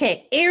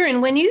 Okay,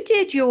 Aaron, when you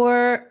did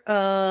your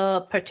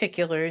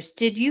particulars,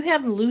 did you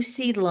have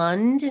Lucy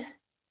Lund?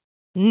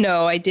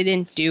 No, I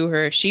didn't do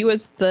her. She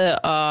was the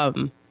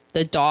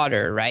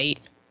daughter, right?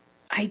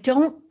 I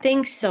don't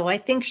think so. I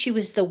think she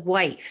was the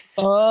wife.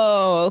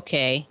 Oh,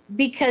 okay.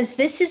 Because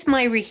this is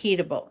my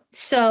reheatable.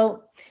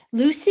 So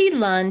Lucy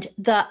Lund,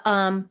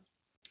 the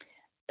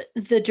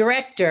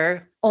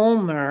director,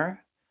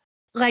 Ulmer,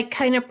 like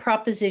kind of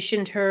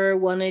propositioned her,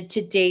 wanted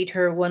to date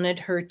her, wanted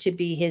her to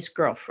be his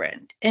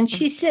girlfriend. And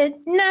she said,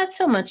 not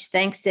so much,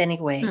 thanks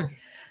anyway.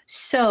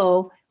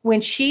 So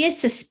when she is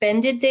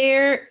suspended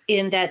there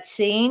in that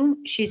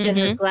scene, she's in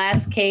her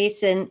glass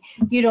case and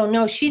you don't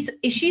know, she's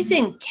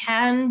in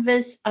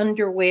canvas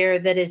underwear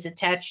that is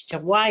attached to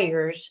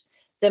wires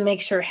that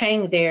makes her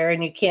hang there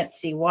and you can't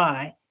see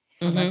why.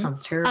 Oh, that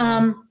sounds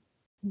terrible.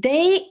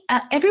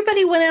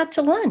 Everybody went out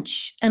to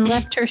lunch and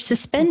left her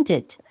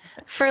suspended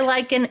for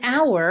like an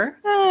hour.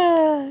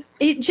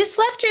 It just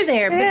left her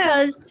there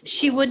because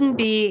she wouldn't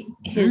be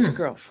his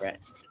girlfriend.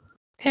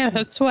 Yeah,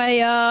 that's why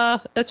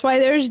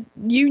there's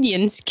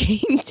unions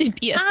came to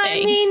be a thing.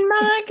 I mean,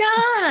 my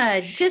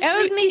God, just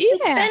leave me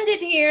suspended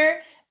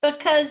here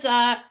because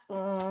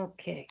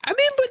okay. I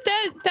mean, but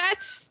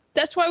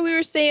that's why we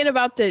were saying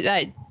about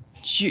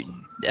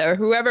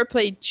whoever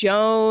played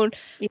Joan,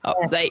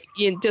 like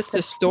just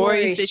the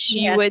stories that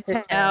she would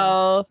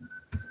tell.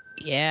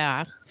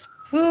 Yeah.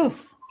 Whew.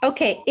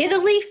 Okay,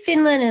 Italy,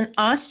 Finland, and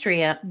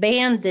Austria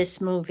banned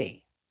this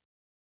movie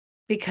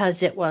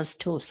because it was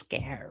too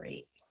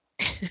scary.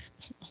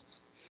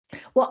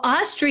 Well,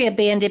 Austria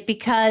banned it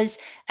because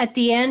at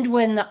the end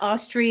when the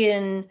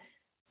Austrian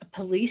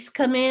police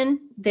come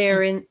in,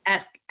 they're in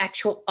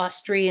actual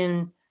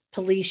Austrian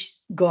police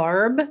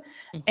garb,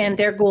 and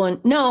they're going,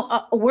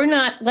 no, we're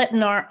not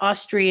letting our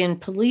Austrian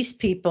police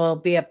people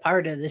be a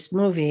part of this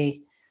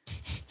movie.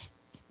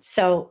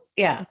 So,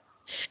 yeah.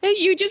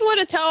 You just want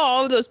to tell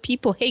all of those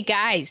people, hey,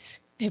 guys,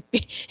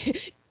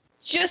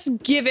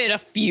 just give it a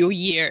few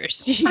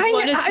years. You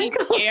want to see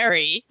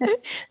scary.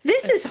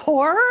 This is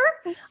horror?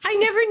 I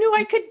never knew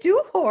I could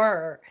do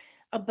horror,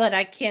 but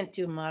I can't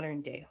do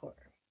modern day horror.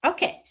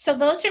 Okay, so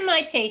those are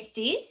my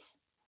tasties.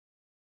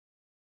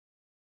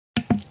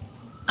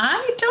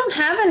 I don't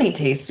have any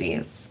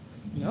tasties.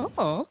 Oh,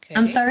 okay.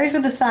 I'm sorry for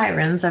the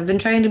sirens. I've been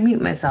trying to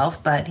mute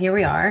myself, but here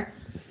we are.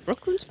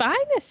 Brooklyn's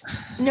finest.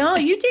 No,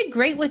 you did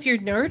great with your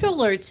nerd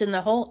alerts and the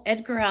whole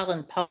Edgar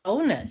Allan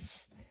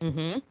Poe-ness.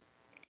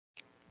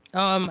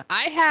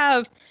 I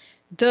have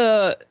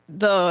the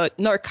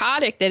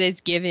narcotic that is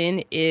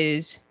given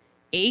is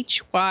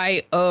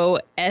hyoscine,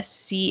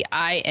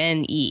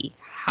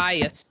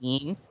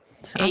 hyoscine,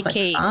 Sounds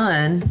like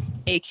fun.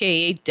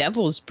 aka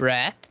devil's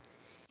breath.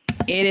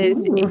 It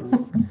is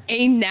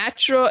a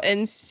natural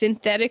and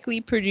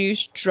synthetically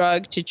produced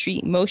drug to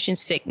treat motion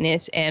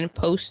sickness and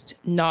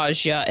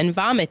post-nausea and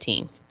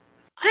vomiting.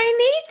 I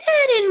need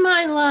that in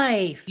my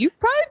life. You've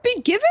probably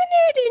been given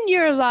it in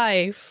your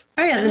life.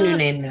 Oh, he has a new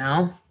name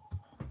now.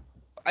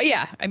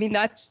 Yeah, I mean,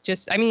 that's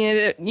just, I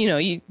mean,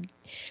 you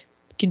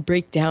can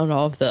break down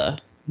all the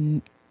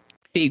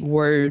big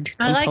word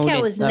I like how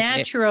it was of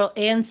natural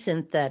and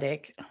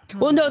synthetic.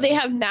 Well, no, they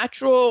have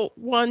natural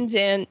ones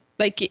and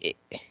like,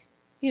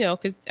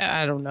 because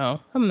I don't know.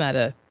 I'm not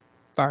a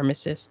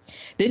pharmacist.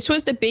 This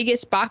was the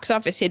biggest box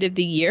office hit of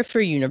the year for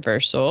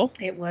Universal.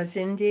 It was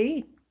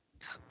indeed.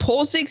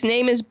 Polzig's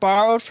name is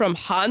borrowed from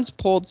Hans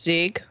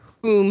Polzig,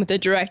 whom the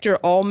director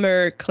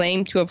Ulmer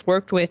claimed to have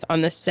worked with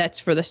on the sets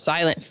for the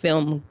silent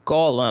film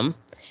Gollum.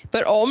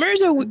 But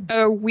Ulmer's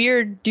a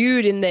weird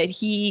dude in that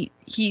he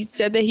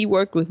said that he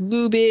worked with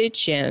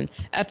Lubitsch and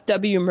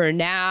F.W.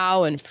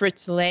 Murnau and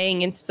Fritz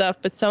Lang and stuff,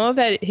 but some of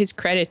his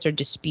credits are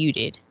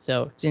disputed,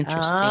 so it's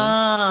interesting.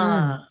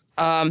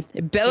 Bela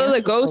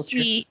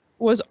Lugosi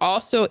was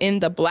also in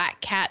The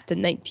Black Cat, the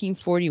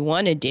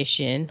 1941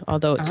 edition,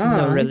 although it's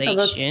no relation. So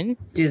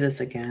let's do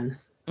this again.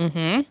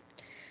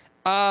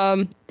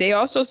 They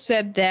also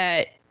said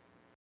that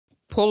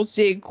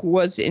Polzig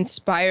was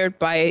inspired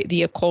by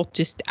the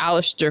occultist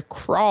Aleister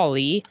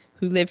Crowley,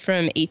 who lived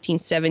from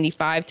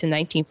 1875 to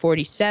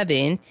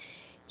 1947.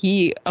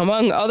 He,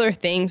 among other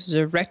things, was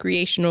a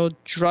recreational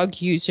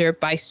drug user,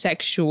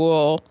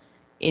 bisexual,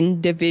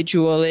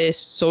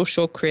 individualist,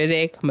 social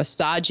critic,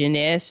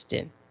 misogynist,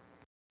 and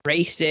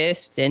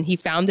racist. And he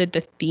founded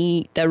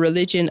the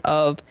religion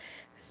of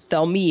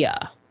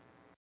Thelema,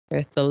 or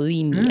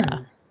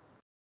Thelema.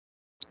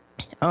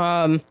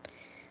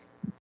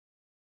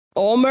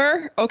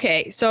 Ulmer.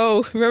 Okay,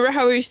 so remember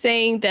how we were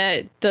saying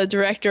that the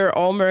director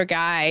Ulmer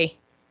guy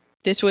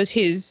This was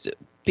his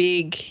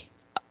big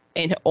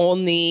and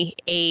only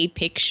A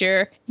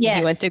picture. Yes.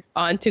 He went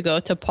on to go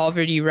to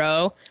Poverty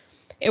Row.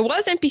 It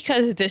wasn't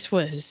because this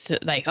was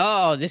like,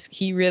 oh,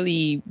 he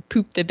really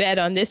pooped the bed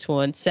on this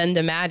one, send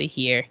him out of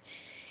here.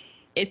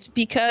 It's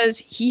because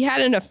he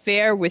had an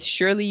affair with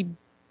Shirley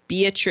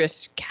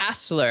Beatrice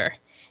Kassler,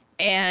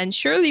 and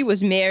Shirley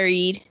was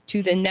married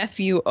to the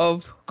nephew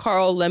of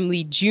Carl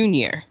Laemmle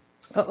Jr.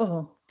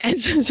 Uh-oh. And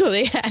so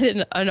they had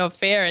an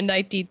affair in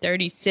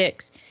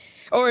 1936.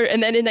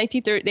 And then in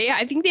 1930,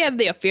 I think they had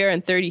the affair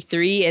in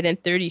 33, and in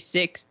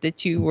 36, the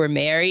two were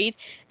married.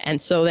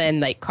 And so then,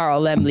 like,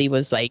 Carl Laemmle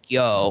was like,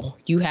 yo,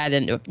 you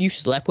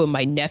slept with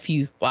my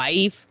nephew's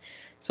wife.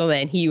 So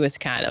then he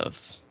kind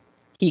of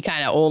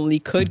only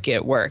could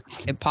get work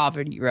at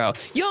Poverty Row.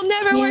 You'll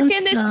never work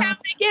in this town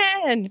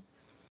again.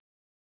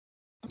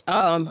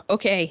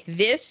 Okay,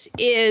 this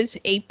is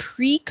a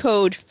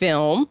pre-code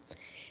film.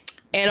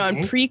 And on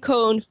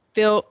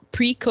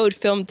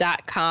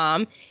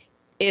precodefilm.com,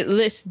 it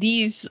lists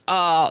these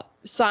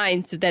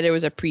signs that it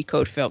was a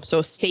pre-code film.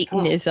 So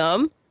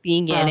Satanism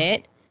being in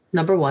it.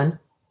 Number 1.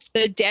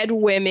 The Dead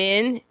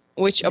Women,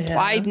 which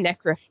applied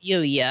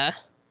necrophilia.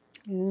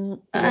 Oh,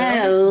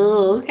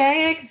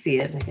 okay. I can see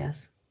it, I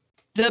guess.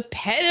 The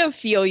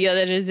pedophilia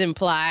that is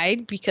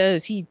implied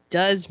because he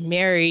does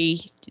marry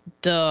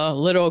the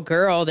little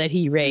girl that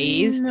he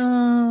raised.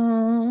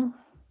 No.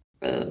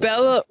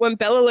 When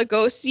Bela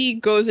Lugosi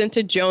goes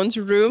into Joan's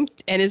room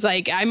and is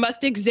like, I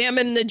must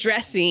examine the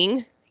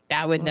dressing.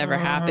 That would never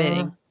happen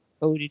in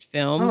coded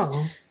films.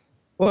 Oh.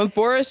 When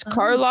Boris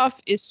Karloff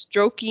is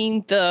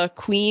stroking the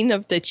queen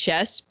of the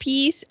chess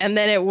piece, and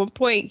then at one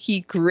point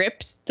he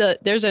grips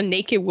there's a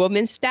naked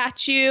woman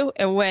statue,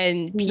 and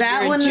when Peter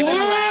That one and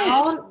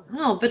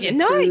but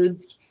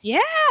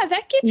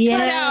that gets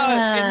cut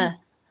out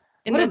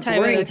in what the a time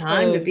boring of the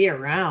time to code. be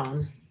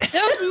around. That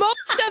was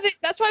most of it.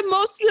 That's why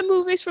most of the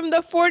movies from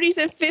the 40s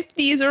and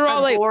 50s are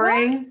all like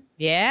boring. what?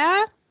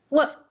 Yeah.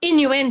 Well,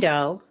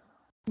 innuendo.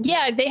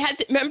 Yeah, they had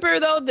to remember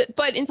though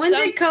but in When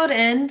some did code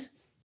end?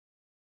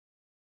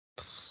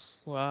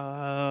 Whoa.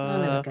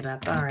 I'm gonna look it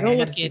up. All right. Go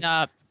look it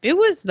up. It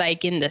was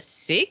like in the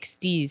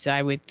 60s,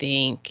 I would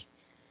think.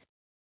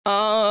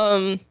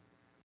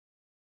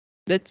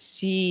 Let's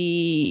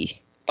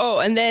see. Oh,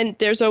 and then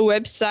there's a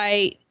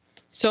website.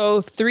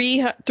 So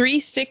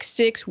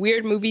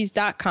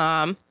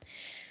 366weirdmovies.com.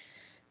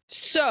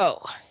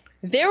 So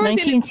there was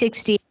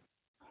 1960.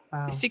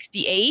 Wow.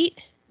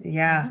 68.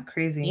 Yeah,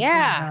 crazy.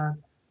 Yeah.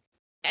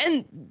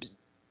 And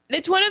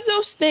it's one of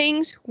those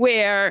things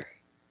where,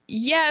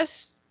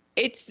 yes,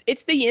 it's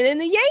the yin and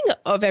the yang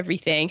of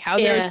everything. How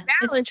there's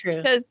balance,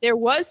 because there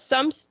was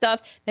some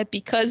stuff that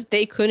because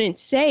they couldn't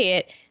say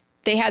it,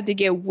 they had to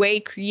get way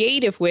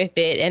creative with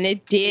it, and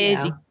it did.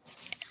 Yeah.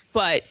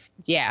 But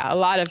yeah, a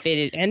lot of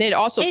it, and it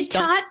also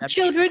taught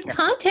children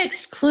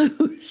context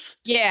clues.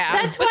 Yeah,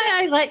 that's why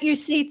I let you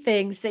see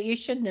things that you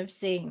shouldn't have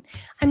seen.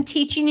 I'm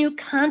teaching you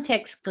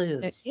context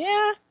clues.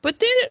 Yeah, but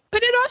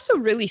it also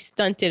really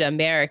stunted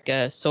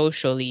America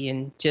socially,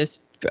 and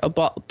just a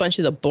bunch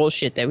of the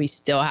bullshit that we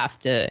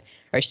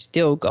are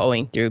still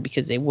going through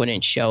because they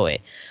wouldn't show it.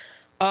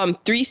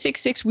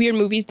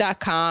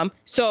 366weirdmovies.com.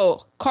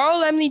 So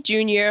Carl Laemmle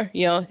Jr.,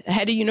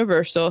 head of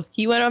Universal,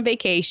 he went on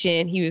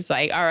vacation. He was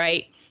like, all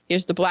right,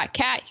 here's the black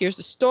cat. Here's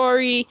the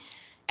story.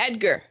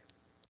 Edgar,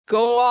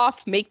 go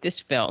off, make this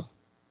film.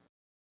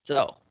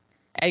 So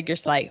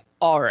Edgar's like,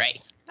 all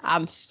right,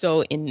 I'm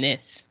so in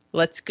this.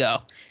 Let's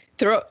go.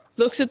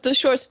 Looks at the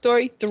short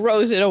story,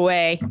 throws it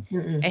away.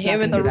 And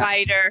him and the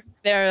writer,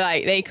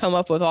 they come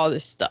up with all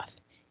this stuff.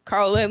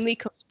 Carl Laemmle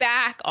comes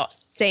back, all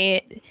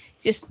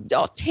just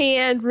all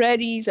tanned,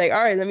 ready. He's like,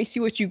 all right, let me see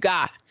what you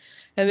got.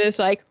 And it's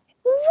like,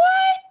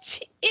 what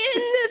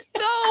in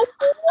the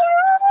world?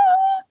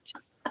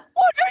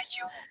 What are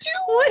you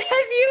doing? What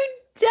have you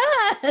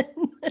done?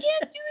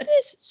 Can't do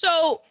this.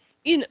 So,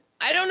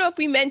 I don't know if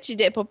we mentioned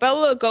it, but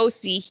Bela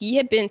Lugosi, he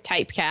had been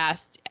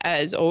typecast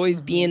as always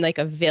being like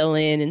a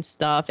villain and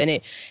stuff.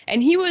 And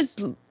he was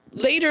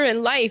later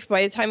in life,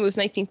 by the time it was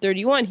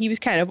 1931, he was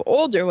kind of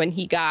older when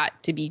he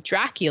got to be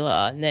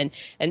Dracula.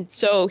 And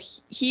so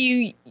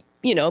he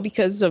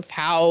because of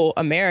how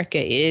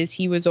America is,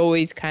 he was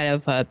always kind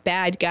of a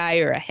bad guy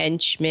or a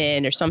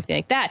henchman or something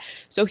like that.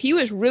 So he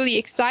was really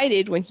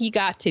excited when he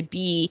got to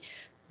be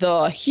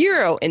the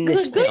hero in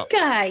this film. The good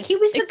guy. He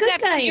was the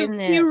good guy in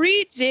this. He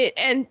reads it,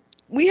 and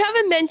we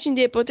haven't mentioned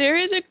it, but there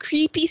is a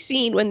creepy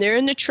scene when they're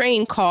in the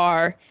train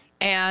car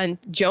and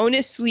Joan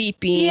is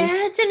sleeping.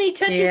 Yes, and he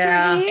touches her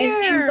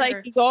hair.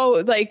 And he's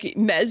all like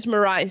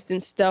mesmerized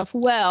and stuff.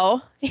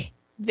 Well,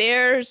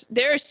 there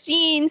are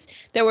scenes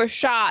that were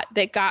shot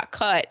that got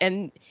cut,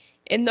 and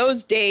in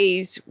those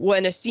days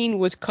when a scene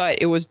was cut,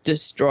 it was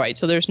destroyed.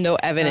 So there's no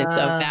evidence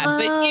of that.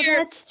 But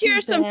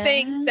here's some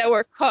things that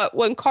were cut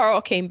when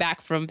Carl came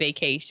back from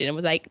vacation and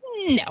was like,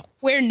 no,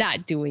 we're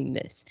not doing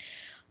this.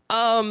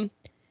 Bela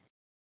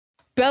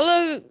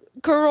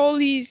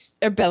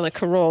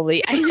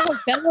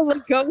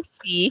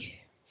Lugosi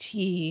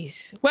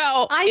Jeez.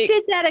 Well, I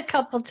did that a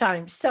couple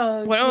times.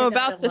 So what I'm you're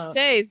about not to alone.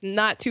 say is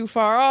not too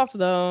far off,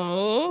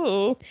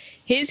 though.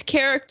 His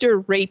character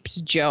rapes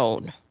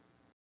Joan.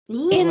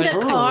 In the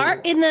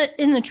car, in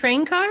the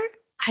train car.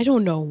 I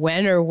don't know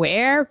when or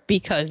where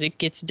because it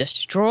gets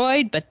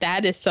destroyed, but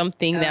that is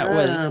something that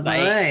was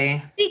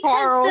like Because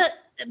Carl.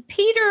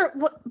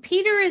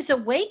 Peter is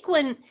awake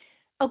when.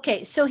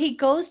 Okay, so he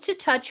goes to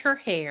touch her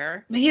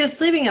hair. But he was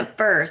sleeping at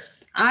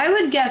first. I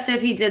would guess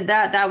if he did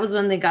that, that was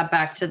when they got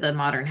back to the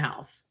modern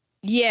house.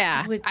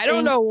 Yeah, Would I don't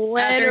think know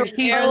when or after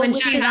he- where. when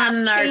with she's the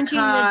on changing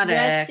the narcotics.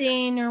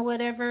 dressing or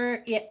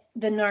whatever. Yeah,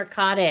 the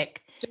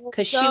narcotic,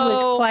 because she was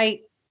So,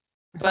 quite.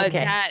 But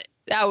Okay.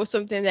 that was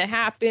something that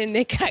happened.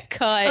 They got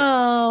cut.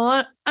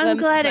 Oh, I'm Then,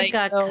 glad like, it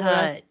got no,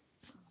 cut.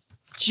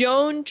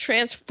 Joan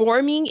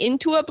transforming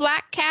into a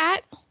black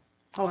cat.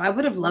 Oh, I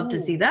would have loved to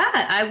see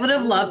that. I would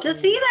have loved to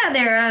see that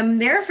there. I'm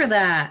there for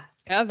that.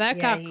 Yeah, that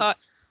Yeah, got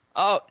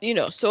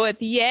cut. So at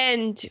the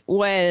end,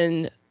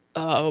 when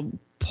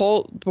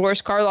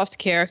Boris Karloff's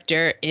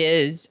character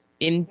is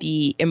in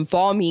the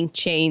embalming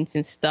chains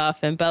and stuff,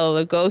 and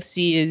Bela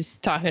Lugosi is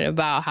talking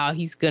about how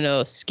he's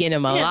gonna skin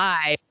him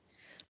alive,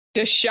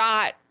 the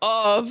shot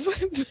of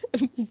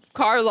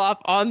Karloff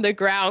on the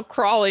ground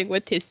crawling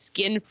with his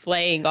skin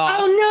flaying off.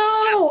 Oh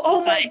no!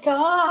 Oh my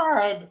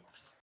God!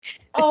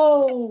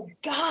 Oh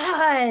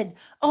God!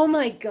 Oh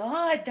my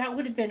God! That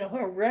would have been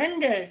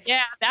horrendous.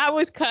 Yeah, that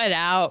was cut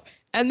out.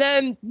 And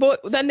then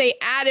they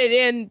added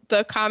in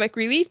the comic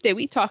relief that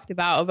we talked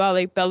about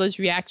like Bella's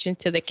reaction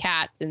to the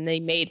cats, and they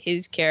made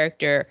his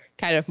character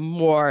kind of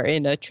more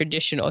in a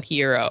traditional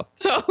hero.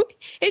 So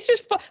it's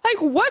just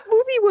like, what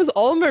movie was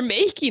Ulmer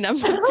making? I'm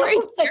very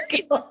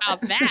curious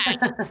about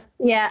that.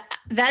 Yeah,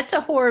 that's a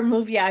horror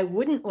movie I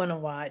wouldn't want to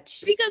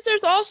watch. Because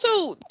there's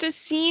also the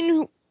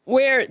scene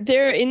where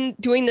they're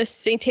doing the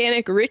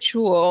satanic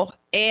ritual,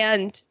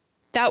 and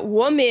that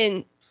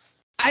woman,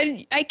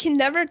 I can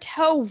never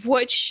tell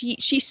what she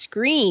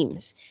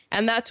screams,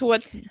 and that's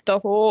what's the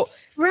whole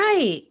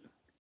Right.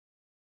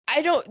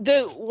 I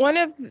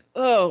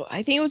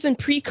think it was in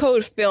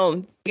Pre-Code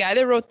Film, the guy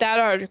that wrote that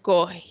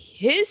article,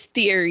 his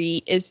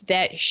theory is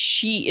that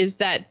she is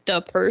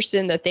the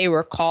person that they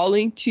were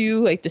calling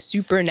to, like the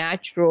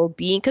supernatural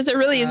being, because there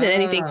really isn't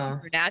anything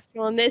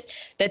supernatural in this,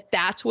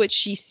 that's what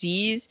she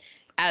sees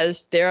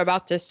as they're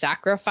about to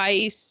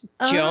sacrifice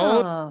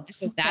Joan. Oh,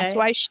 So that's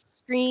why she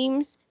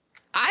screams.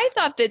 I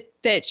thought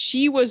that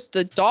she was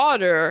the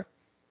daughter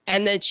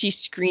and that she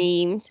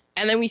screamed,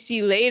 and then we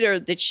see later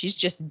that she's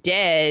just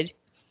dead.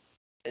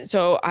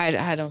 So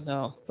I don't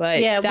know, but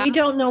yeah, we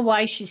don't know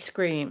why she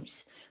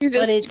screams,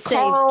 but it saves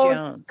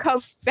Joan.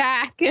 Comes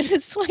back and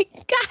it's like,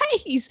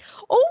 guys,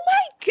 oh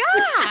my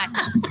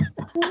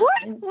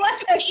God,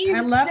 what have you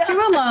I left done?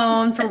 you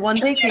alone for one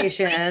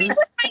vacation.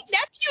 With my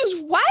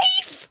nephew's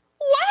wife?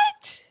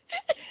 What?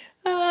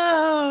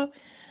 Oh.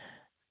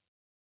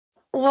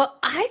 Well,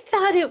 I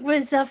thought it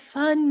was a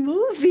fun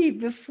movie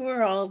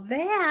before all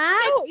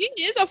that. No, it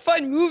is a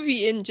fun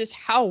movie in just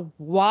how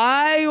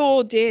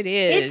wild it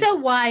is. It's a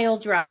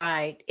wild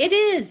ride. It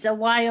is a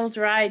wild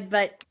ride,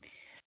 but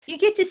you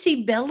get to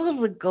see Bela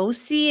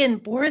Lugosi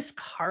and Boris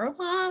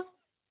Karloff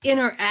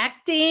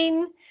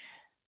interacting.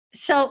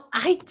 So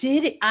I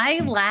did it. I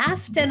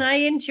laughed and I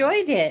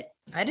enjoyed it.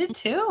 I did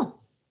too.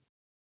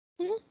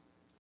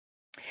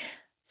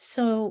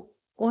 So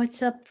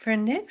what's up for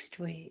next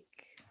week?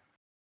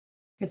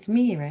 It's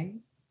me, right?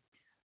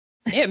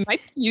 It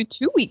might be you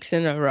 2 weeks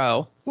in a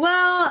row.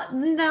 Well,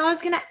 no, I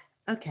was gonna.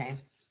 Okay,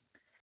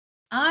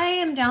 I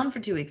am down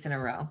for 2 weeks in a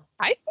row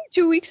I say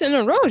 2 weeks in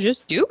a row.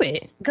 Just do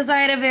it. because I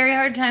had a very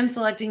hard time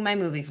selecting my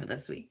movie for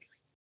this week.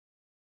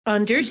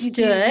 Understood.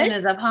 Season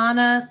is upon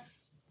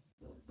us.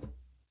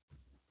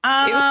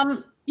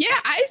 Yeah,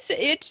 I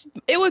say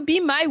it would be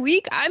my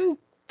week. I'm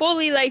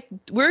fully like,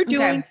 we're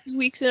doing 2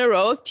 weeks in a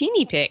row of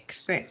teeny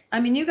picks. Great. I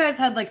mean, you guys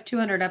had like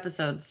 200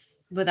 episodes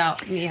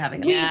without me having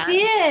them.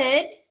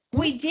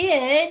 We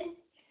did.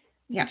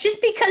 Yeah.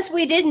 Just because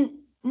we didn't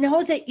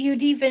know that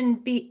you'd even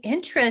be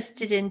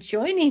interested in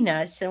joining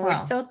us, and we're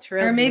so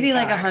thrilled. Or maybe you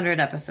like are. 100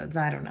 episodes.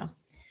 I don't know.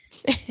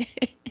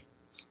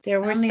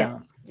 There were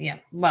some. Yeah.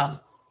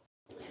 Well,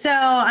 so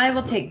I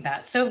will take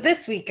that. So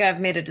this week I've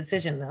made a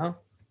decision though.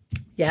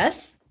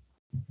 Yes.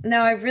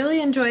 Now I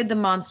really enjoyed the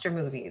monster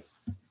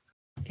movies.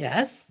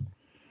 Yes.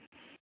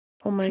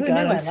 Oh my Who God, knew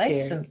I'm I liked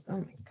scared. them? Oh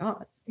my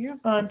God.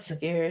 I'm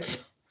scared.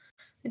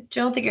 I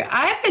don't think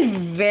I've been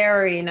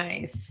very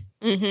nice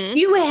Mm-hmm.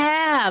 You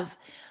have.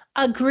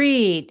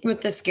 Agreed.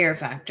 with the scare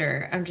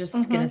factor. I'm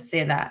just gonna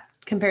say that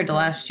compared to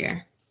last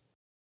year.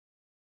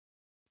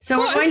 So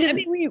Well, we're going to. I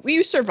mean,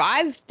 we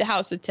survived the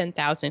House of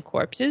 10,000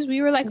 Corpses.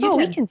 We were like, You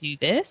we did. can do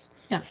this.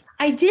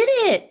 I did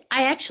it.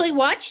 I actually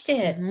watched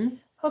it. Mhm.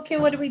 Okay,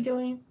 what are we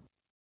doing?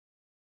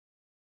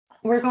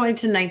 We're going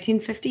to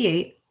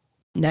 1958.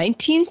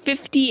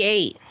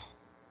 1958.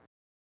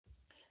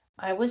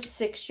 I was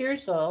 6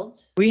 years old.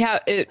 We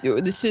have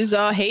this is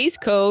Hays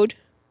Code.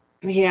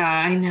 Yeah,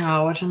 I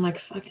know. Which I'm like,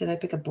 fuck, did I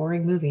pick a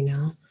boring movie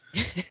now?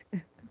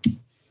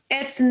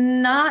 It's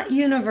not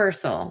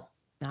Universal.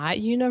 Not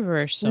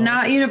Universal.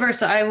 Not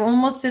Universal. I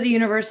almost did a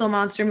Universal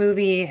monster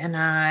movie, and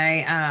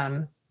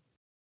I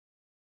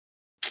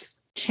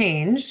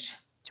changed.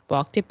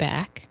 Walked it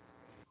back.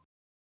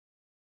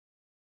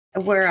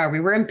 Where are we?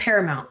 We're in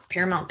Paramount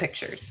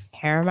Pictures.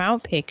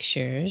 Paramount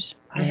Pictures.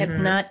 I have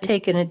not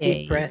taken a Okay.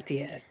 deep breath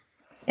yet.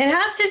 It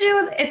has to do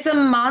with, it's a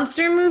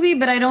monster movie,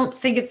 but I don't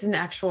think it's an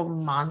actual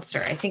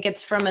monster. I think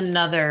it's from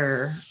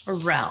another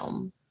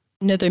realm.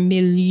 Another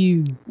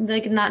milieu.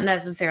 Like, not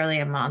necessarily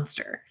a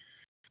monster.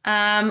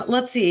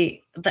 Let's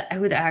see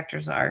who the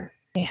actors are.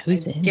 Yeah,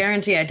 who's in?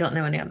 Guarantee I don't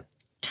know any of them.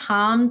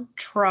 Tom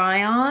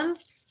Tryon.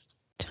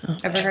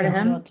 Ever heard of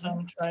him?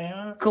 Tom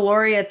Tryon.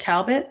 Gloria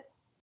Talbot.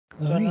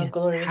 Don't know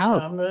Gloria How?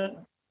 Talbot.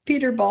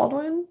 Peter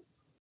Baldwin.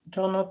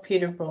 Don't know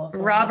Peter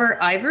Baldwin. Robert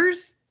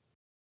Ivers.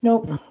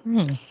 Nope.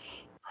 Hmm.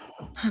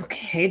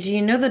 Okay, do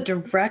you know the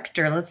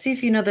director? Let's see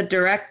if you know the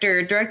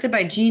director. Directed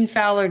by Gene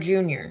Fowler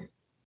Jr.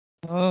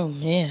 Oh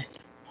man.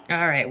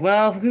 All right.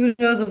 Well, who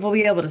knows if we'll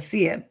be able to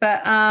see it?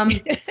 But Oh,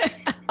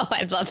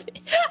 I love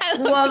it.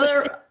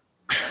 well,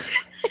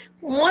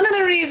 one of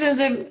the reasons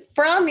it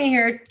brought me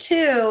here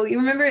too. You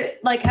remember,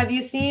 like, have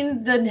you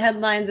seen the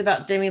headlines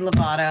about Demi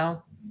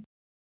Lovato?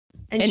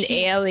 And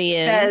she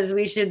aliens. says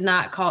we should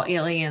not call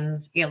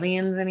aliens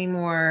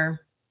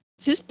anymore.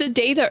 Is this the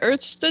day the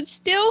Earth stood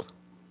still?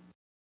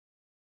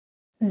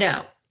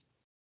 No.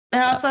 It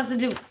also has to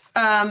do. You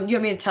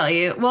want me to tell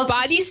you? Well,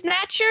 Body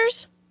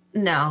snatchers?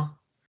 no.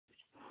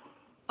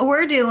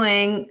 We're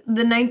doing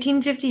the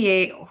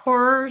 1958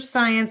 horror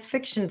science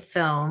fiction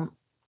film,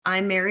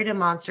 I Married a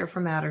Monster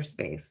from Outer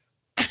Space.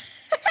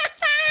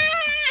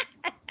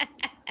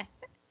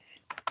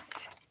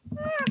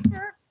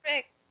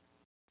 Perfect.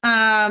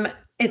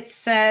 It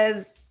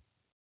says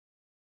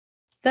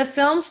the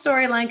film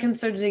storyline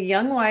concerns a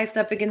young wife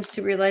that begins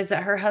to realize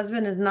that her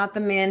husband is not the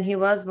man he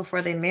was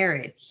before they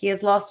married. He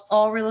has lost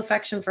all real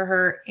affection for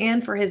her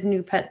and for his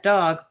new pet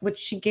dog, which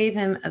she gave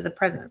him as a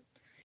present.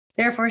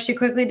 Therefore, she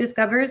quickly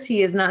discovers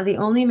he is not the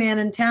only man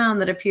in town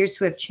that appears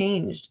to have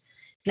changed.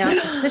 Now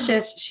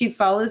suspicious, she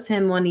follows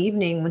him one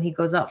evening when he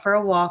goes out for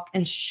a walk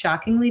and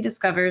shockingly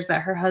discovers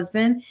that her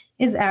husband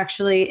is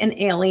actually an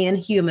alien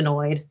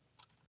humanoid.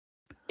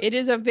 It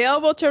is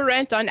available to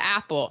rent on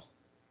Apple.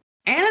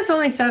 And it's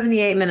only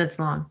 78 minutes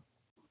long.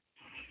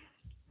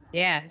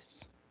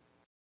 Yes.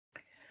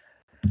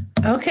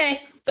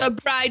 Okay. The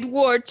Bride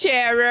War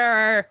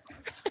Terror.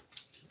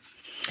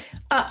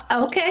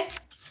 Okay.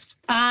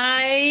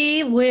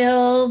 I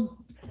will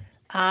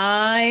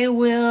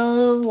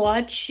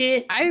watch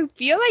it. I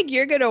feel like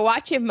you're going to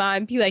watch it, Mom,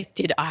 and be like,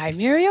 did I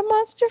marry a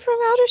monster from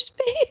outer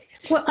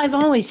space? Well, I've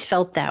always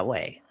felt that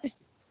way.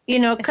 You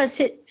know, because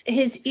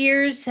his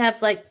ears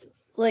have like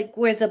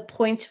where the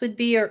points would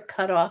be are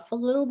cut off a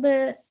little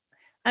bit.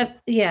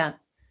 Yeah.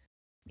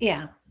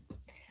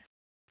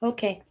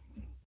 Okay.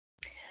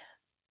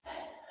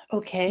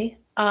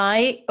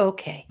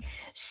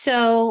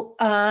 So,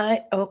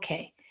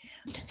 okay.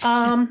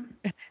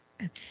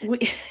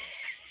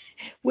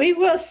 We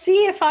will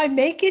see if I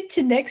make it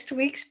to next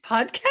week's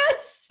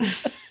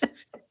podcast.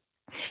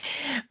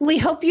 We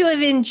hope you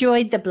have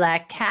enjoyed the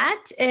Black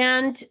Cat,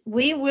 and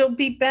we will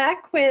be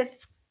back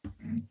with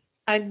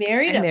I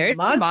Married a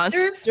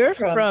Monster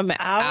from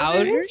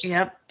Outer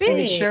Yep, Space.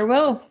 we sure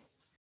will.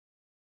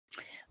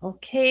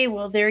 Okay,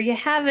 well, there you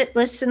have it,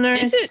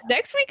 listeners.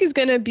 Next week is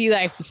going to be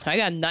like, I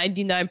got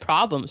 99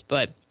 problems,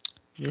 but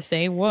this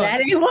ain't one.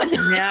 That ain't one.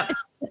 Yep.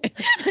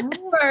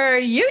 For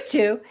you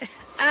two.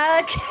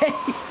 Okay.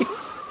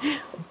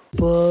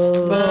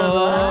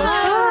 Bye.